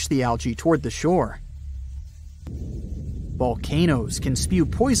to push the algae toward the shore. Volcanoes can spew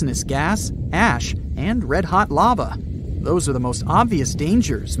poisonous gas, ash, and red-hot lava. Those are the most obvious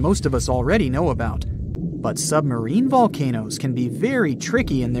dangers most of us already know about. But submarine volcanoes can be very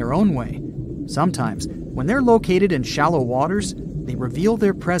tricky in their own way. Sometimes, when they're located in shallow waters, they reveal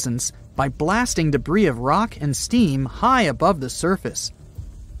their presence by blasting debris of rock and steam high above the surface.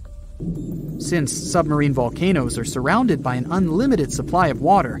 Since submarine volcanoes are surrounded by an unlimited supply of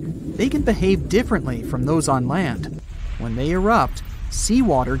water, they can behave differently from those on land. When they erupt,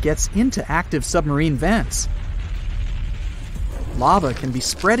 seawater gets into active submarine vents. Lava can be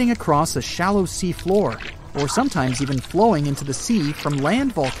spreading across a shallow sea floor, or sometimes even flowing into the sea from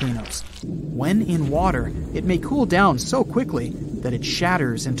land volcanoes. When in water, it may cool down so quickly that it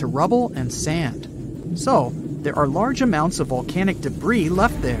shatters into rubble and sand. So, There are large amounts of volcanic debris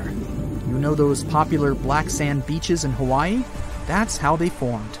left there. You know those popular black sand beaches in Hawaii? That's how they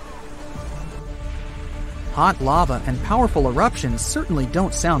formed. Hot lava and powerful eruptions certainly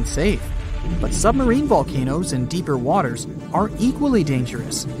don't sound safe, but submarine volcanoes in deeper waters are equally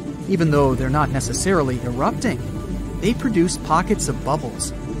dangerous, even though they're not necessarily erupting. They produce pockets of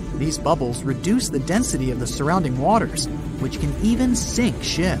bubbles. These bubbles reduce the density of the surrounding waters, which can even sink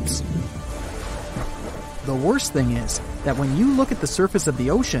ships. The worst thing is that when you look at the surface of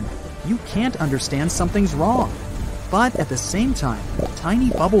the ocean, you can't understand something's wrong. But at the same time, tiny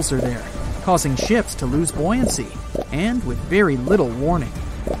bubbles are there, causing ships to lose buoyancy, and with very little warning.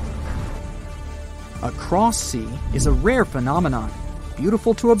 A cross sea is a rare phenomenon,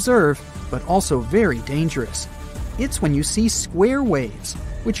 beautiful to observe, but also very dangerous. It's when you see square waves,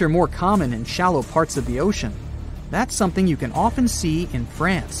 which are more common in shallow parts of the ocean. That's something you can often see in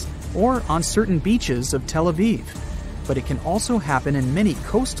France or on certain beaches of Tel Aviv, but it can also happen in many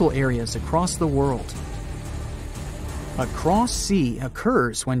coastal areas across the world. A cross sea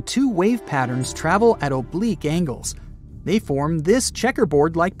occurs when two wave patterns travel at oblique angles. They form this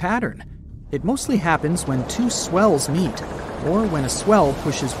checkerboard-like pattern. It mostly happens when two swells meet, or when a swell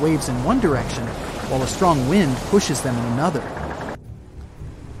pushes waves in one direction, while a strong wind pushes them in another.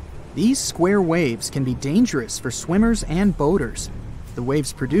 These square waves can be dangerous for swimmers and boaters. The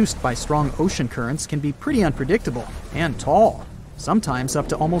waves produced by strong ocean currents can be pretty unpredictable and tall, sometimes up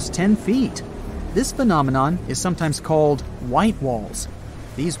to almost 10 feet. This phenomenon is sometimes called white walls.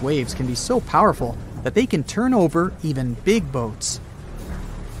 These waves can be so powerful that they can turn over even big boats.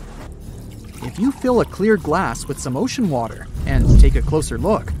 If you fill a clear glass with some ocean water and take a closer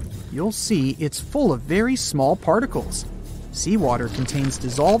look, you'll see it's full of very small particles. Seawater contains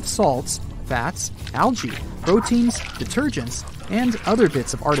dissolved salts, fats, algae, proteins, detergents, and other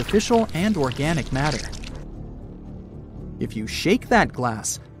bits of artificial and organic matter. If you shake that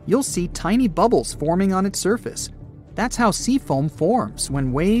glass, you'll see tiny bubbles forming on its surface. That's how sea foam forms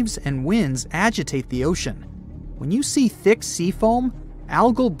when waves and winds agitate the ocean. When you see thick sea foam,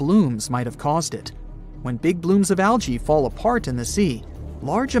 algal blooms might have caused it. When big blooms of algae fall apart in the sea,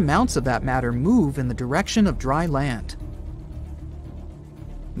 large amounts of that matter move in the direction of dry land.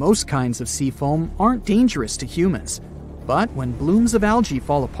 Most kinds of sea foam aren't dangerous to humans, but when blooms of algae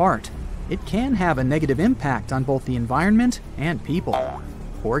fall apart, it can have a negative impact on both the environment and people.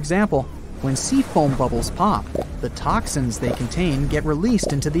 For example, when sea foam bubbles pop, the toxins they contain get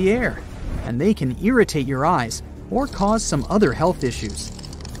released into the air, and they can irritate your eyes or cause some other health issues.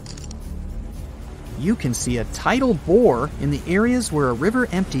 You can see a tidal bore in the areas where a river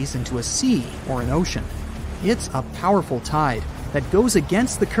empties into a sea or an ocean. It's a powerful tide that goes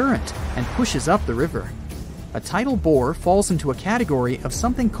against the current and pushes up the river. A tidal bore falls into a category of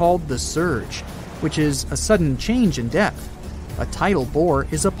something called the surge, which is a sudden change in depth. A tidal bore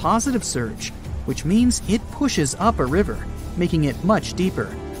is a positive surge, which means it pushes up a river, making it much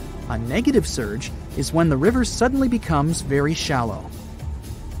deeper. A negative surge is when the river suddenly becomes very shallow.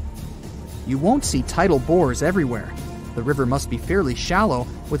 You won't see tidal bores everywhere. The river must be fairly shallow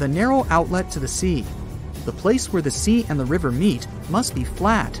with a narrow outlet to the sea. The place where the sea and the river meet must be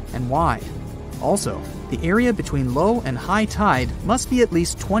flat and wide. Also, the area between low and high tide must be at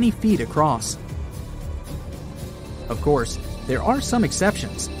least 20 feet across. Of course, there are some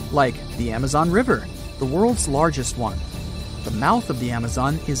exceptions, like the Amazon River, the world's largest one. The mouth of the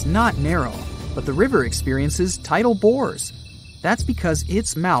Amazon is not narrow, but the river experiences tidal bores. That's because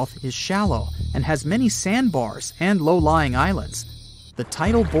its mouth is shallow and has many sandbars and low-lying islands. The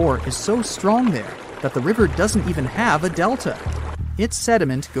tidal bore is so strong there that the river doesn't even have a delta. Its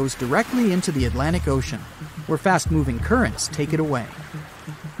sediment goes directly into the Atlantic Ocean, where fast-moving currents take it away.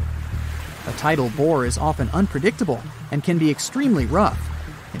 A tidal bore is often unpredictable and can be extremely rough.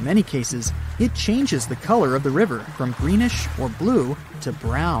 In many cases, it changes the color of the river from greenish or blue to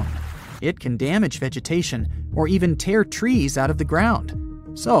brown. It can damage vegetation or even tear trees out of the ground.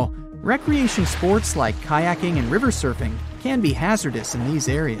 So, recreation sports like kayaking and river surfing can be hazardous in these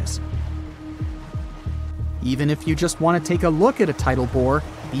areas. Even if you just want to take a look at a tidal bore,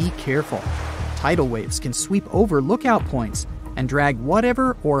 be careful. Tidal waves can sweep over lookout points and drag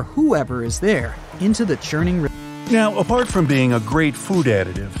whatever or whoever is there into the churning river. Now, apart from being a great food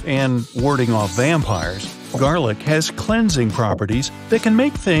additive and warding off vampires, garlic has cleansing properties that can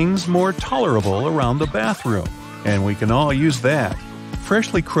make things more tolerable around the bathroom. And we can all use that.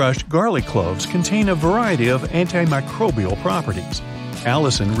 Freshly crushed garlic cloves contain a variety of antimicrobial properties.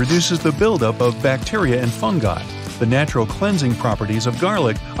 Allicin reduces the buildup of bacteria and fungi. The natural cleansing properties of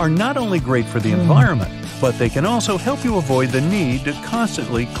garlic are not only great for the environment, but they can also help you avoid the need to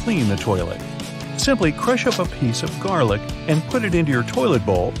constantly clean the toilet. Simply crush up a piece of garlic and put it into your toilet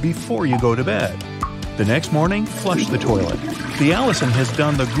bowl before you go to bed. The next morning, flush the toilet. The Allison has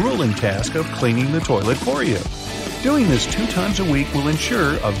done the grueling task of cleaning the toilet for you. Doing this 2 times a week will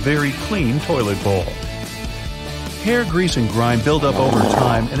ensure a very clean toilet bowl. Hair grease and grime build up over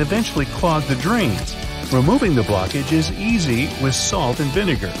time and eventually clog the drains. Removing the blockage is easy with salt and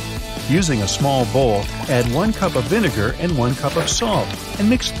vinegar. Using a small bowl, add 1 cup of vinegar and 1 cup of salt and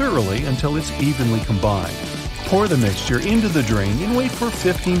mix thoroughly until it's evenly combined. Pour the mixture into the drain and wait for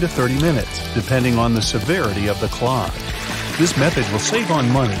 15 to 30 minutes, depending on the severity of the clog. This method will save on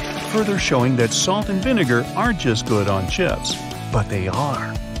money, further showing that salt and vinegar aren't just good on chips, but they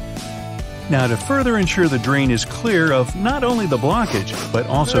are. Now, to further ensure the drain is clear of not only the blockage, but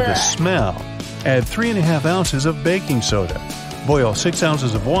also the smell, add 3½ ounces of baking soda. Boil 6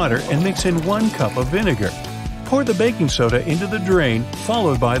 ounces of water and mix in 1 cup of vinegar. Pour the baking soda into the drain,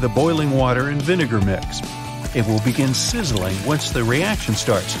 followed by the boiling water and vinegar mix. It will begin sizzling once the reaction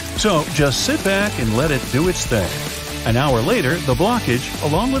starts, so just sit back and let it do its thing. An hour later, the blockage,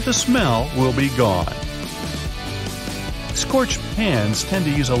 along with the smell, will be gone. Scorched pans tend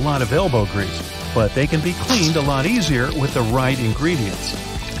to use a lot of elbow grease, but they can be cleaned a lot easier with the right ingredients.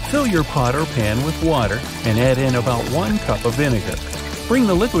 Fill your pot or pan with water and add in about 1 cup of vinegar. Bring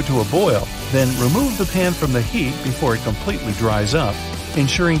the liquid to a boil, then remove the pan from the heat before it completely dries up,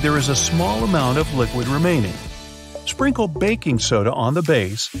 ensuring there is a small amount of liquid remaining. Sprinkle baking soda on the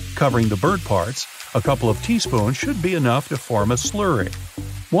base, covering the burnt parts. A couple of teaspoons should be enough to form a slurry.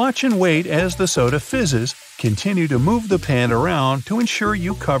 Watch and wait as the soda fizzes. Continue to move the pan around to ensure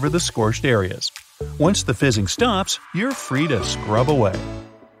you cover the scorched areas. Once the fizzing stops, you're free to scrub away.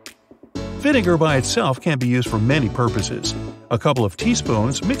 Vinegar by itself can be used for many purposes. A couple of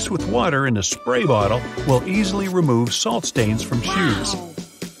teaspoons mixed with water in a spray bottle will easily remove salt stains from shoes.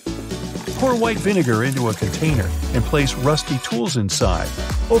 Pour white vinegar into a container and place rusty tools inside.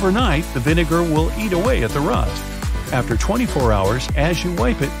 Overnight, the vinegar will eat away at the rust. After 24 hours, as you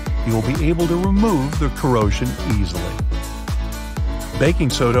wipe it, you will be able to remove the corrosion easily.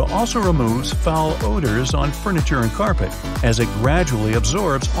 Baking soda also removes foul odors on furniture and carpet, as it gradually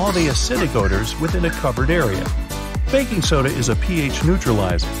absorbs all the acidic odors within a covered area. Baking soda is a pH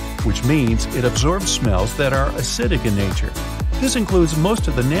neutralizer, which means it absorbs smells that are acidic in nature. This includes most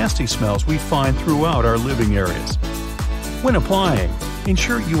of the nasty smells we find throughout our living areas. When applying,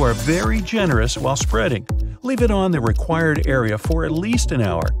 ensure you are very generous while spreading. Leave it on the required area for at least an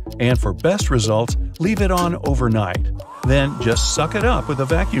hour, and for best results, leave it on overnight. Then just suck it up with a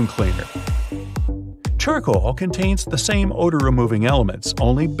vacuum cleaner. Charcoal contains the same odor-removing elements,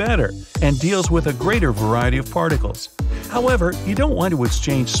 only better, and deals with a greater variety of particles. However, you don't want to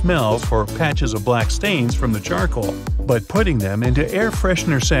exchange smells for patches of black stains from the charcoal, but putting them into air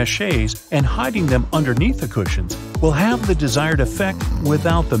freshener sachets and hiding them underneath the cushions will have the desired effect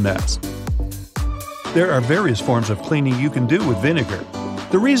without the mess. There are various forms of cleaning you can do with vinegar.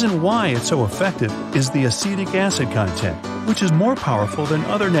 The reason why it's so effective is the acetic acid content, which is more powerful than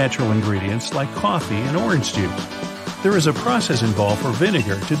other natural ingredients like coffee and orange juice. There is a process involved for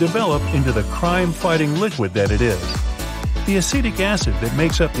vinegar to develop into the crime-fighting liquid that it is. The acetic acid that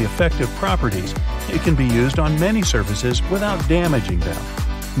makes up the effective properties, it can be used on many surfaces without damaging them.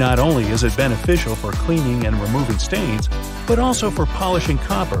 Not only is it beneficial for cleaning and removing stains, but also for polishing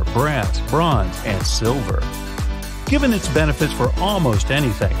copper, brass, bronze, and silver. Given its benefits for almost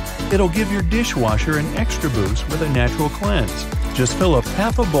anything, it'll give your dishwasher an extra boost with a natural cleanse. Just fill up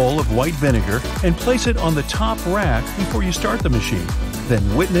half a bowl of white vinegar and place it on the top rack before you start the machine.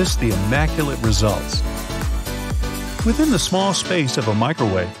 Then witness the immaculate results. Within the small space of a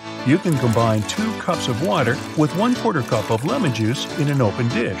microwave, you can combine 2 cups of water with 1/4 cup of lemon juice in an open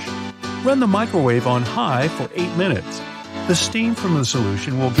dish. Run the microwave on high for 8 minutes. The steam from the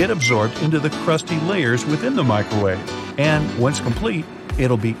solution will get absorbed into the crusty layers within the microwave, and once complete,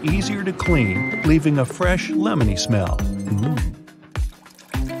 it'll be easier to clean, leaving a fresh, lemony smell.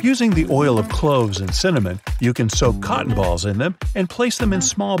 Using the oil of cloves and cinnamon, you can soak cotton balls in them and place them in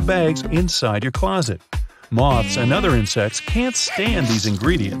small bags inside your closet. Moths and other insects can't stand these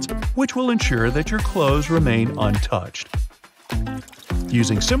ingredients, which will ensure that your clothes remain untouched.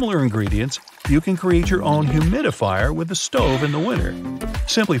 Using similar ingredients, you can create your own humidifier with the stove in the winter.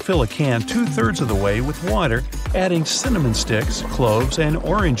 Simply fill a can 2/3 of the way with water, adding cinnamon sticks, cloves, and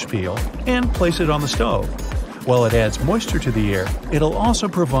orange peel, and place it on the stove. While it adds moisture to the air, it'll also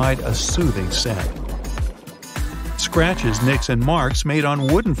provide a soothing scent. Scratches, nicks, and marks made on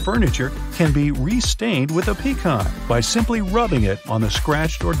wooden furniture can be restained with a pecan by simply rubbing it on the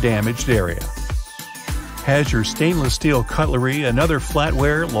scratched or damaged area. Has your stainless steel cutlery and other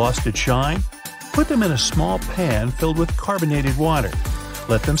flatware lost its shine? Put them in a small pan filled with carbonated water.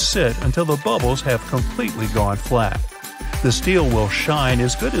 Let them sit until the bubbles have completely gone flat. The steel will shine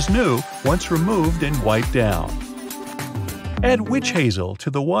as good as new once removed and wiped down. Add witch hazel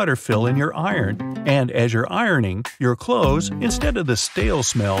to the water fill in your iron, and as you're ironing your clothes, instead of the stale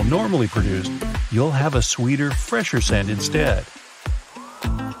smell normally produced, you'll have a sweeter, fresher scent instead.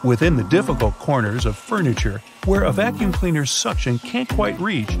 Within the difficult corners of furniture where a vacuum cleaner's suction can't quite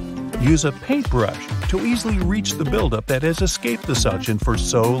reach, use a paintbrush to easily reach the buildup that has escaped the suction for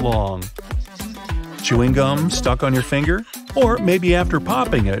so long. Chewing gum stuck on your finger? Or maybe after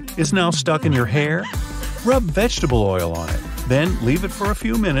popping it, is now stuck in your hair? Rub vegetable oil on it, then leave it for a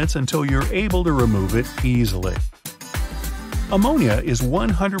few minutes until you're able to remove it easily. Ammonia is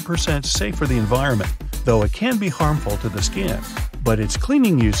 100% safe for the environment, though it can be harmful to the skin. But its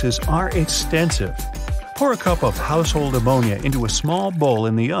cleaning uses are extensive. Pour a cup of household ammonia into a small bowl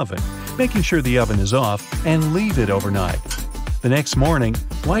in the oven, making sure the oven is off, and leave it overnight. The next morning,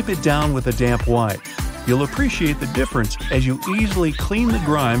 wipe it down with a damp wipe. You'll appreciate the difference as you easily clean the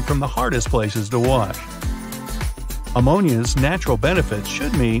grime from the hardest places to wash. Ammonia's natural benefits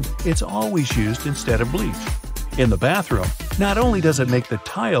should mean it's always used instead of bleach. In the bathroom, not only does it make the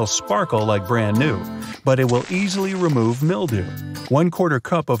tiles sparkle like brand new, but it will easily remove mildew. 1/4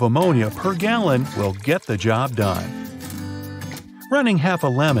 cup of ammonia per gallon will get the job done. Running half a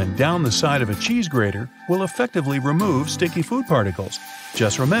lemon down the side of a cheese grater will effectively remove sticky food particles.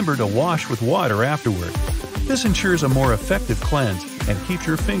 Just remember to wash with water afterward. This ensures a more effective cleanse and keeps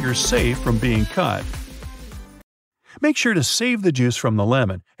your fingers safe from being cut. Make sure to save the juice from the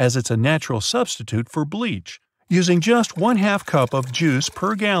lemon, as it's a natural substitute for bleach. Using just 1/2 cup of juice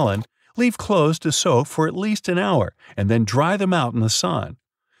per gallon, leave clothes to soak for at least an hour and then dry them out in the sun.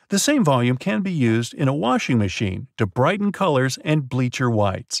 The same volume can be used in a washing machine to brighten colors and bleach your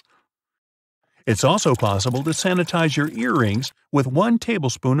whites. It's also possible to sanitize your earrings with 1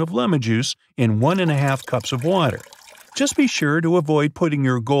 tablespoon of lemon juice in 1½ cups of water. Just be sure to avoid putting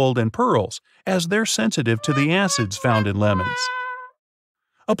your gold and pearls, as they're sensitive to the acids found in lemons.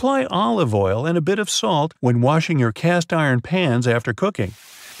 Apply olive oil and a bit of salt when washing your cast iron pans after cooking.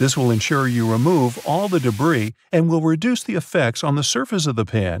 This will ensure you remove all the debris and will reduce the effects on the surface of the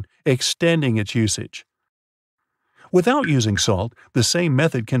pan, extending its usage. Without using salt, the same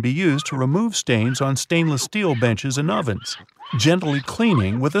method can be used to remove stains on stainless steel benches and ovens. Gently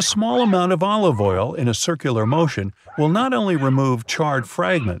cleaning with a small amount of olive oil in a circular motion will not only remove charred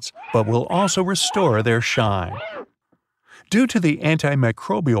fragments, but will also restore their shine. Due to the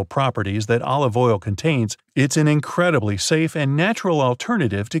antimicrobial properties that olive oil contains, it's an incredibly safe and natural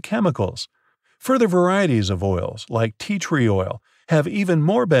alternative to chemicals. Further varieties of oils, like tea tree oil, have even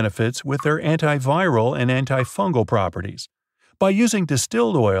more benefits with their antiviral and antifungal properties. By using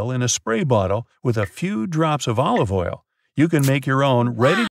distilled oil in a spray bottle with a few drops of olive oil, you can make your own ready